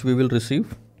 How much we will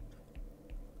receive?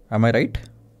 Am I right?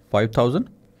 5,000.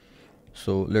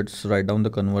 So let's write down the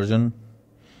conversion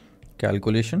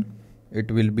calculation. It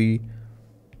will be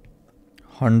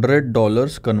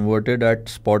 $100 converted at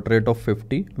spot rate of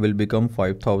 50 will become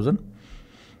 5,000.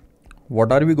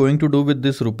 What are we going to do with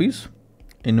this rupees?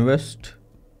 Invest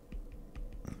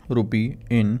rupee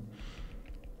in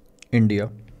India.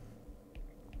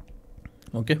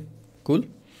 Okay, cool.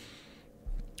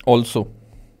 Also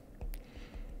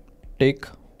take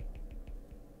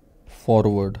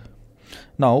forward.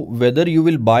 Now whether you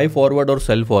will buy forward or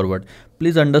sell forward,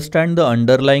 please understand the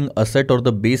underlying asset or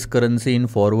the base currency in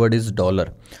forward is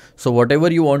dollar. So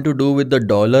whatever you want to do with the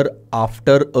dollar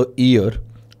after a year,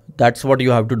 that's what you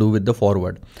have to do with the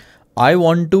forward. I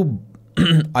want to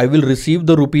I will receive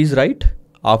the rupees, right?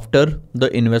 After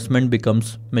the investment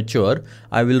becomes mature,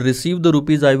 I will receive the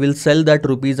rupees, I will sell that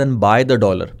rupees and buy the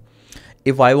dollar.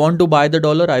 If I want to buy the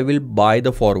dollar, I will buy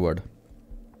the forward.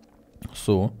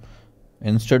 So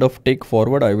instead of take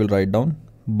forward, I will write down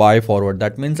buy forward.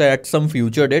 That means at some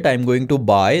future date, I am going to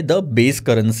buy the base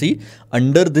currency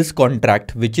under this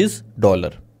contract, which is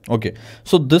dollar. Okay.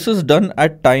 So this is done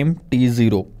at time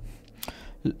T0.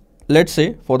 let's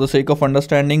say for the sake of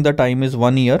understanding the time is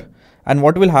 1 year, and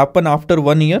what will happen after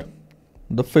 1 year?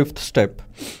 The fifth step,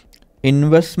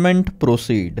 investment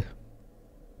proceed.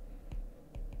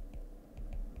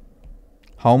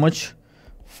 How much?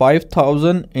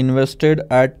 5,000 invested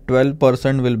at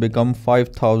 12% will become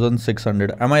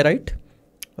 5,600. Am I right?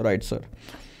 Right, sir.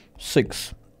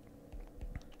 6.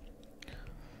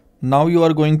 Now you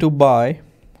are going to buy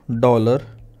dollar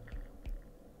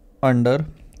under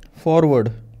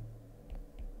forward.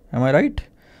 Am I right?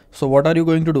 So what are you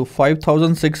going to do?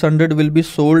 5,600 will be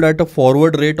sold at a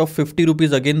forward rate of 50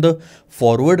 rupees. Again, the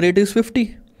forward rate is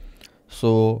 50.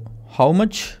 So how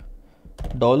much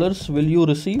dollars will you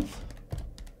receive?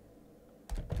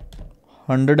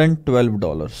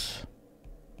 $112.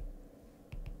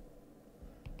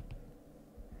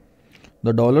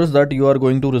 The dollars that you are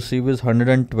going to receive is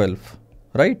 112,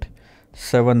 right?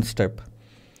 7th step.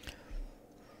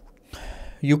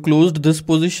 You closed this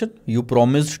position. You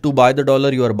promised to buy the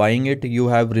dollar. You are buying it. You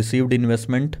have received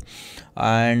investment.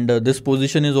 And this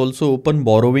position is also open.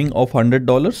 Borrowing of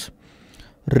 $100.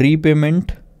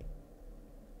 Repayment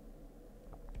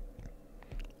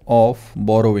of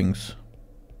borrowings.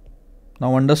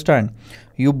 Now understand,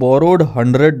 you borrowed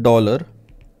 $100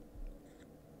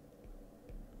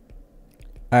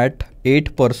 at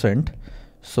 8%.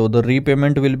 So the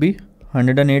repayment will be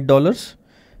 $108.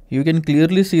 You can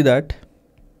clearly see that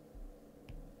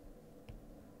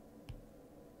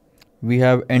we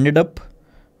have ended up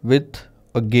with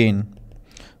a gain,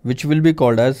 which will be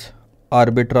called as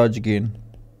arbitrage gain.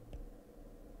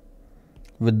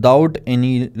 Without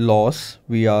any loss,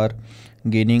 we are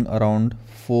gaining around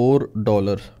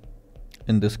 $4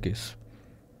 in this case.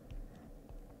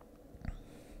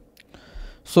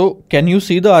 So can you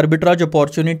see the arbitrage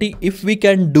opportunity? If we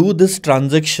can do these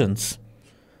transactions,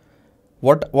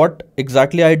 what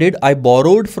exactly I did? I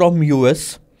borrowed from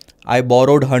US. I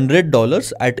borrowed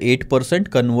 $100 at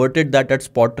 8%, converted that at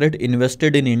spot rate,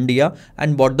 invested in India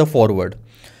and bought the forward.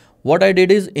 What I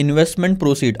did is investment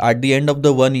proceed at the end of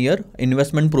the 1 year,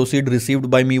 investment proceed received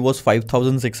by me was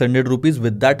 5,600 rupees.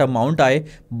 With that amount, I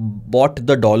bought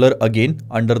the dollar again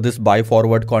under this buy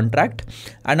forward contract,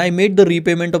 and I made the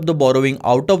repayment of the borrowing.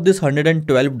 Out of this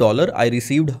 $112, I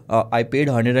paid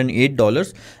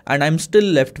 $108, and I'm still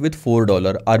left with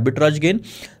 $4 arbitrage gain.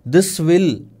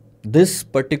 This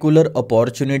particular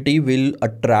opportunity will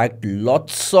attract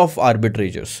lots of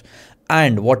arbitrageurs.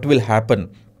 And what will happen?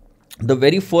 The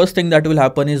very first thing that will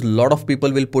happen is a lot of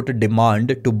people will put a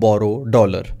demand to borrow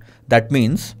dollar. That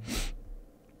means,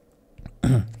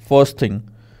 first thing,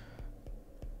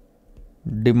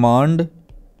 demand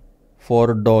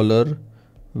for dollar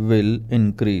will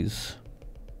increase,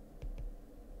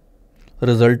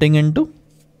 resulting into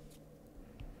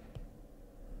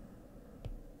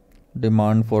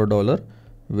demand for dollar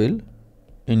will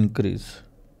increase.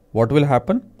 What will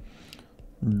happen?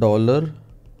 Dollar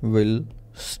will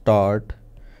start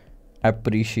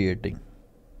appreciating.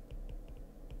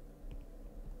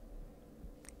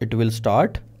 It will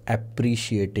start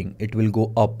appreciating. It will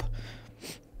go up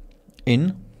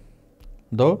in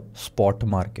the spot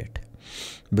market.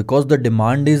 Because the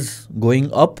demand is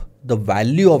going up, the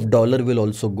value of dollar will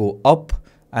also go up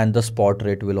and the spot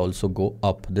rate will also go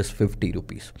up, this 50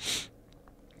 rupees.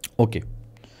 Okay.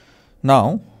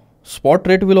 Now, spot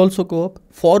rate will also go up.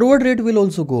 Forward rate will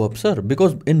also go up, sir,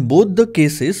 because in both the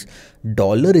cases,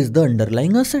 dollar is the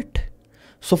underlying asset.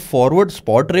 So forward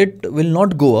spot rate will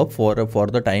not go up for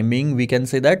the time being. We can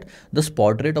say that the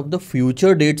spot rate of the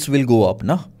future dates will go up.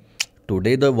 Nah?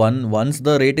 Today, once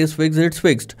the rate is fixed, it's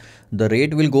fixed. The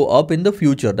rate will go up in the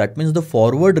future. That means the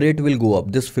forward rate will go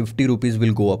up. This 50 rupees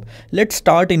will go up. Let's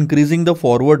start increasing the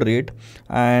forward rate.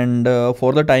 And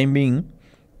for the time being,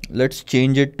 let's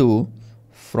change it to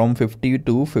from 50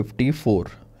 to 54.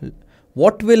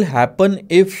 What will happen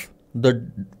if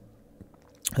the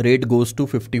rate goes to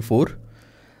 54?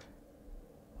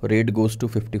 Rate goes to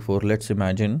 54. Let's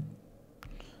imagine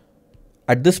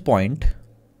at this point,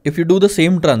 if you do the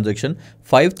same transaction,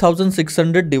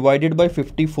 5,600 divided by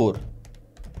 54,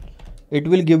 it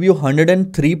will give you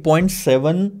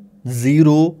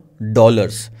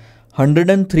 $103.70.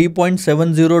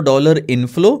 $103.70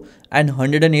 inflow and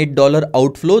 $108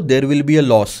 outflow. There will be a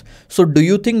loss. So do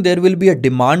you think there will be a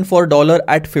demand for dollar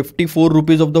at 54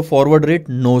 rupees of the forward rate?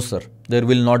 No, sir. There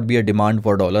will not be a demand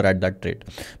for dollar at that rate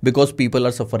because people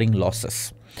are suffering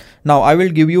losses. Now I will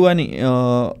give you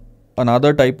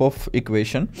another type of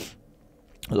equation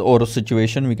or a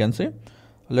situation, we can say.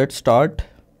 Let's start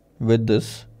with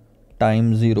this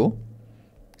time 0,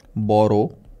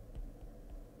 borrow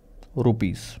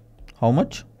rupees. How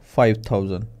much?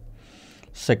 5,000.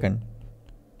 Second,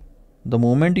 The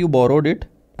moment you borrowed it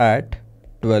at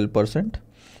 12%,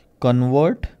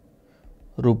 convert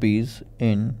rupees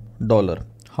in dollar.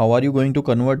 How are you going to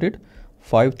convert it?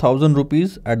 5,000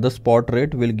 rupees at the spot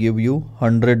rate will give you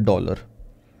 $100,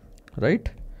 right?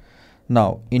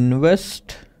 Now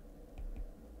invest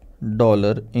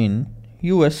dollar in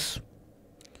US.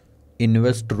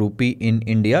 Invest rupee in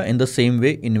India. In the same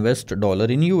way, invest dollar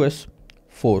in US.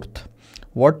 Fourth,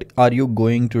 what are you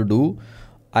going to do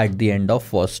at the end of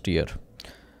first year?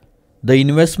 The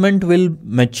investment will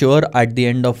mature at the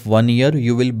end of 1 year.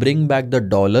 You will bring back the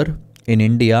dollar in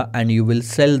India and you will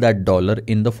sell that dollar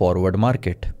in the forward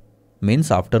market. Means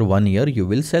after 1 year, you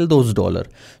will sell those dollar.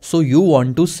 So you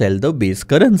want to sell the base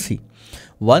currency.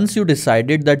 Once you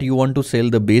decided that you want to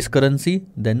sell the base currency,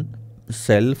 then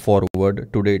sell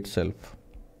forward today itself.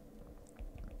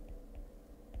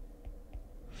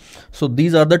 So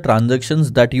these are the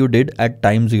transactions that you did at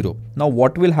time 0. Now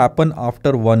what will happen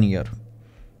after 1 year?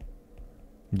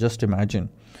 Just imagine.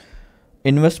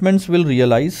 Investments will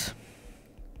realize.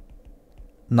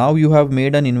 Now you have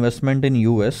made an investment in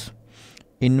US.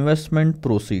 Investment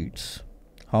proceeds.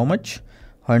 How much?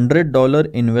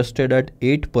 $100 invested at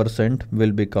 8%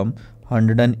 will become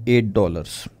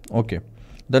 $108. Okay.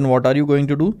 Then what are you going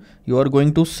to do? You are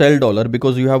going to sell dollar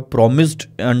because you have promised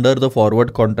under the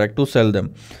forward contract to sell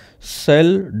them.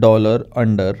 Sell dollar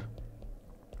under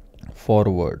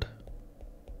forward.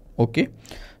 Okay.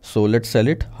 So let's sell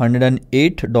it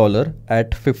 $108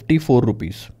 at 54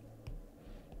 rupees.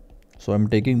 So I'm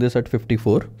taking this at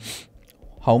 54.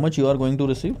 How much you are going to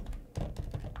receive?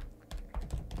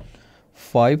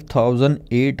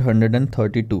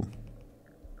 5,832.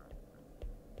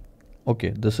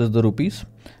 Okay, this is the rupees.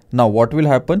 Now what will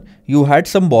happen? You had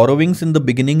some borrowings in the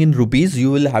beginning in rupees. You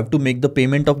will have to make the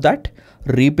payment of that.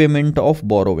 Repayment of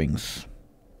borrowings.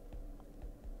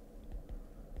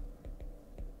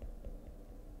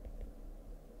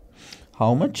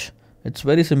 How much? It's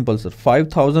very simple, sir.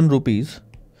 5,000 rupees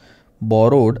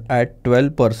borrowed at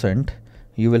 12%.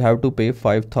 You will have to pay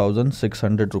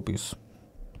 5,600 rupees.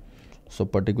 So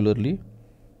particularly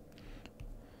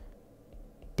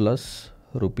plus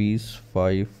rupees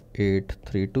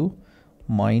 5,832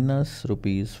 minus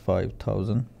rupees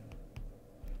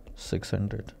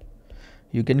 5,600.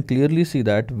 You can clearly see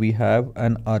that we have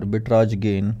an arbitrage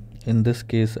gain in this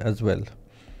case as well,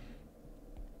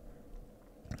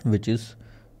 which is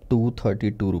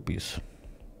 232 rupees.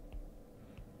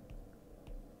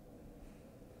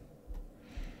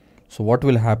 So what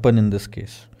will happen in this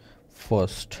case?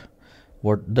 First,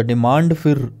 the demand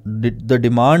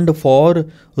for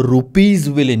rupees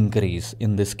will increase.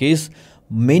 In this case,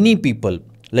 many people,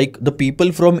 like the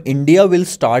people from India, will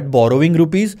start borrowing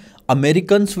rupees.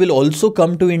 Americans will also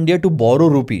come to India to borrow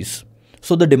rupees.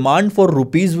 So the demand for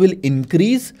rupees will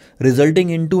increase,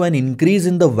 resulting into an increase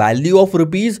in the value of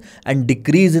rupees and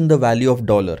decrease in the value of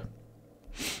dollar.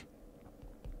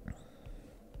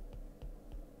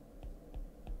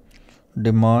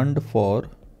 Demand for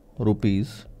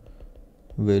rupees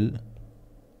will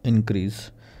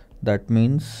increase. That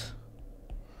means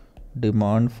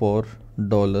demand for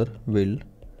dollar will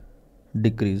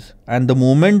decrease. And the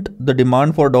moment the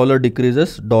demand for dollar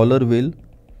decreases, dollar will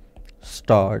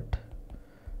start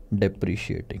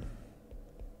depreciating.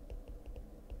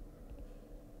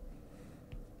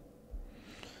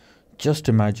 Just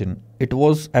imagine, it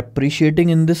was appreciating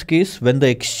in this case when the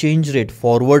exchange rate,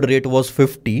 forward rate was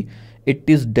 50. It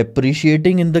is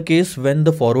depreciating in the case when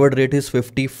the forward rate is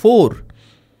 54.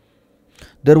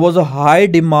 There was a high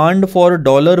demand for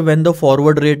dollar when the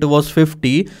forward rate was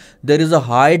 50. There is a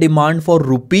high demand for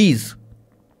rupees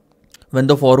when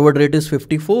the forward rate is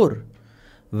 54.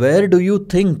 Where do you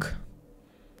think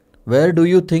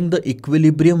the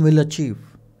equilibrium will achieve?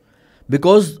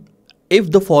 Because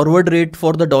if the forward rate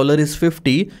for the dollar is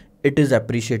 50, it is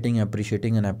appreciating. If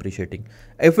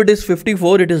it is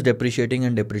 54, it is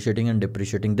depreciating.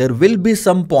 There will be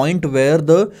some point where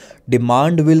the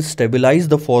demand will stabilize,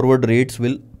 the forward rates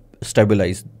will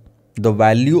stabilize. The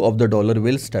value of the dollar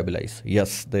will stabilize.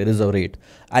 Yes, there is a rate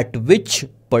at which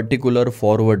particular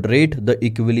forward rate the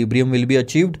equilibrium will be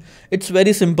achieved. It's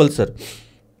very simple, sir.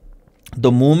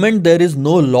 The moment there is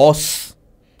no loss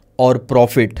or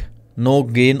profit, no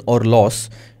gain or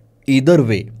loss, either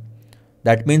way,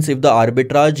 that means if the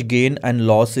arbitrage gain and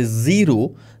loss is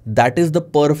 0, that is the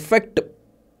perfect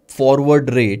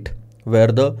forward rate where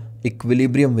the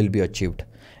equilibrium will be achieved.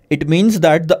 It means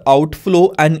that the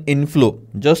outflow and inflow,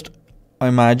 just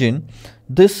imagine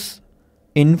this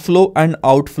inflow and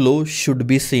outflow should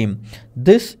be same.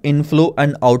 This inflow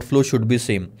and outflow should be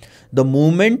same. The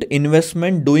moment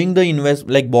investment doing the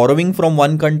like borrowing from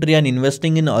one country and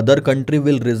investing in other country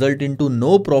will result into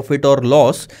no profit or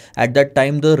loss, at that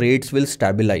time the rates will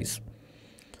stabilize.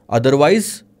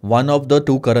 Otherwise, one of the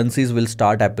two currencies will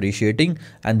start appreciating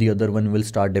and the other one will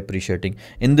start depreciating.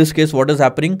 In this case, what is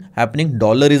happening?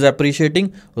 Dollar is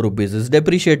appreciating, rupees is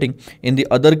depreciating. In the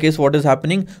other case, what is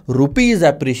happening? Rupee is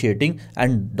appreciating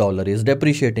and dollar is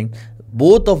depreciating.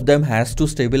 Both of them has to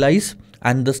stabilize,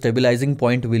 and the stabilizing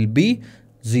point will be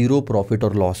zero profit or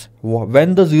loss.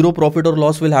 When the zero profit or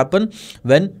loss will happen?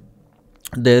 When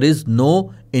there is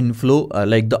no inflow,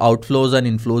 like the outflows and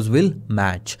inflows will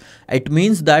match. It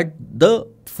means that the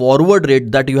forward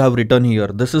rate that you have written here,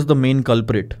 this is the main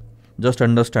culprit. Just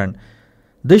understand,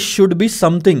 this should be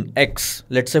something X,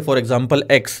 let's say for example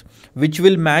X, which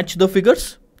will match the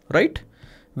figures, right?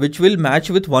 Which will match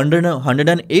with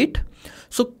 108.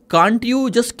 So can't you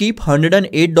just keep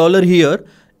 $108 here,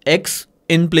 X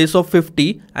in place of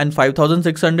 50 and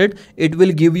 5,600? It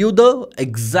will give you the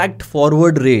exact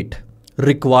forward rate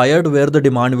required where the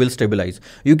demand will stabilize.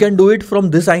 You can do it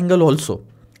from this angle also.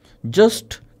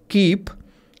 Just keep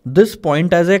this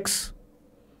point as X.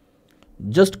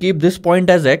 Just keep this point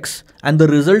as X, and the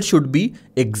result should be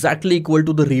exactly equal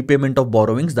to the repayment of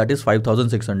borrowings, that is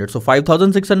 5,600. So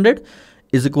 5,600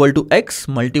 is equal to X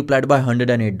multiplied by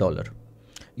 $108.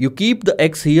 You keep the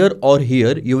X here or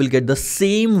here, you will get the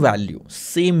same value,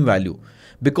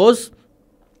 because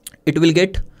it will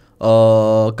get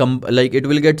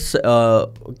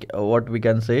what we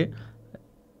can say,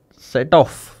 set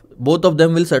off. Both of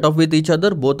them will set off with each other,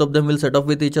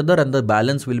 and the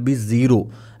balance will be zero,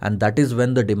 and that is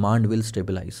when the demand will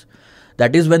stabilize.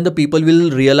 That is when the people will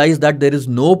realize that there is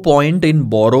no point in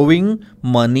borrowing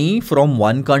money from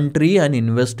one country and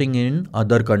investing in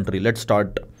other country. Let's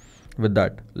start with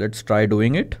that. Let's try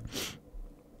doing it.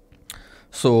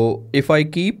 So if I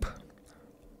keep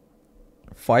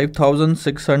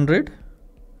 5,600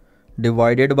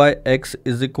 divided by X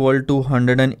is equal to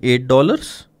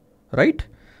 $108, right?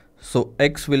 So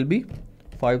X will be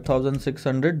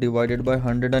 5,600 divided by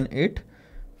 108,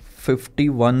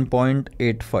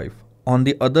 51.85. On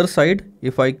the other side,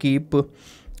 if I keep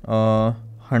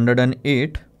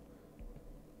 108,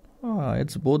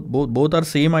 it's both are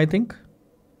same, I think.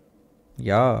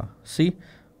 Yeah, see,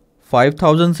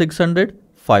 5,600,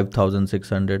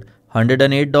 5,600.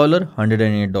 $108,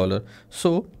 $108.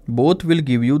 So both will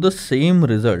give you the same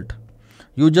result.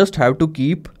 You just have to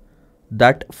keep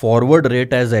that forward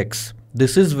rate as X.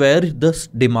 This is where the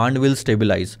demand will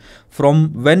stabilize.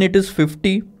 From when it is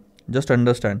 50, just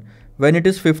understand, when it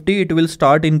is 50, it will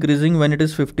start increasing. When it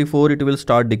is 54, it will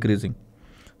start decreasing.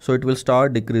 So it will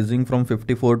start decreasing from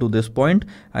 54 to this point,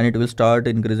 and it will start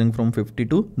increasing from 50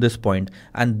 to this point.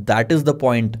 And that is the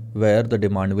point where the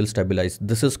demand will stabilize.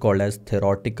 This is called as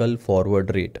theoretical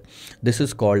forward rate. This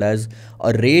is called as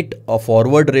a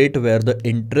forward rate where the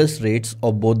interest rates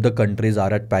of both the countries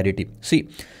are at parity. See,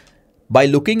 by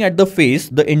looking at the face,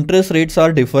 the interest rates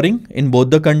are differing in both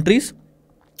the countries.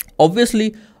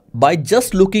 Obviously, by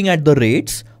just looking at the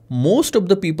rates, most of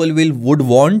the people would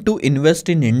want to invest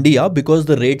in India because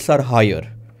the rates are higher,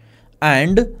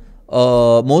 and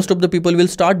most of the people will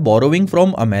start borrowing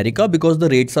from America because the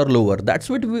rates are lower. That's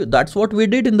what we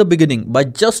did in the beginning. By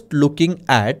just looking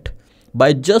at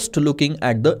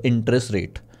the interest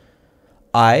rate,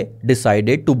 I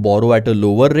decided to borrow at a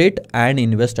lower rate and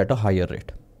invest at a higher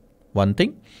rate. One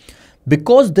thing,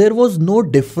 because there was no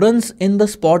difference in the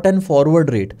spot and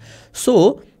forward rate.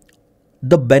 So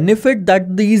the benefit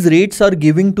that these rates are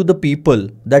giving to the people,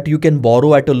 that you can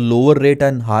borrow at a lower rate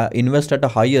and invest at a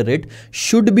higher rate,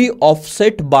 should be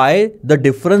offset by the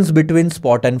difference between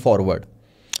spot and forward.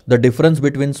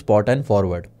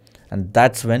 And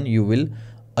that's when you will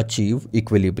achieve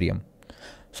equilibrium.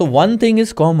 So one thing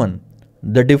is common.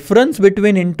 The difference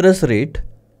between interest rate,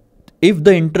 if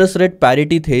the interest rate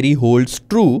parity theory holds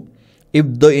true, if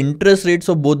the interest rates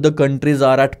of both the countries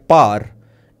are at par,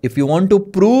 if you want to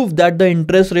prove that the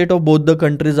interest rate of both the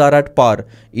countries are at par,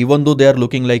 even though they are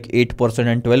looking like 8%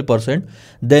 and 12%,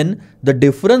 then the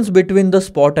difference between the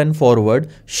spot and forward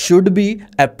should be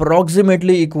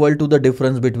approximately equal to the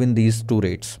difference between these two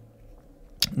rates.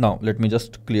 Now, let me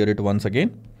just clear it once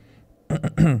again.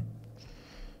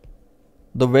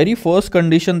 The very first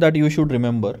condition that you should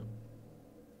remember,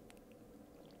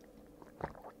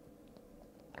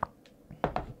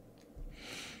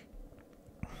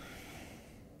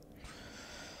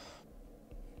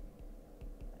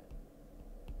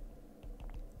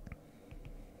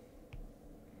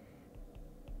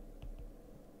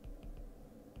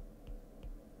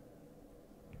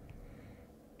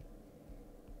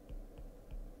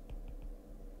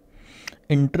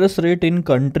 interest rate in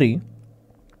country,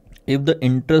 if the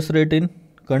interest rate in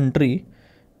country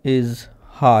is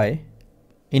high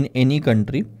in any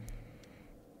country,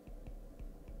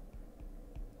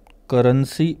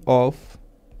 currency of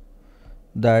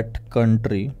that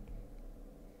country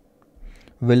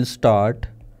will start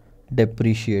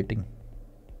depreciating.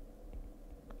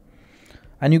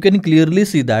 And you can clearly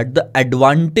see that the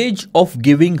advantage of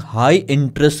giving high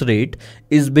interest rate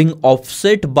is being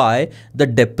offset by the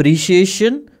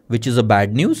depreciation, which is a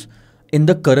bad news, in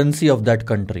the currency of that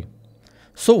country.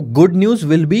 So good news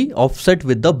will be offset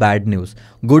with the bad news.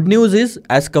 Good news is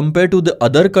as compared to the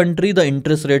other country, the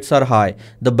interest rates are high.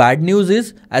 The bad news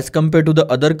is as compared to the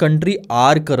other country,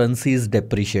 our currency is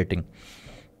depreciating.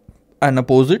 And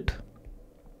opposite,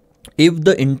 if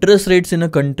the interest rates in a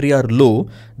country are low,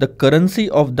 the currency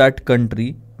of that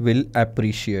country will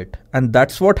appreciate. And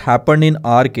that's what happened in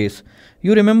our case.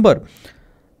 You remember,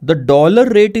 the dollar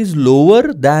rate is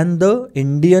lower than the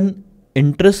Indian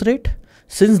interest rate.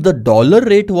 Since the dollar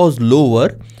rate was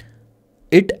lower,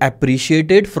 it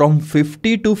appreciated from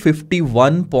 50 to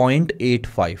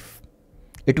 51.85.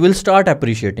 It will start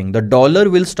appreciating. The dollar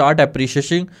will start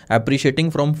appreciating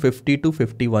from 50 to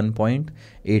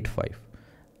 51.85.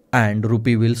 And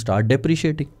rupee will start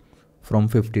depreciating from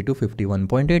 50 to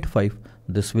 51.85.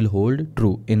 This will hold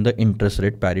true in the interest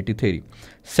rate parity theory.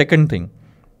 Second thing,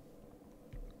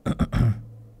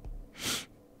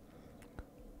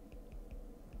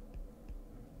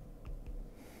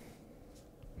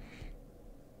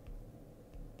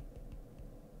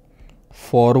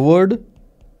 forward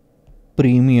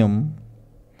premium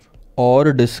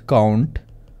or discount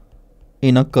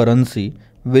in a currency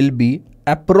will be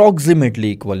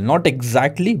approximately equal, not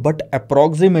exactly, but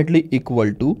approximately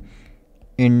equal to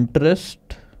interest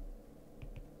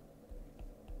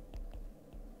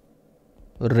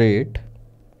rate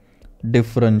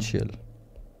differential.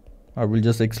 I will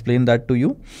just explain that to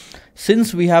you.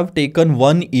 Since we have taken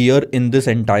 1 year in this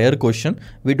entire question,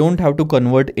 we don't have to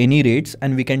convert any rates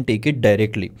and we can take it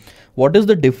directly. What is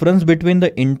the difference between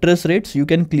the interest rates? You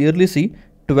can clearly see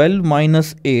 12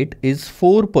 minus 8 is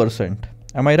 4%.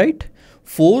 Am I right?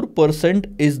 4%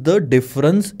 is the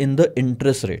difference in the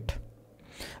interest rate.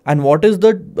 And what is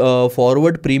the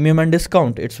forward premium and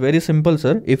discount? It's very simple,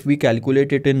 sir. If we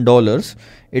calculate it in dollars,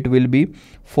 it will be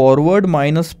forward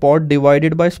minus spot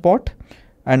divided by spot.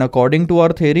 And according to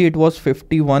our theory, it was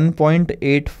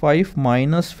 51.85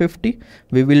 minus 50.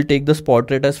 We will take the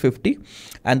spot rate as 50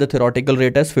 and the theoretical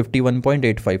rate as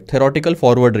 51.85. Theoretical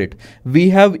forward rate.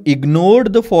 We have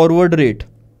ignored the forward rate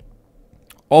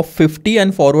of 50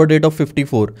 and forward rate of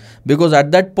 54 because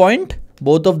at that point,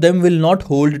 both of them will not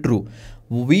hold true.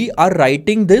 We are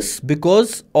writing this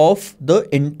because of the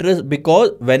interest,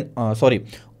 because when,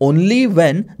 only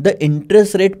when the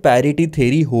interest rate parity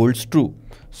theory holds true.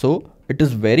 So it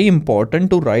is very important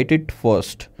to write it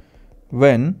first.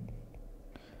 When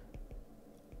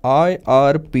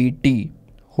IRPT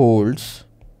holds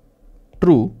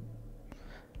true,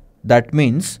 that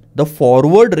means the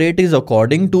forward rate is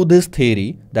according to this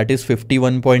theory, that is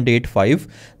 51.85.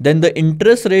 Then the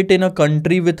interest rate in a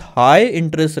country with high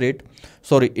interest rate,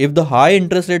 if the high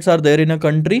interest rates are there in a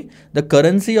country, the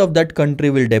currency of that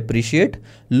country will depreciate.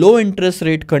 Low interest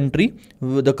rate country,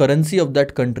 the currency of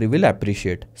that country will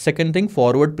appreciate. Second thing,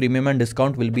 forward premium and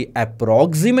discount will be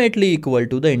approximately equal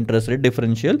to the interest rate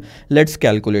differential. Let's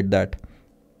calculate that.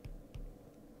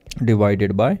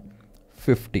 Divided by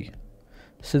 50.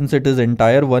 Since it is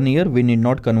entire 1 year, we need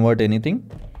not convert anything.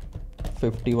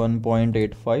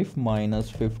 51.85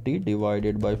 minus 50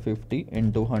 divided by 50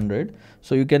 into 100.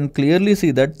 So you can clearly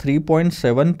see that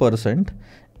 3.7%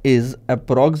 is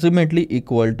approximately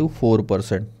equal to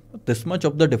 4%. This much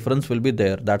of the difference will be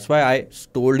there. That's why I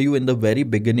told you in the very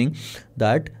beginning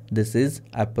that this is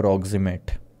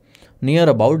approximate. Near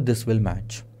about this will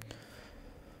match.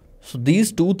 So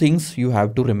these two things you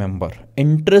have to remember.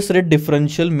 Interest rate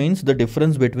differential means the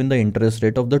difference between the interest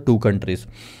rate of the two countries.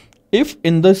 If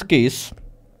in this case,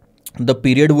 the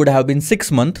period would have been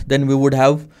 6 months, then we would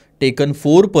have taken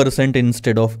 4%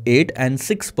 instead of 8 and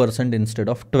 6% instead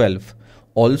of 12.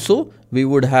 Also, we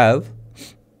would have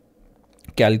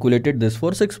calculated this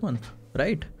for 6 months,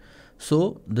 right?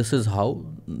 So this is how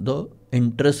the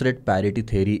interest rate parity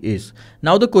theory is.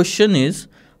 Now the question is,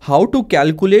 how to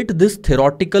calculate this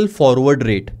theoretical forward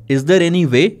rate? Is there any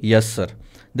way? Yes, sir.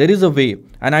 There is a way.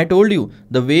 And I told you,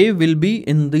 the way will be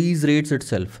in these rates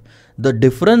itself. The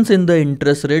difference in the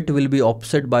interest rate will be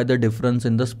offset by the difference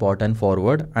in the spot and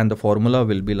forward. And the formula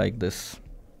will be like this.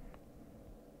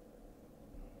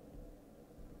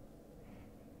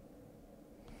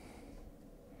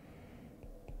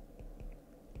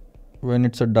 when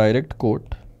it's a direct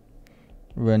quote,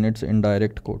 when it's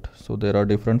indirect quote. So there are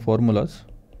different formulas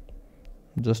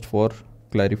just for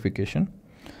clarification.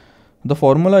 The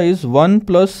formula is 1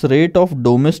 plus rate of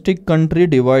domestic country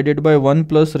divided by 1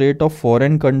 plus rate of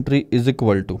foreign country is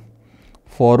equal to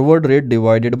forward rate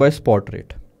divided by spot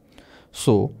rate.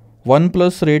 So 1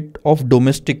 plus rate of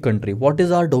domestic country. What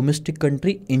is our domestic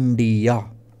country? India.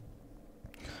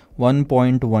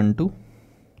 1.12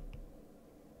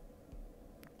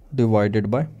 divided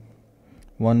by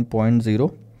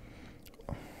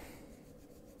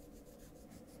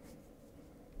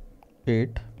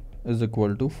 1.08 is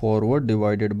equal to forward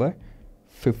divided by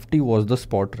 50 was the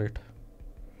spot rate.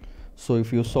 So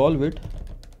if you solve it,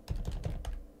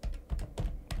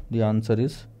 the answer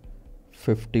is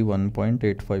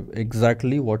 51.85,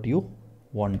 exactly what you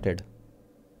wanted.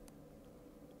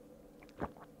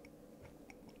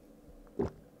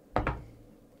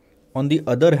 On the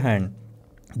other hand,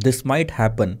 this might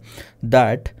happen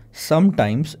that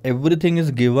sometimes everything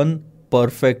is given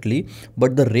perfectly,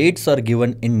 but the rates are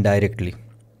given indirectly.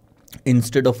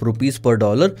 Instead of rupees per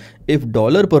dollar, if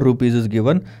dollar per rupees is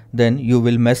given, then you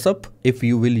will mess up if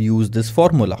you will use this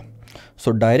formula.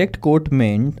 So direct quote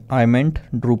I meant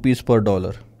rupees per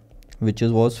dollar, which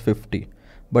was 50.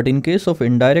 But in case of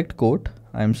indirect quote,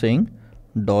 I am saying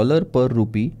dollar per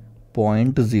rupee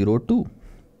 0.02.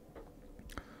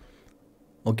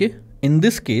 Okay. In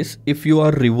this case, if you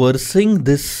are reversing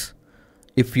this,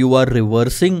 if you are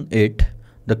reversing it,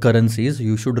 the currencies,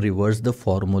 you should reverse the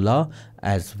formula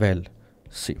as well.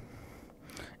 See,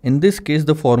 in this case,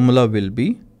 the formula will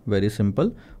be very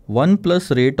simple. 1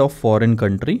 plus rate of foreign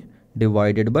country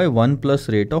divided by 1 plus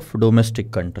rate of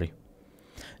domestic country.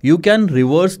 You can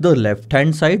reverse the left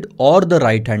hand side or the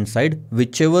right hand side,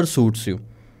 whichever suits you.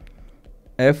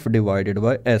 F divided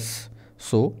by S.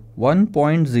 So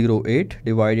 1.08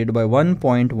 divided by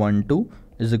 1.12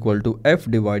 is equal to F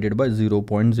divided by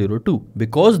 0.02,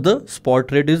 because the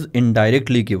spot rate is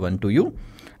indirectly given to you.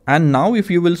 And now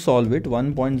if you will solve it,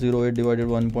 1.08 divided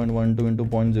by 1.12 into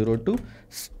 0.02,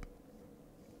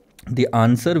 the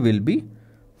answer will be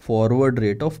forward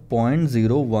rate of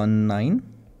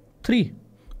 0.0193,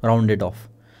 rounded off.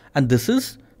 And this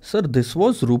is, sir, this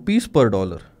was rupees per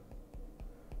dollar,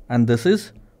 and this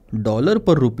is dollar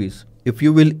per rupees. If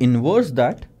you will inverse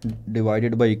that,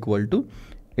 divided by equal to,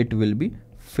 it will be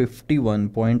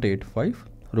 51.85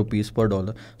 rupees per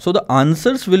dollar. So the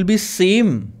answers will be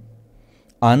same.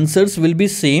 Answers will be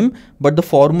same, but the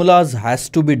formulas has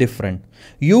to be different.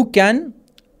 You can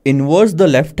inverse the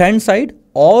left hand side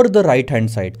or the right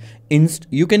hand side.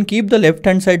 You can keep the left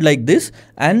hand side like this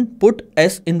and put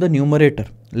S in the numerator,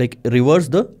 like reverse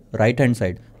the right hand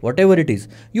side, whatever it is.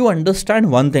 You understand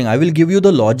one thing, I will give you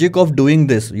the logic of doing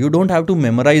this. You don't have to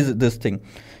memorize this thing.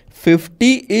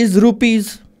 50 is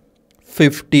rupees.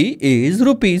 50 is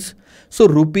rupees. So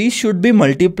rupees should be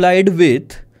multiplied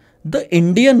with the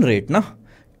Indian rate. Na?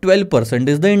 12%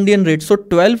 is the Indian rate. So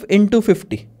 12 into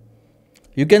 50.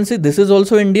 You can see this is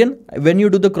also Indian. When you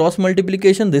do the cross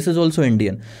multiplication, this is also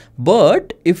Indian.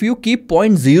 But if you keep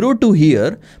 0.02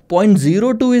 here,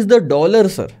 0.02 is the dollar,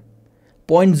 sir.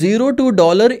 0.02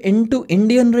 dollar into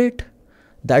Indian rate.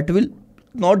 That will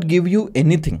not give you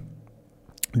anything.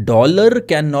 Dollar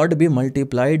cannot be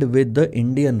multiplied with the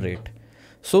Indian rate.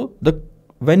 So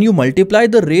when you multiply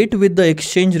the rate with the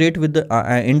exchange rate, with the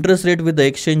interest rate with the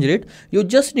exchange rate, you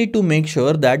just need to make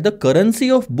sure that the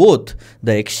currency of both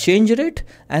the exchange rate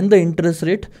and the interest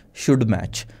rate should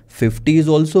match. 50 is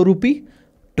also rupee,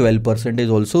 12% is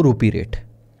also rupee rate.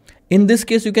 In this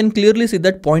case, you can clearly see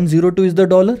that 0.02 is the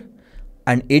dollar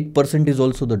and 8% is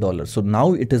also the dollar. So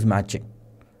now it is matching,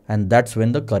 and that's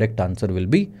when the correct answer will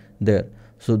be there.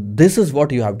 So this is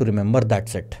what you have to remember,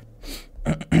 that's it.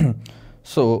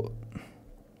 So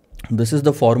this is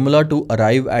the formula to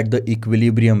arrive at the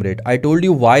equilibrium rate. I told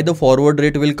you why the forward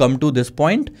rate will come to this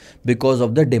point, because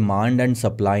of the demand and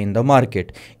supply in the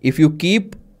market. If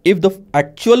the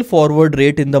actual forward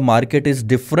rate in the market is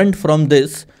different from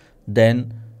this,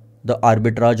 then the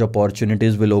arbitrage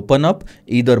opportunities will open up.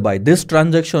 Either by this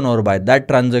transaction or by that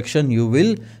transaction, you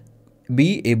will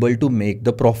be able to make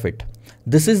the profit.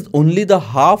 This is only the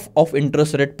half of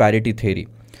interest rate parity theory.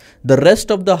 The rest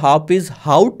of the half is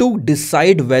how to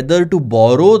decide whether to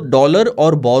borrow dollar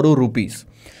or borrow rupees,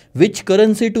 which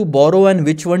currency to borrow and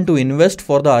which one to invest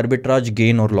for the arbitrage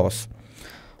gain or loss.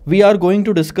 We are going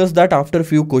to discuss that after a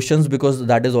few questions, because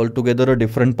that is altogether a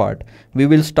different part. We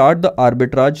will start the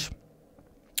arbitrage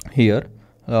here.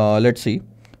 Let's see.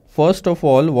 First of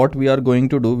all, what we are going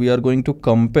to do, we are going to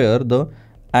compare the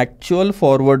actual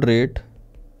forward rate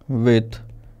with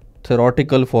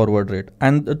theoretical forward rate,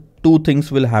 and the two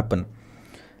things will happen.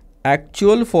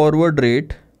 actual forward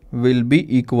rate will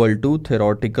be equal to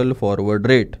theoretical forward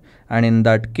rate, and in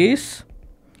that case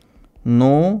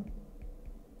no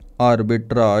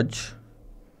arbitrage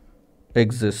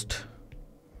exists,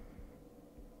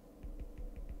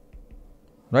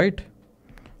 right?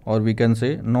 Or we can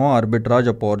say no arbitrage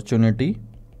opportunity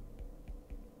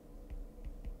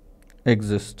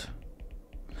exists.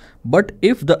 But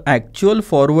if the actual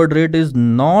forward rate is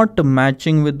not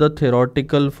matching with the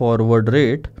theoretical forward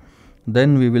rate,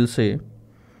 then we will say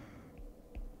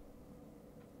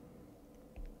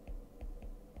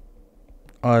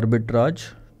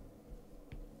arbitrage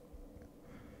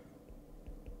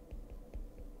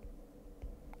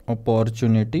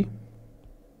opportunity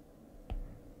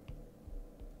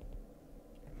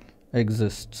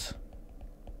exists.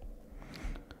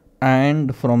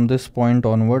 And from this point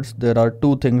onwards, there are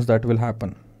two things that will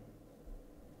happen.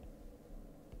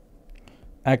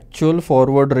 Actual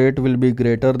forward rate will be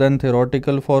greater than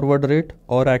theoretical forward rate,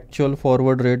 or actual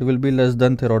forward rate will be less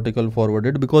than theoretical forward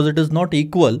rate. Because it is not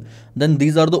equal, then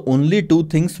these are the only two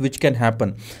things which can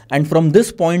happen. And from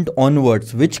this point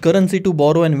onwards, which currency to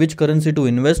borrow and which currency to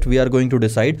invest, we are going to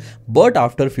decide, but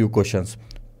after few questions.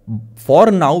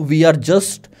 For now, we are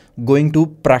just going to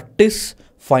practice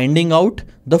finding out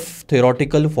the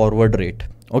theoretical forward rate.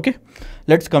 Okay,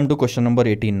 let's come to question number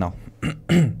 18 now.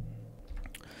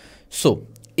 So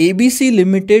ABC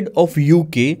Limited of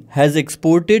UK has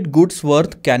exported goods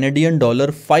worth Canadian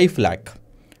dollar 5 lakh.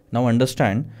 Now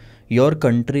understand, your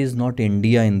country is not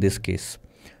India in this case.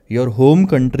 Your home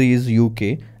country is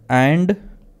UK and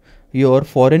your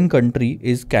foreign country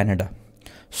is Canada.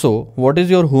 So what is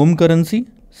your home currency?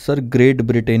 Sir, Great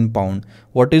Britain pound.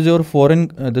 What is your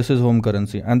foreign, this is home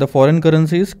currency, and the foreign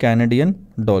currency is Canadian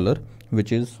dollar,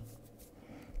 which is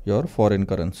your foreign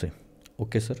currency.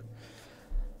 Okay, sir.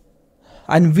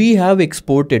 And we have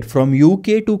exported from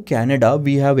UK to Canada,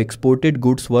 we have exported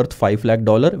goods worth 5 lakh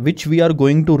dollar, which we are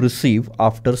going to receive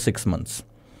after 6 months.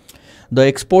 The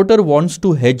exporter wants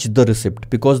to hedge the receipt,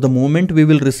 because the moment we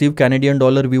will receive Canadian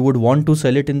dollar, we would want to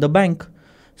sell it in the bank,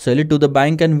 sell it to the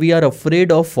bank, and we are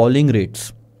afraid of falling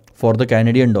rates. For the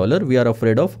Canadian dollar, we are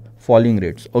afraid of falling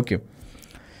rates. Okay.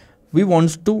 We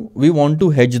want to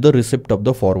hedge the receipt of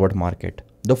the forward market.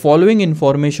 The following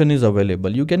information is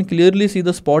available. You can clearly see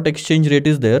the spot exchange rate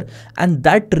is there, and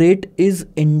that rate is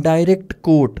indirect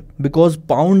quote, because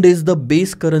pound is the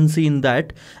base currency in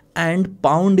that, and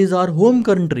pound is our home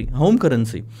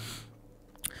currency.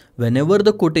 Whenever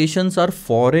the quotations are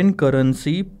foreign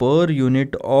currency per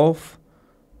unit of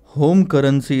home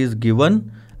currency is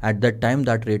given, at that time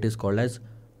that rate is called as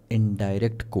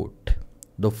indirect quote.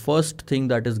 The first thing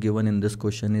that is given in this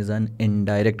question is an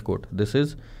indirect quote. This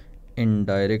is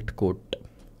indirect quote.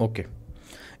 Okay.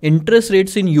 Interest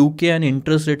rates in UK and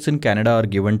interest rates in Canada are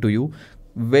given to you.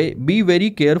 Be very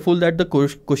careful that the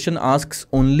question asks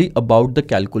only about the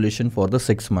calculation for the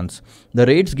 6 months. The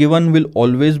rates given will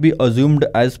always be assumed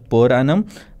as per annum,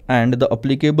 and the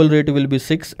applicable rate will be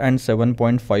 6 and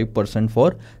 7.5%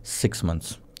 for 6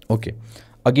 months. Okay.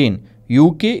 Again,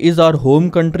 UK is our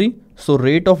home country, so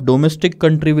rate of domestic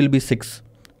country will be 6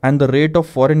 and the rate of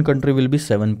foreign country will be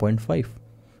 7.5.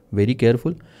 Very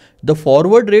careful. The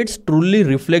forward rates truly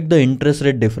reflect the interest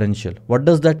rate differential. What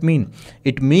does that mean?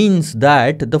 It means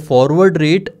that the forward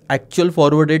rate, actual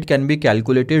forward rate, can be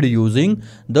calculated using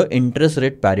the interest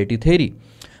rate parity theory.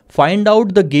 Find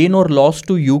out the gain or loss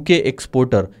to UK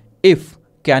exporter if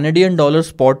Canadian dollar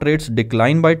spot rates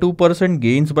decline by 2%,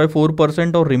 gains by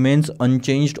 4%, or remains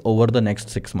unchanged over the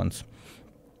next 6 months.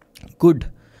 Good.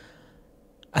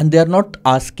 And they are not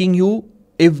asking you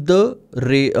if the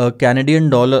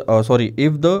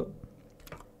if the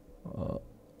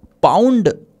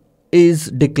pound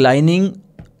is declining,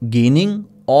 gaining,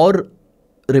 or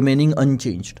remaining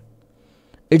unchanged.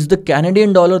 It's the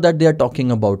Canadian dollar that they are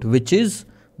talking about, which is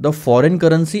the foreign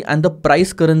currency and the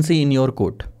price currency in your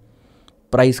quote.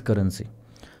 Price currency.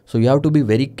 So you have to be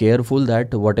very careful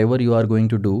that whatever you are going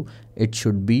to do, it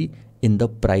should be in the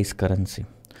price currency.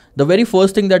 The very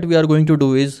first thing that we are going to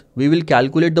do is we will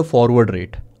calculate the forward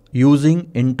rate using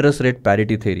interest rate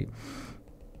parity theory.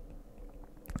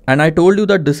 And I told you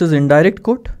that this is indirect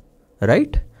quote,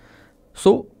 right?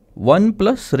 So 1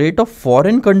 plus rate of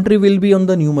foreign country will be on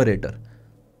the numerator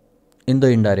in the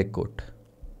indirect quote.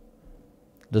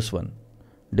 This one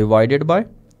divided by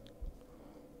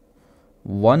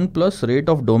 1 plus rate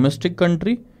of domestic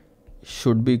country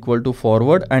should be equal to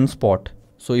forward and spot.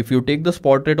 So if you take the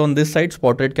spot rate on this side,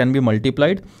 spot rate can be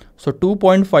multiplied. So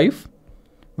 2.5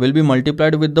 will be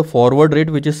multiplied with the forward rate,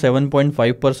 which is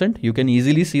 7.5%. You can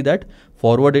easily see that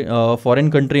foreign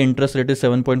country interest rate is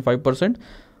 7.5%.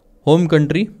 Home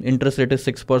country interest rate is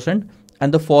 6%,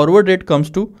 and the forward rate comes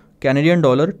to Canadian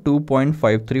dollar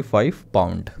 2.535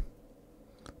 pound.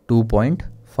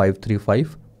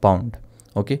 2.535 pound.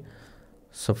 Okay.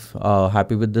 So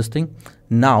happy with this thing.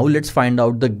 Now let's find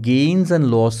out the gains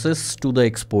and losses to the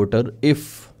exporter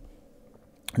if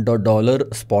the dollar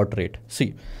spot rate.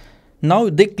 See, now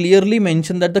they clearly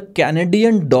mention that the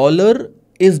Canadian dollar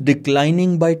is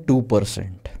declining by 2%.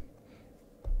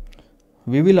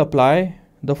 We will apply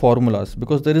the formulas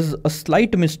because there is a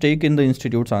slight mistake in the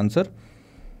institute's answer.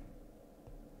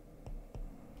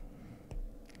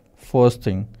 First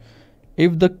thing,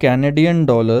 if the Canadian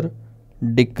dollar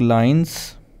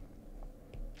declines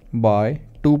by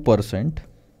 2%,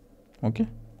 okay,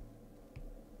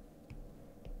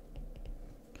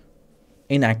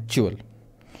 in actual,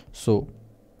 so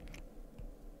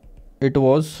it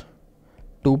was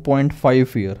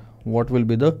 2.5 here. What will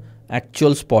be the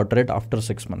actual spot rate after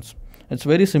 6 months? It's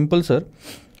very simple, sir.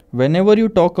 Whenever you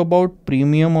talk about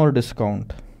premium or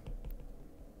discount,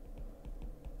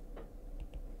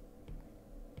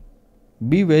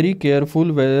 be very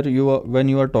careful where you are when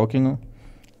you are talking,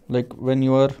 like when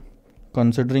you are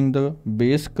considering the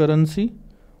base currency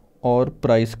or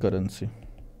price currency.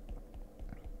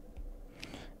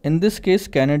 In this case,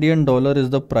 Canadian dollar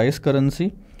is the price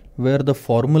currency, where the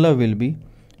formula will be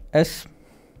S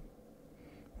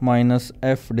minus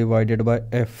F divided by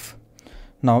F.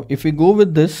 Now if we go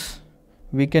with this,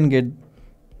 we can get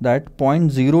that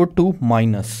 0.02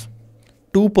 minus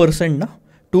 2%. Now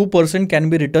 2% can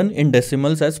be written in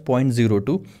decimals as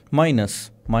 0.02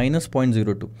 minus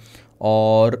 0.02,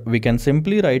 or we can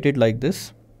simply write it like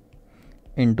this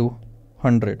into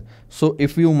 100. So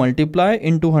if you multiply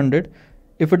into 100,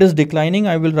 if it is declining,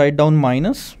 I will write down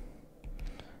minus,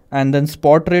 and then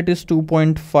spot rate is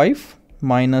 2.5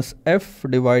 minus F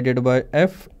divided by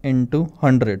F into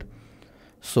 100.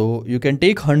 So you can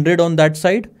take 100 on that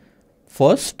side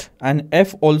first and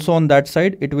F also on that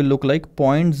side. It will look like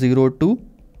 0.02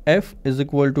 F is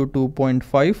equal to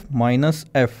 2.5 minus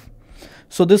F.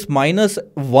 So this minus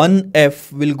 1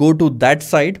 F will go to that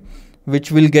side,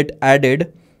 which will get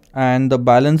added, and the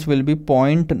balance will be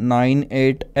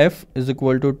 0.98 F is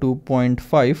equal to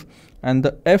 2.5, and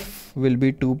the F will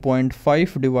be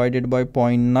 2.5 divided by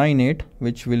 0.98,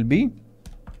 which will be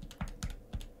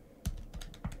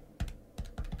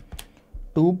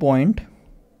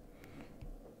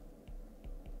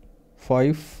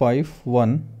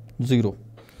 2.5510.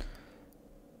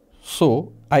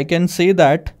 So I can say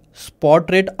that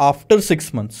spot rate after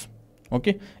 6 months.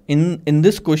 Okay, in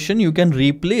this question you can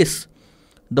replace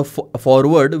the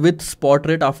forward with spot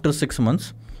rate after 6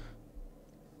 months.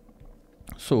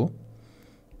 So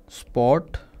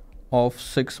spot of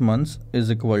 6 months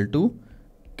is equal to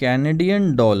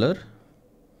Canadian dollar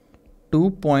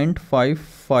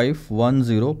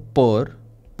 2.5510 per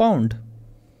pound.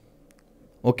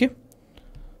 Okay.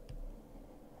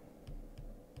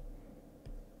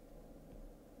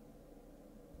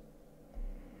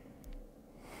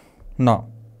 Now,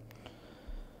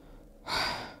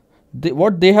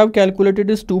 what they have calculated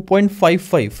is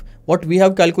 2.55. What we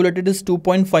have calculated is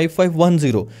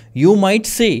 2.5510. You might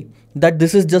say that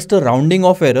this is just a rounding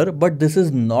off error, but this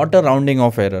is not a rounding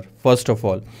off error. First of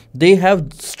all, they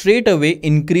have straight away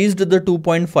increased the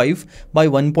 2.5 by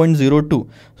 1.02.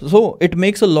 So it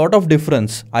makes a lot of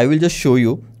difference. I will just show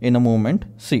you in a moment.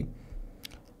 See,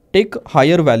 take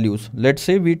higher values. Let's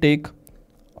say we take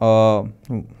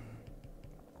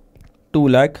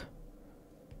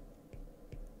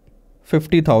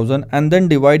 2,50,000 and then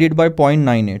divide it by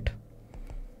 0.98.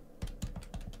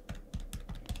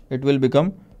 It will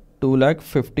become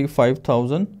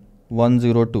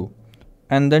 2,55,102,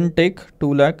 and then take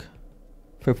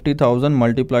 2,50,000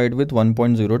 multiplied with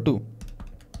 1.02.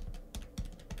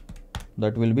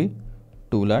 That will be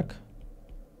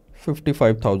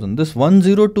 2,55,000. This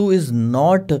 102 is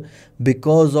not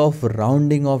because of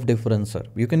rounding off difference, sir.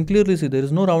 You can clearly see there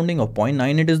is no rounding off.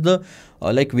 0.98 is the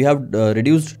like we have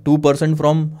reduced 2%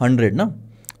 from 100, na?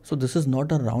 So this is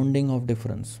not a rounding off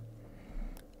difference.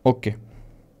 Okay.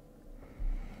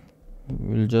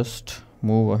 We'll just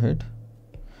move ahead.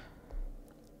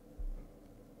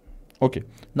 Okay.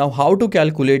 Now how to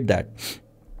calculate that?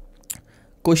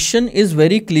 Question is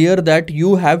very clear that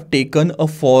you have taken a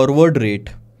forward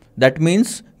rate. That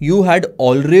means you had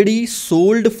already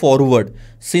sold forward.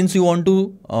 Since you want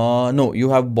to, you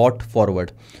have bought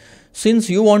forward. Since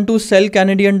you want to sell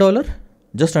Canadian dollar,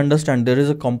 just understand there is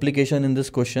a complication in this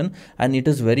question, and it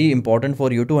is very important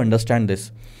for you to understand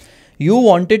this. You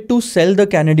wanted to sell the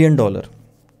Canadian dollar,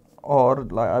 or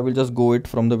I will just go it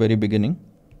from the very beginning.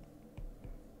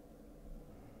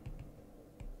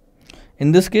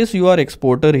 In this case, you are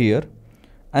exporter here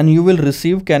and you will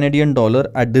receive Canadian dollar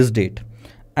at this date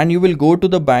and you will go to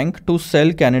the bank to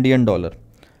sell Canadian dollar.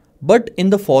 But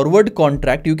in the forward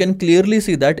contract, you can clearly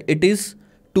see that it is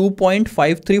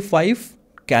 2.535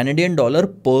 Canadian dollar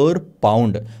per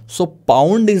pound. So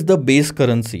pound is the base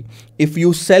currency. If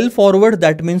you sell forward,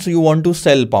 that means you want to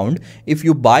sell pound. If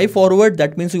you buy forward,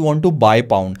 that means you want to buy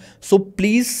pound. So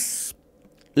please,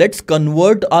 let's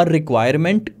convert our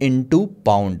requirement into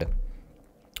pound.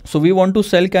 So we want to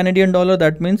sell Canadian dollar,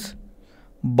 that means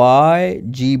buy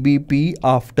GBP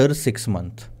after 6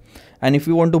 months. And if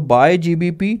you want to buy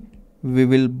GBP, we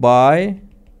will buy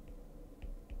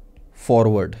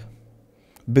forward,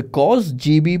 because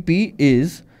GBP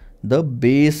is the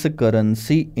base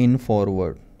currency in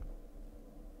forward.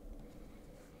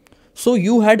 So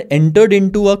you had entered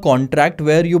into a contract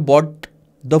where you bought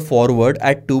the forward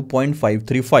at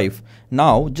 2.535.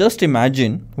 Now just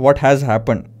imagine what has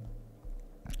happened.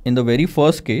 In the very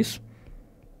first case,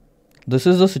 this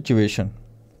is the situation.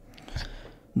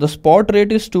 The spot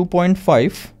rate is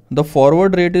 2.5. The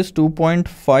forward rate is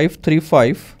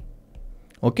 2.535.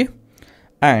 Okay.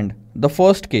 And the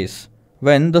first case,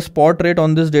 when the spot rate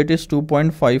on this date is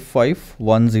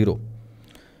 2.5510,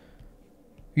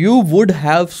 you would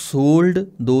have sold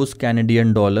those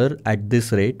Canadian dollar at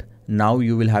this rate. Now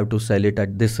you will have to sell it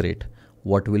at this rate.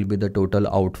 What will be the total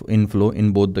inflow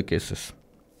in both the cases?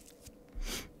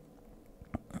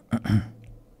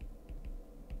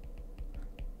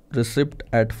 Receipt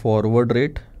at forward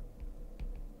rate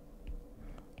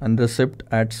and receipt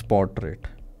at spot rate.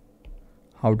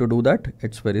 How to do that?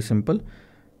 It's very simple.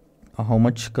 How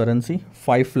much currency?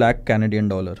 5 lakh Canadian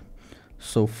dollar.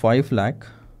 So 5 lakh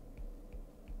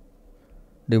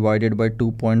divided by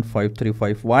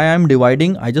 2.535. Why I am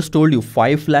dividing? I just told you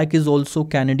 5 lakh is also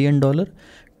Canadian dollar.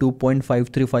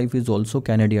 2.535 is also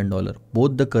Canadian dollar.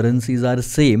 Both the currencies are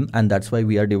same, and that's why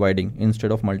we are dividing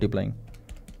instead of multiplying.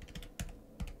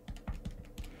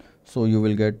 So you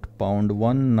will get pound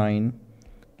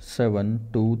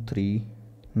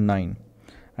 197239.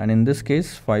 And in this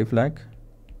case, 5 lakh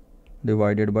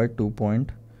divided by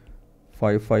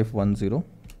 2.5510.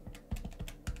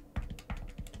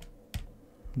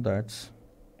 That's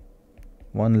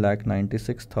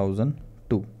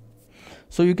 1,96,002.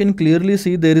 So you can clearly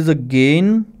see there is a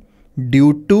gain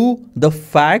due to the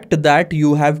fact that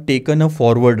you have taken a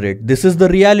forward rate. This is the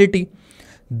reality.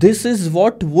 This is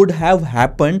what would have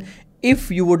happened if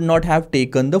you would not have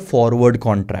taken the forward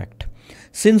contract.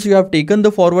 Since you have taken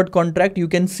the forward contract, you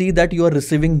can see that you are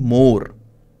receiving more.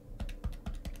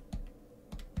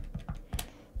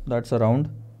 That's around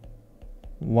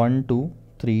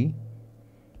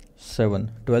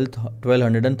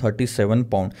 1,237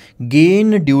 pound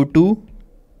gain due to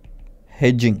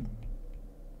hedging.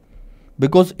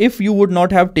 Because if you would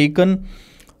not have taken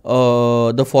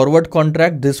the forward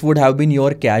contract, this would have been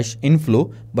your cash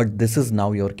inflow, but this is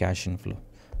now your cash inflow.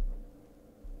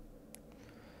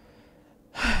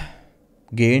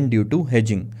 Gain due to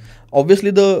hedging. Obviously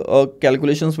the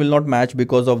calculations will not match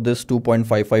because of this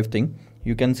 2.55 thing.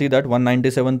 You can see that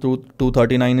 197 to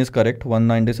 239 is correct,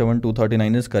 197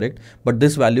 239 is correct, but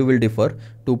this value will differ.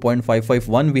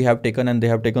 2.551 we have taken and they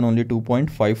have taken only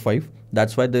 2.55.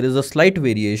 That's why there is a slight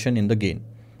variation in the gain.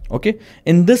 Okay,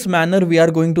 in this manner we are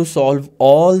going to solve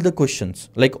all the questions,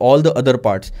 like all the other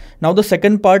parts. Now the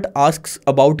second part asks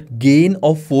about gain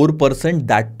of 4%,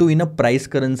 that too in a price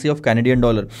currency of Canadian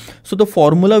dollar. So the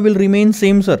formula will remain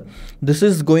same, sir. This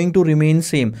is going to remain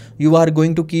same. You are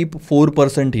going to keep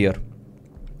 4% here.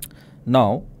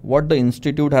 Now what the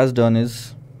institute has done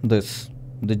is this.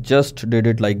 They just did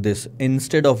it like this.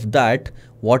 Instead of that,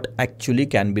 what actually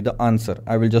can be the answer?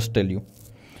 I will just tell you.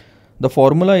 The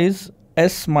formula is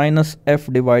S minus F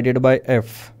divided by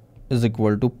F is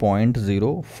equal to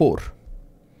 0.04.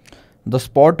 The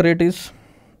spot rate is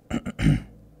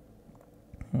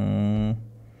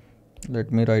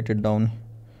let me write it down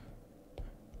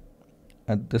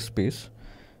at this space.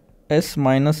 S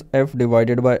minus F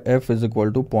divided by F is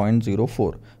equal to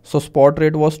 0.04. So spot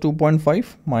rate was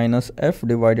 2.5 minus F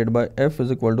divided by F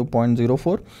is equal to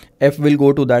 0.04. F will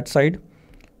go to that side.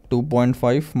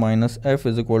 2.5 minus F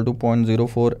is equal to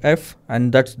 0.04 F,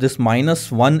 and that's this minus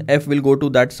 1 F will go to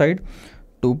that side.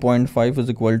 2.5 is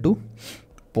equal to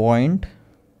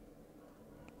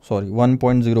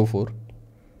 1.04.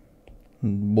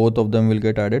 Both of them will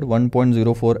get added.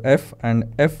 1.04 F, and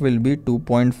F will be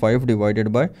 2.5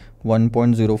 divided by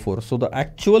 1.04. So the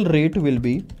actual rate will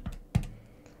be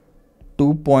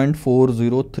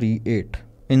 2.4038.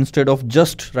 Instead of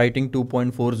just writing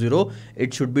 2.40,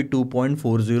 it should be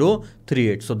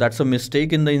 2.4038. So that's a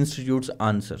mistake in the institute's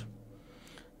answer.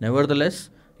 Nevertheless,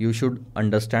 You should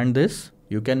understand this.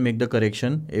 You can make the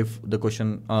correction if the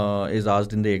question is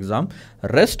asked in the exam.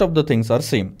 Rest of the things are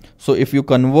same. So if you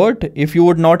convert, if you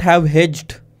would not have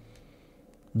hedged,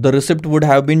 the receipt would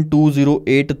have been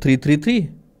 208333,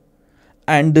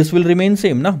 and this will remain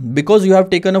same now, because you have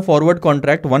taken a forward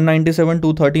contract.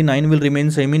 197,239 will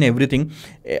remain same in everything,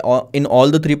 in all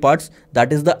the three parts.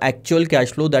 That is the actual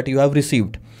cash flow that you have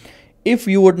received. If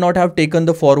you would not have taken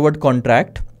the forward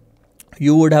contract,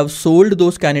 you would have sold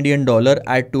those Canadian dollar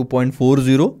at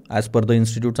 2.40 as per the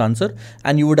institute's answer,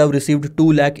 and you would have received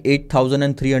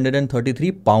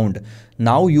 2,08,333 pound.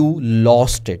 Now you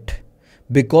lost it.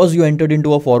 Because you entered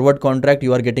into a forward contract,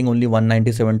 you are getting only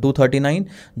 197,239.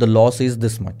 The loss is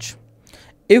this much.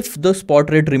 If the spot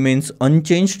rate remains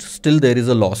unchanged, still there is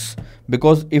a loss.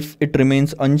 Because if it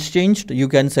remains unchanged, you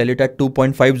can sell it at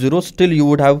 2.50. Still you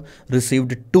would have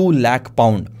received 2 lakh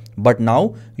pound. But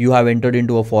now you have entered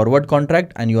into a forward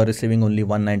contract and you are receiving only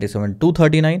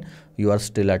 197,239. You are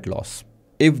still at loss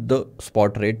if the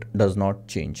spot rate does not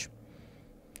change.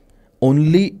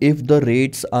 Only if the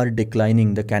rates are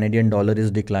declining, the Canadian dollar is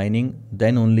declining,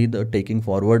 then only the taking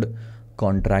forward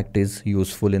contract is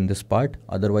useful in this part.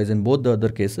 Otherwise, in both the other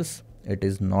cases, it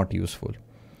is not useful.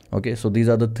 Okay, so these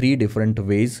are the 3 different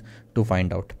ways to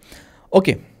find out.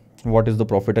 Okay, what is the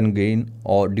profit and gain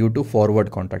or due to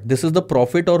forward contract? This is the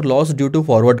profit or loss due to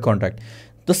forward contract.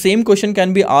 The same question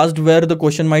can be asked where the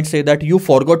question might say that you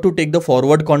forgot to take the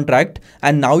forward contract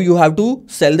and now you have to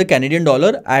sell the Canadian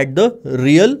dollar at the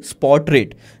real spot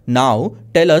rate. Now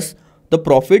tell us the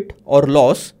profit or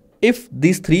loss if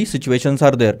these 3 situations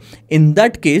are there. In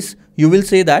that case, you will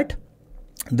say that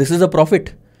this is a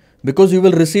profit because you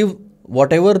will receive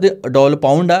whatever the dollar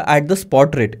pound at the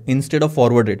spot rate instead of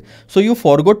forward rate. So you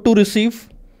forgot to receive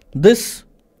this.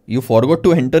 You forgot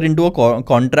to enter into a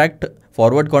contract.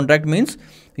 Forward contract means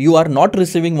you are not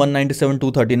receiving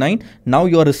 197,239. Now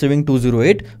you are receiving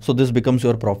 208. So this becomes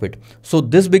your profit. So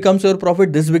this becomes your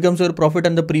profit. This becomes your profit,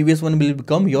 and the previous one will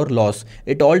become your loss.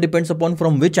 It all depends upon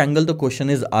from which angle the question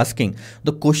is asking.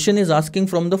 The question is asking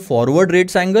from the forward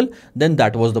rates angle, then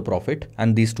that was the profit,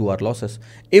 and these 2 are losses.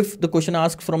 If the question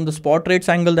asks from the spot rates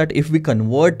angle, that if we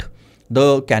convert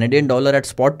the Canadian dollar at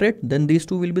spot rate, then these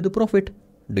 2 will be the profit.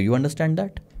 Do you understand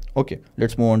that? Okay,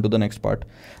 let's move on to the next part.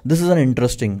 This is an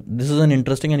interesting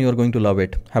and you are going to love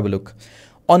it. Have a look.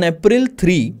 On April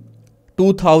 3,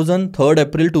 3rd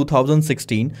April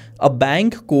 2016, a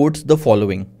bank quotes the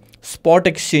following spot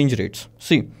exchange rates.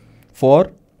 See,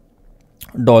 for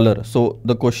dollar. So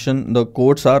the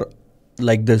quotes are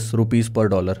like this, rupees per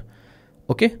dollar.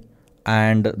 Okay.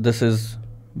 And this is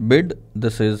bid,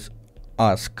 this is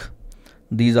ask.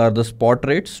 These are the spot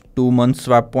rates, 2 month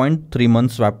swap point, 3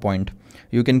 month swap point.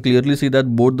 You can clearly see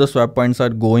that both the swap points are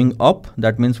going up.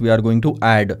 That means we are going to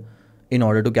add in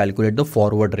order to calculate the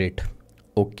forward rate.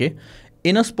 Okay.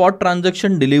 In a spot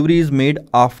transaction, delivery is made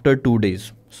after 2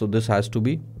 days. So this has to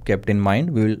be kept in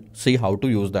mind. We will see how to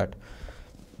use that.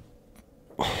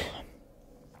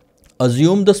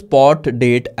 Assume the spot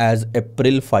date as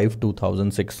April 5,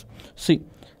 2006. See,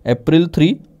 April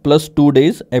 3 plus 2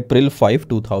 days, April 5,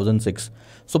 2006.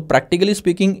 So practically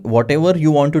speaking, whatever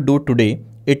you want to do today,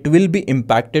 it will be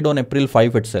impacted on April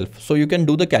 5 itself. So you can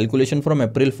do the calculation from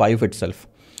April 5 itself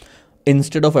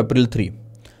instead of April 3.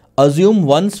 Assume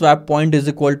one swap point is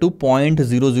equal to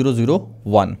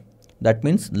 0.0001. That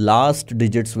means last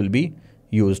digits will be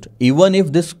used. Even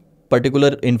if this particular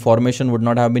information would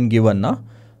not have been given,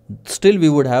 still we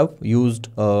would have used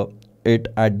it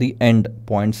at the end,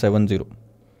 0.70.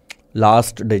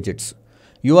 Last digits.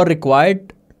 You are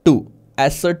required to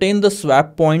ascertain the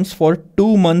swap points for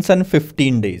 2 months and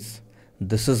 15 days.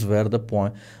 This is where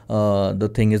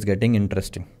the thing is getting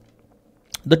interesting.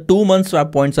 The 2 month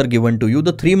swap points are given to you.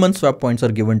 The 3 month swap points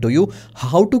are given to you.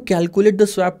 How to calculate the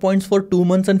swap points for 2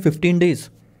 months and 15 days?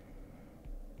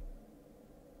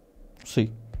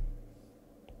 See.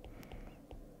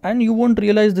 And you won't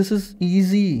realize this is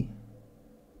easy.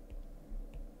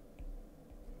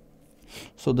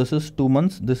 So this is 2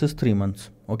 months. This is 3 months.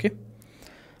 Okay.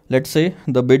 Let's say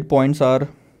the bid points are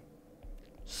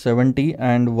 70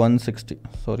 and 160.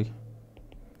 Sorry.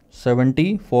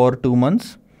 70 for 2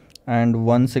 months. And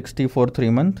 160 for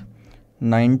 3 months.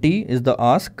 90 is the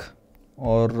ask,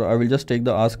 or I will just take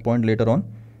the ask point later on.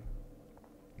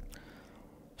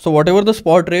 So whatever the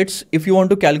spot rates, if you want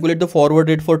to calculate the forward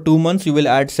rate for 2 months, you will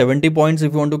add 70 points.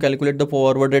 If you want to calculate the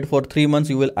forward rate for 3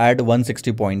 months, you will add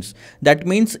 160 points. That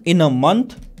means in a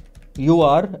month, you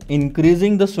are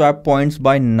increasing the swap points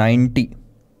by 90.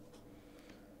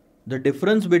 The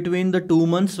difference between the 2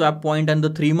 month swap point and the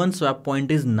 3 month swap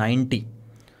point is 90.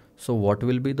 So what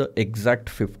will be the exact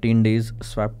 15 days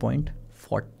swap point?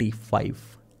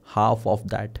 45, half of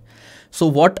that. So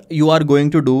what you are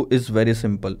going to do is very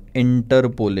simple,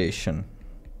 interpolation.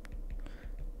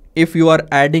 If you are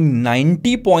adding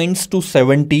 90 points to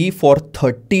 70 for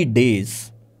 30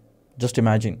 days, just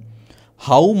imagine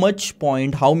how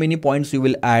many points you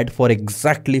will add for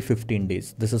exactly 15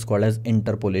 days. This is called as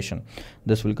interpolation.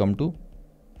 This will come to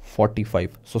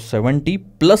 45. So 70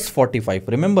 plus 45.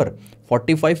 Remember,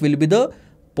 45 will be the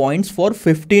points for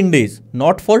 15 days,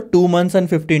 not for 2 months and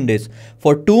 15 days.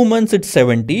 For 2 months it's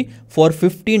 70. For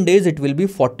 15 days it will be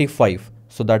 45.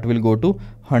 So that will go to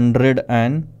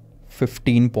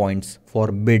 115 points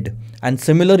for bid. And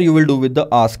similar you will do with the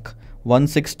ask,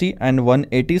 160 and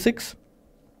 186.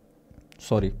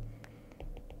 Sorry,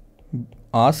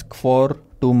 ask for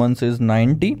 2 months is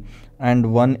 90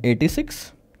 and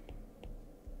 186,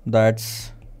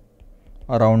 that's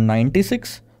around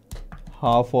 96.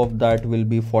 Half of that will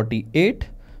be 48,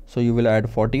 so you will add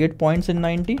 48 points in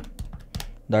 90,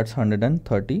 that's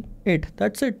 138.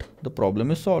 That's it, the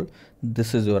problem is solved.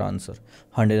 This is your answer,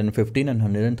 115 and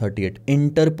 138.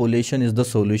 Interpolation is the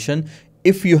solution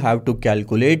if you have to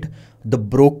calculate the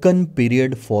broken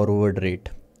period forward rate.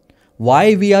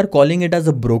 Why we are calling it as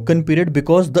a broken period?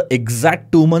 Because the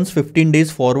exact 2 months 15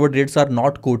 days forward rates are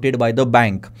not quoted by the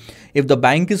bank. If the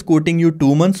bank is quoting you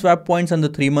 2 months swap points and the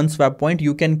 3 months swap point,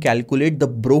 you can calculate the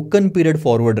broken period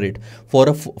forward rate. For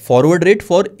a forward rate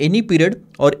for any period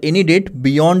or any date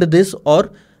beyond this or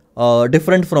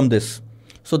different from this.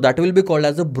 So that will be called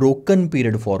as a broken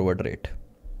period forward rate.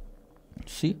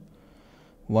 See,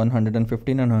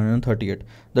 115 and 138.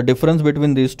 The difference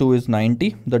between these two is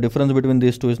 90. The difference between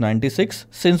these two is 96.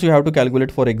 Since you have to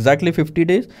calculate for exactly 50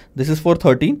 days, this is for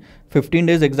 13. 15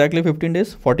 days, exactly 15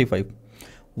 days, 45.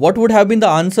 What would have been the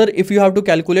answer if you have to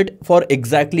calculate for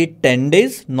exactly 10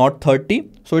 days, not 30?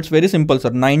 So it's very simple,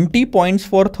 sir. 90 points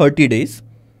for 30 days.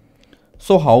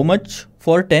 So how much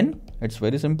for 10? It's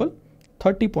very simple.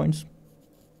 30 points,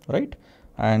 right?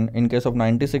 And in case of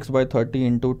 96 by 30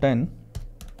 into 10,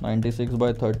 96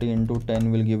 by 30 into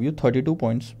 10 will give you 32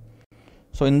 points.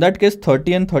 So in that case,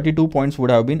 30 and 32 points would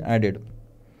have been added.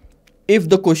 If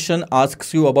the question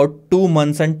asks you about 2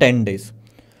 months and 10 days.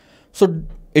 So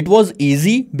it was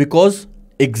easy because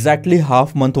exactly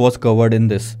half month was covered in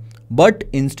this. But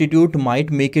institute might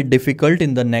make it difficult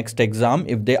in the next exam.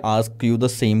 If they ask you the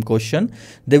same question,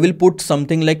 they will put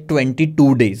something like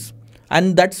 22 days.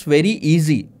 And that's very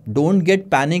easy. Don't get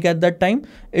panic at that time.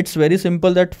 It's very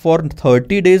simple that for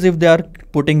 30 days, if they are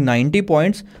putting 90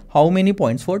 points, how many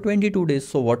points for 22 days?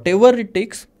 So whatever it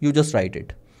takes, you just write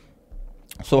it.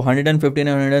 So 115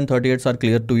 and 138 are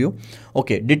clear to you.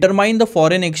 Okay, determine the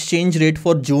foreign exchange rate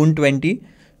for June 20,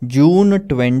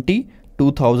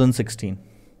 2016.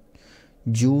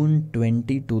 June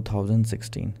 20,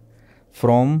 2016.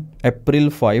 From April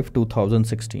 5,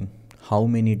 2016. How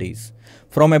many days?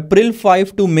 From April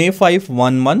 5 to May 5,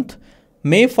 1 month.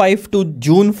 May 5 to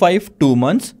June 5, 2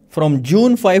 months. From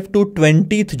June 5 to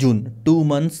 20th June, 2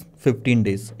 months, 15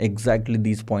 days. Exactly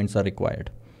these points are required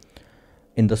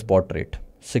in the spot rate.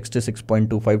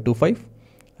 66.2525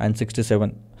 and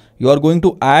 67. You are going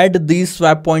to add these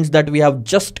swap points that we have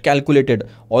just calculated.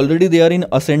 Already they are in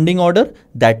ascending order.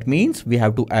 That means we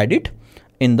have to add it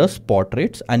in the spot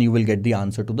rates and you will get the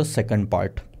answer to the second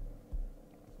part.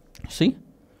 See,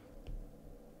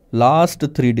 last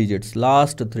three digits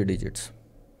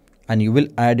and you will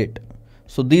add it.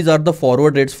 So these are the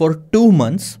forward rates for 2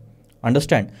 months.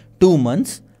 Understand, 2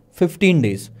 months, 15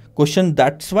 days. Question,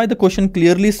 that's why the question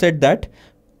clearly said that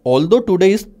although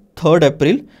today is 3rd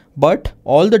April, but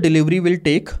all the delivery will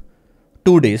take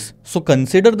 2 days. So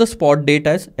consider the spot date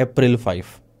as April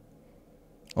 5.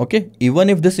 Okay, even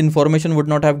if this information would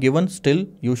not have given, still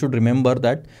you should remember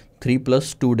that 3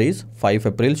 plus 2 days, 5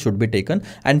 April should be taken.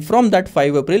 And from that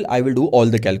 5 April, I will do all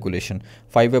the calculation.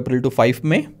 5 April to 5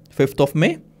 May, 5th of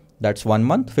May, that's 1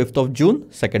 month, 5th of June,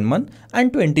 2nd month,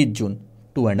 and 20th June,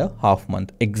 2.5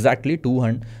 months, exactly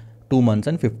 2 months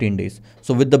and 15 days.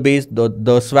 So with the base,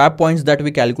 the swap points that we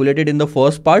calculated in the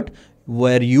first part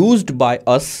were used by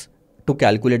us to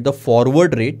calculate the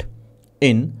forward rate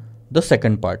in the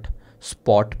second part.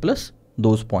 Spot plus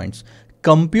those points.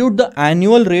 Compute the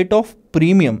annual rate of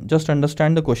premium. Just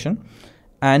understand the question.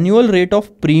 Annual rate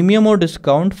of premium or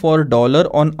discount for dollar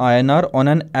on INR on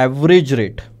an average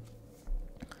rate.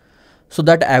 So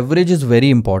that average is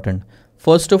very important.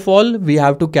 First of all, we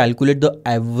have to calculate the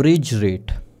average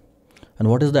rate. And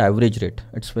what is the average rate?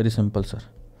 It's very simple, sir.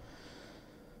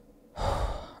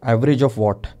 Average of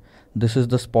what? This is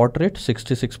the spot rate,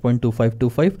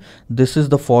 66.2525. This is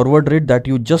the forward rate that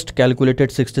you just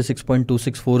calculated,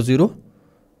 66.2640.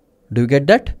 Do you get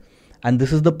that? And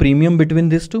this is the premium between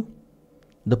these two.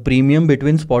 The premium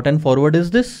between spot and forward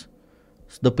is this.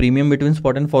 The premium between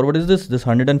spot and forward is this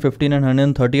 115 and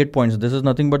 138 points. This is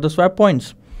nothing but the swap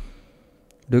points.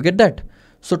 Do you get that?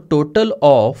 So total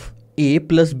of A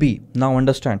plus B. Now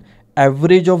understand,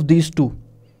 average of these two.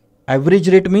 Average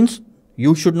rate means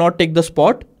you should not take the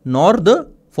spot nor the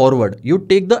forward. You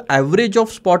take the average of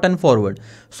spot and forward.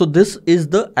 So this is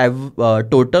the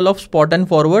total of spot and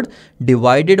forward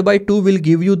divided by 2 will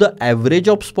give you the average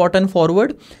of spot and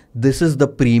forward. This is the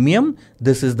premium.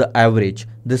 This is the average.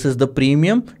 This is the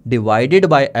premium divided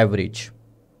by average.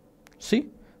 See,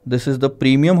 this is the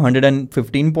premium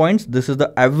 115 points. This is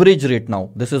the average rate now.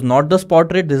 This is not the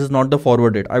spot rate. This is not the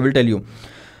forward rate. I will tell you.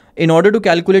 In order to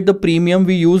calculate the premium,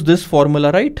 we use this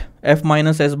formula, right? F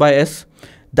minus S by S.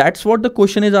 That's what the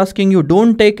question is asking you.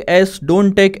 Don't take S,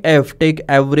 don't take F, take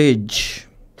average.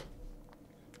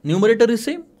 Numerator is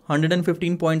same,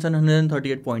 115 points and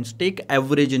 138 points. Take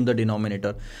average in the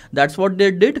denominator. That's what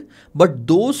they did. But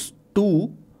those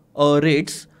two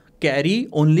rates carry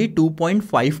only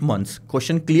 2.5 months.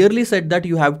 Question clearly said that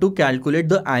you have to calculate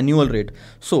the annual rate.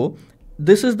 So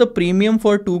this is the premium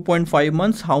for 2.5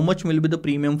 months. How much will be the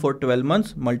premium for 12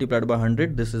 months multiplied by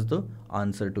 100? This is the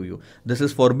answer to you. This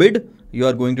is for bid. You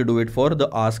are going to do it for the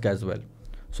ask as well.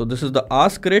 So this is the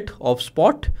ask rate of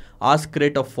spot, ask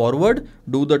rate of forward.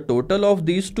 Do the total of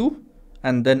these two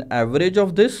and then average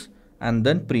of this and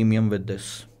then premium with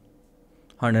this.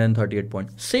 138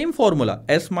 points. Same formula.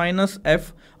 S minus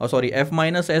F, F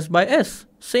minus S by S.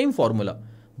 Same formula.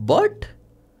 But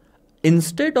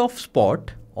instead of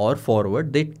spot or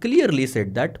forward, they clearly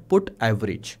said that put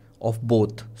average of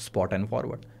both spot and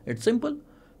forward. It's simple.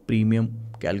 Premium,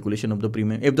 calculation of the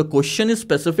premium. If the question is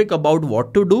specific about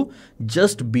what to do,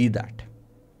 just be that.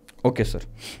 Okay, sir.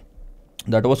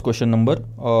 That was question number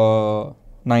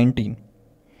 19.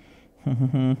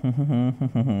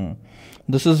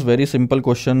 This is very simple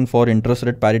question for interest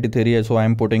rate parity theory, so I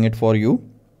am putting it for you.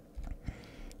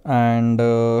 And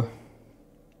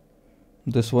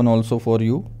this one also for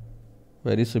you.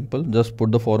 Very simple. Just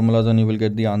put the formulas and you will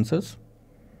get the answers.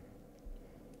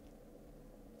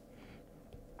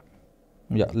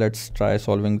 Yeah, let's try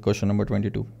solving question number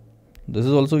 22. This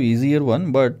is also easier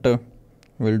one, but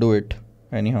we'll do it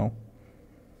anyhow.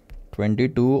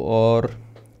 22 or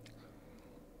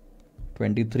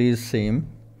 23 is same.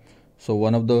 So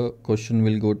one of the question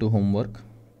will go to homework.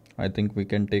 I think we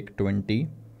can take 22.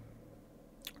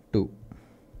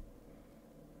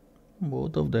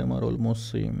 Both of them are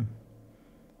almost same.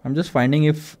 I'm just finding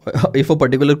if a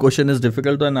particular question is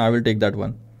difficult, then I will take that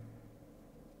one.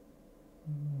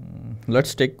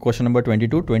 Let's take question number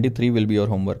 22. 23 will be your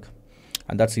homework.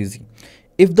 And that's easy.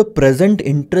 If the present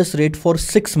interest rate for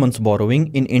 6 months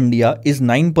borrowing in India is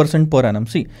 9% per annum.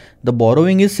 See, the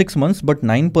borrowing is 6 months, but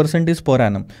 9% is per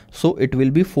annum. So it will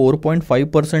be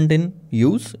 4.5% in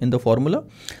use in the formula.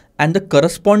 And the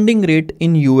corresponding rate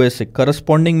in USA,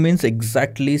 corresponding means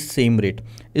exactly same rate,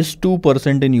 is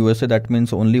 2% in USA. That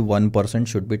means only 1%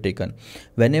 should be taken.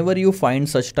 Whenever you find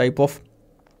such type of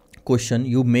question,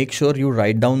 you make sure you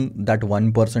write down that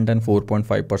 1% and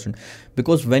 4.5%,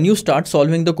 because when you start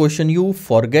solving the question, you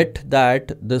forget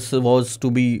that this was to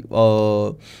be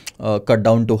cut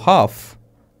down to half,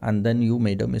 and then you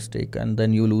made a mistake and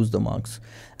then you lose the marks.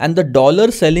 And the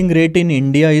dollar selling rate in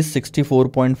India is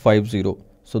 64.50.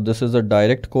 So this is a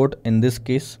direct quote. In this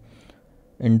case,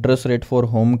 interest rate for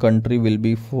home country will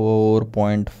be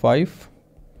 4.5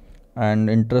 and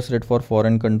interest rate for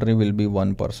foreign country will be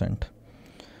 1%.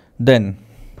 Then,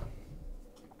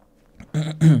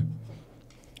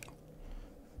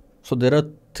 so there are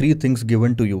 3 things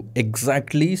given to you,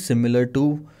 exactly similar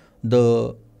to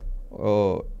the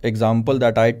example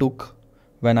that I took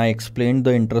when I explained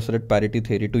the interest rate parity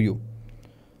theory to you.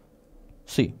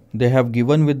 See, they have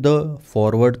given with the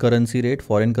forward currency rate,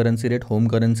 foreign currency rate, home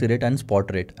currency rate and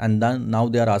spot rate. And then now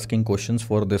they are asking questions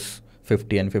for this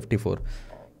 50 and 54.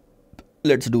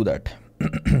 Let's do that.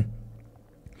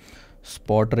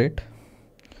 Spot rate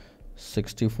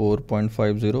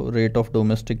 64.50, rate of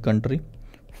domestic country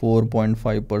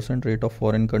 4.5%, rate of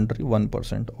foreign country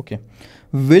 1%. Okay.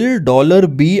 Will dollar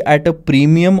be at a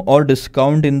premium or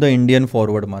discount in the Indian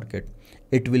forward market?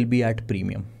 It will be at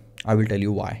premium. I will tell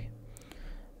you why.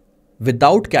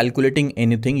 Without calculating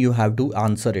anything, you have to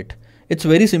answer it. It's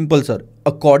very simple, sir.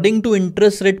 According to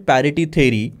interest rate parity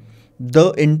theory,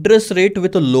 the interest rate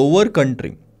with a lower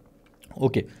country,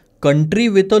 okay, country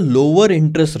with a lower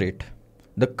interest rate,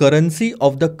 the currency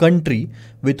of the country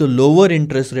with a lower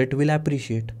interest rate will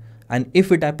appreciate. And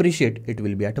if it appreciate, it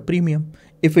will be at a premium.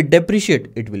 If it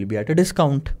depreciate, it will be at a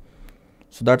discount.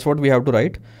 So that's what we have to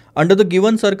write. Under the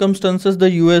given circumstances, the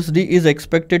USD is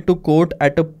expected to quote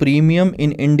at a premium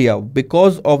in India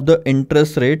because of the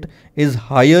interest rate is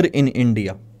higher in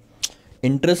India.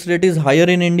 Interest rate is higher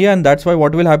in India, and that's why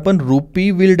what will happen?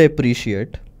 Rupee will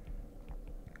depreciate.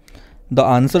 The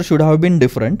answer should have been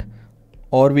different,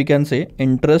 or we can say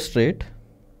interest rate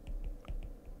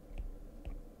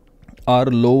are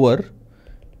lower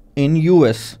in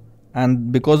US,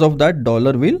 and because of that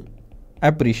dollar will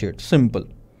appreciate. Simple.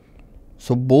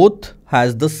 So both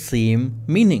has the same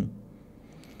meaning.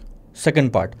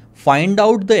 Second part, find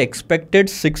out the expected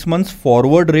 6 months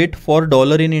forward rate for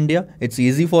dollar in India. It's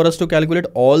easy for us to calculate.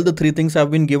 All the three things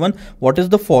have been given. What is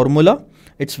the formula?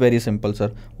 It's very simple,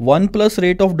 sir. 1 plus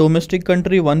rate of domestic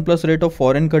country, 1 plus rate of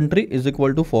foreign country is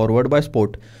equal to forward by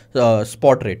spot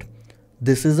rate.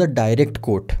 This is a direct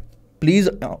quote. Please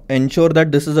ensure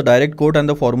that this is a direct quote and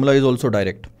the formula is also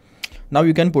direct. Now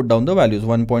you can put down the values.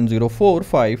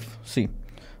 1.045, see,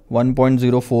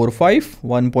 1.045,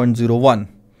 1.01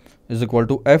 is equal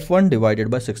to F1 divided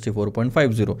by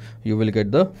 64.50. You will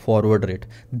get the forward rate.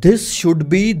 This should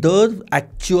be the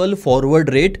actual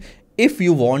forward rate if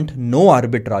you want no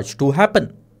arbitrage to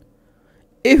happen.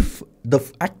 If the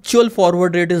actual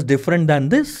forward rate is different than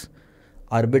this,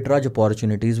 arbitrage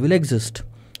opportunities will exist.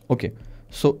 Okay,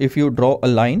 so if you draw a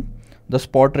line, the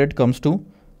spot rate comes to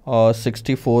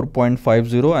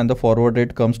 64.50 and the forward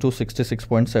rate comes to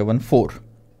 66.74.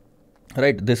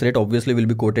 Right, this rate obviously will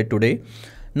be quoted today.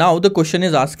 Now the question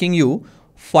is asking you,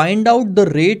 find out the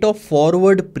rate of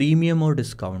forward premium or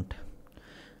discount.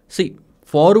 See,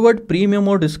 forward premium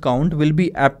or discount will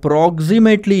be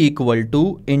approximately equal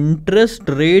to interest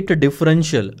rate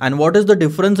differential. And what is the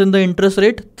difference in the interest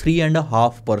rate?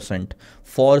 3.5%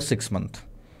 for 6 months.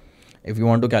 If you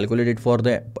want to calculate it for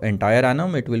the entire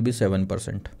annum, it will be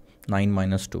 7%, 9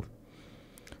 minus 2.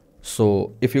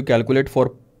 So if you calculate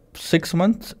for 6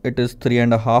 months, it is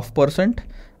 3.5%,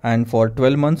 and for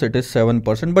 12 months, it is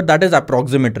 7%, but that is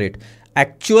approximate rate.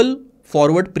 Actual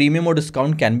forward premium or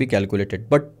discount can be calculated,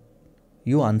 but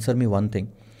you answer me one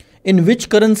thing. In which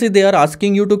currency they are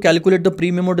asking you to calculate the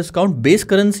premium or discount? Base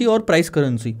currency or price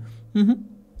currency?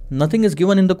 Nothing is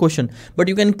given in the question, but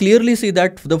you can clearly see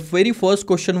that the very first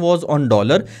question was on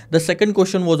dollar. The second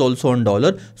question was also on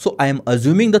dollar. So I am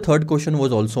assuming the third question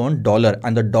was also on dollar,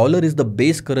 and the dollar is the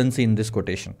base currency in this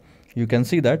quotation. You can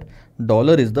see that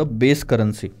dollar is the base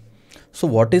currency. So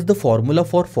what is the formula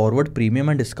for forward premium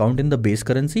and discount in the base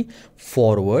currency?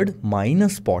 Forward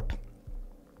minus spot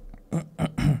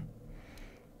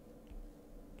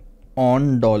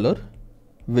on dollar,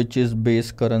 which is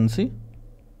base currency.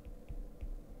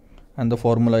 And the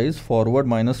formula is forward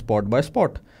minus spot by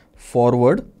spot.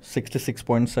 Forward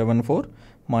 66.74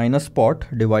 minus spot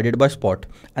divided by spot.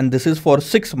 And this is for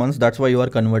 6 months. That's why you are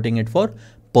converting it for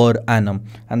per annum.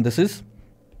 And this is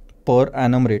per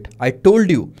annum rate. I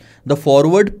told you the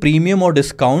forward premium or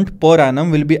discount per annum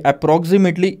will be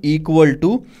approximately equal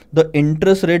to the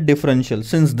interest rate differential.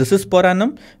 Since this is per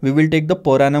annum, we will take the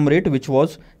per annum rate, which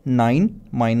was 9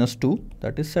 minus 2,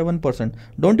 that is 7%.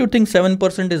 Don't you think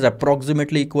 7% is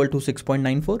approximately equal to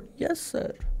 6.94? Yes,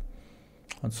 sir.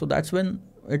 So that's when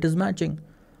it is matching.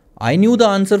 I knew the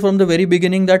answer from the very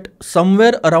beginning that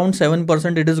somewhere around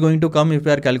 7% it is going to come if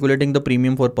we are calculating the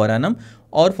premium for per annum,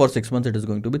 or for 6 months it is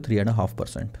going to be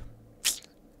 3.5%.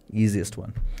 Easiest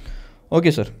one.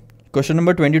 Okay, sir. Question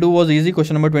number 22 was easy.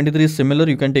 Question number 23 is similar.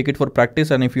 You can take it for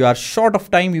practice, and if you are short of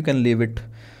time, you can leave it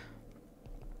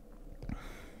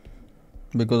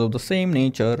because of the same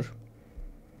nature.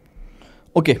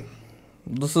 Okay.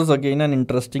 This is again an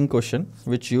interesting question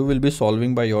which you will be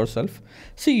solving by yourself.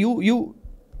 See, you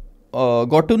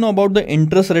got to know about the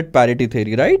interest rate parity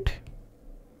theory, right?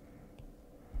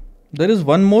 There is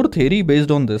one more theory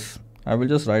based on this. I will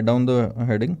just write down the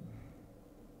heading.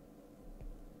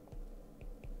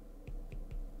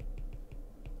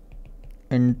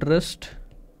 Interest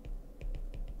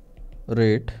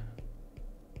rate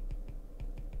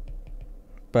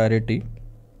parity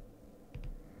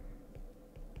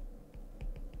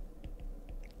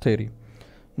theory.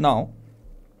 Now,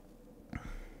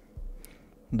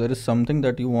 there is something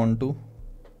that you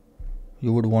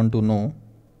would want to know.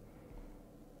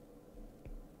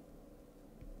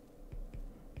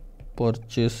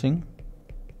 Purchasing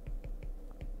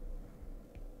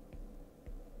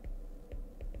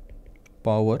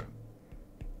power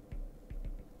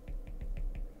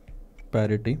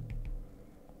parity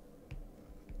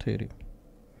theory,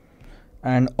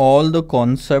 and all the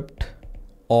concept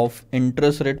of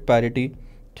interest rate parity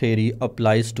theory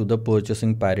applies to the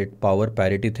purchasing power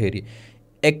parity theory,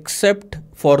 except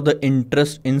for the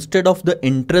interest. Instead of the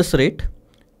interest rate,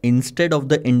 instead of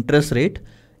the interest rate,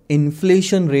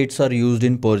 inflation rates are used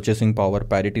in purchasing power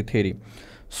parity theory.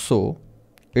 So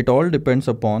it all depends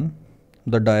upon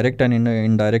the direct and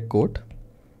indirect quote.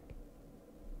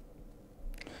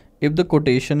 If the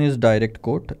quotation is direct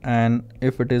quote and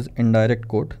if it is indirect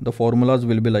quote, the formulas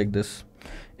will be like this.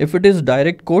 If it is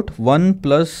direct quote, 1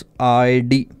 plus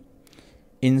ID.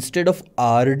 Instead of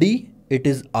RD, it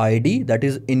is ID, that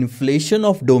is inflation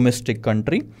of domestic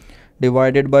country,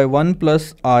 divided by 1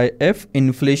 plus IF,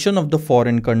 inflation of the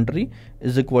foreign country,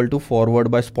 is equal to forward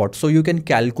by spot. So you can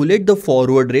calculate the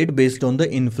forward rate based on the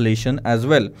inflation as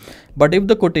well. But if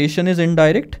the quotation is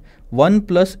indirect, 1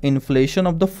 plus inflation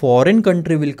of the foreign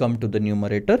country will come to the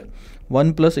numerator,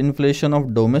 1 plus inflation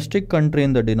of domestic country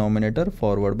in the denominator,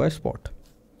 forward by spot.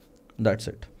 That's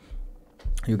it.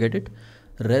 You get it?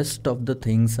 Rest of the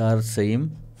things are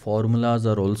same. Formulas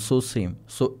are also same.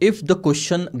 So if the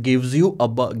question gives you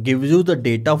the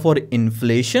data for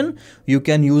inflation, you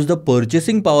can use the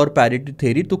purchasing power parity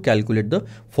theory to calculate the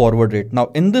forward rate.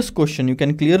 Now in this question, you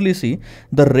can clearly see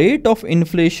the rate of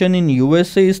inflation in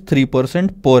USA is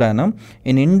 3% per annum.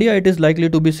 In India, it is likely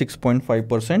to be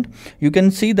 6.5%. You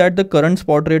can see that the current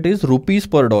spot rate is rupees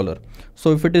per dollar.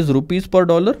 So if it is rupees per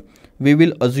dollar, we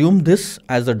will assume this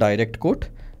as a direct quote.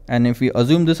 And if we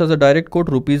assume this as a direct quote,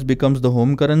 rupees becomes the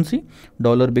home currency,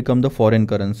 dollar becomes the foreign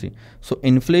currency. So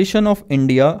inflation of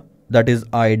India, that is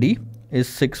ID, is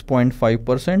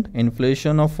 6.5%.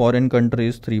 Inflation of foreign country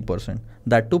is 3%.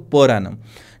 That too per annum.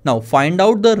 Now find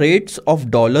out the rates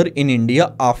of dollar in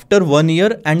India after 1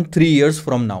 year and 3 years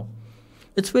from now.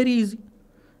 It's very easy.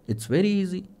 It's very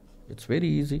easy. It's very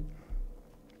easy.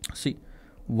 See,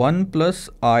 1 plus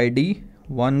ID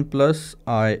 1 plus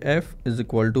IF is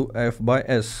equal to F by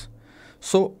S.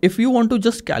 So if you want to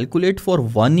just calculate for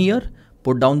 1 year,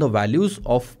 put down the values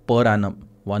of per annum.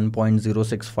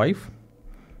 1.065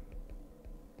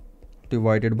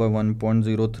 divided by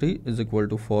 1.03 is equal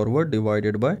to forward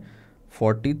divided by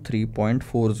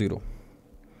 43.40.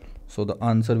 So the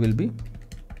answer will be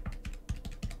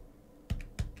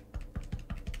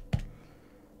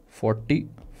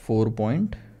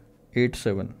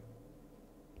 44.87.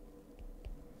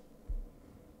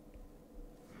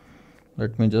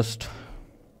 Let me just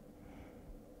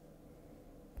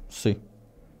see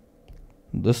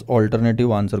this alternative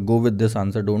answer. Go with this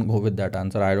answer, don't go with that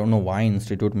answer. I don't know why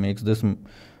institute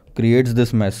creates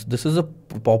this mess. This is a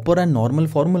proper and normal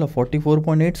formula,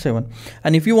 44.87.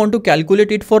 And if you want to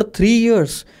calculate it for 3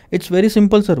 years, it's very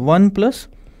simple, sir. 1 plus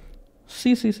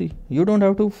see. You don't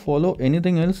have to follow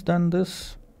anything else than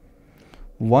this.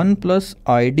 1 plus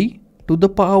ID to the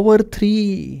power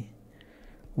 3.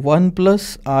 1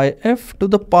 plus IF to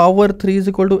the power 3 is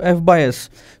equal to F by S.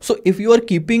 So if you are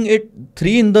keeping it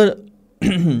 3 in the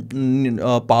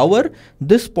power,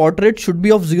 this spot rate should be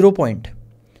of 0 point.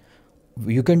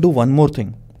 You can do one more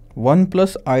thing. 1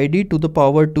 plus ID to the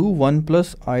power 2, 1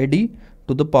 plus ID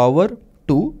to the power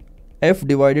 2, F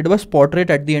divided by spot rate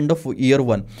at the end of year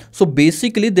 1. So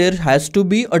basically there has to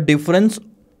be a difference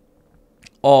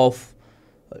of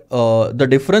the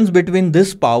difference between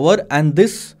this power and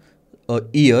this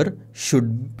year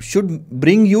should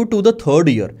bring you to the third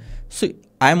year. So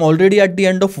I am already at the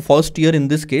end of first year in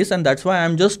this case, and that's why I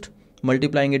am just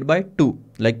multiplying it by 2,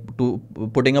 like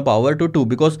putting a power to 2,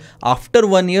 because after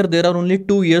 1 year there are only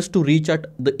 2 years to reach at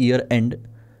the year end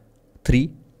 3.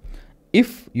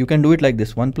 If you can do it like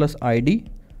this, 1 plus ID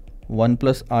 1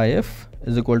 plus IF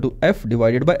is equal to F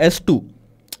divided by S2,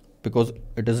 because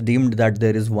it is deemed that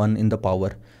there is 1 in the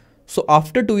power. So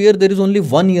after 2 years, there is only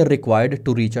 1 year required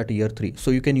to reach at year 3.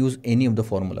 So you can use any of the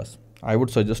formulas. I would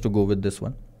suggest to go with this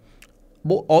one.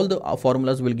 All the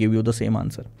formulas will give you the same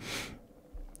answer.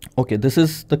 Okay, this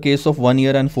is the case of 1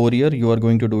 year and 4 year. You are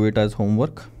going to do it as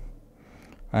homework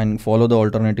and follow the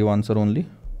alternative answer only.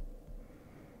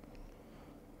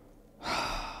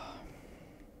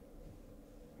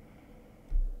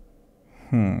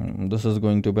 This is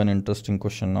going to be an interesting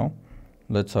question now.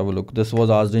 Let's have a look. This was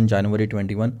asked in January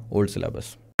 21, old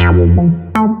syllabus.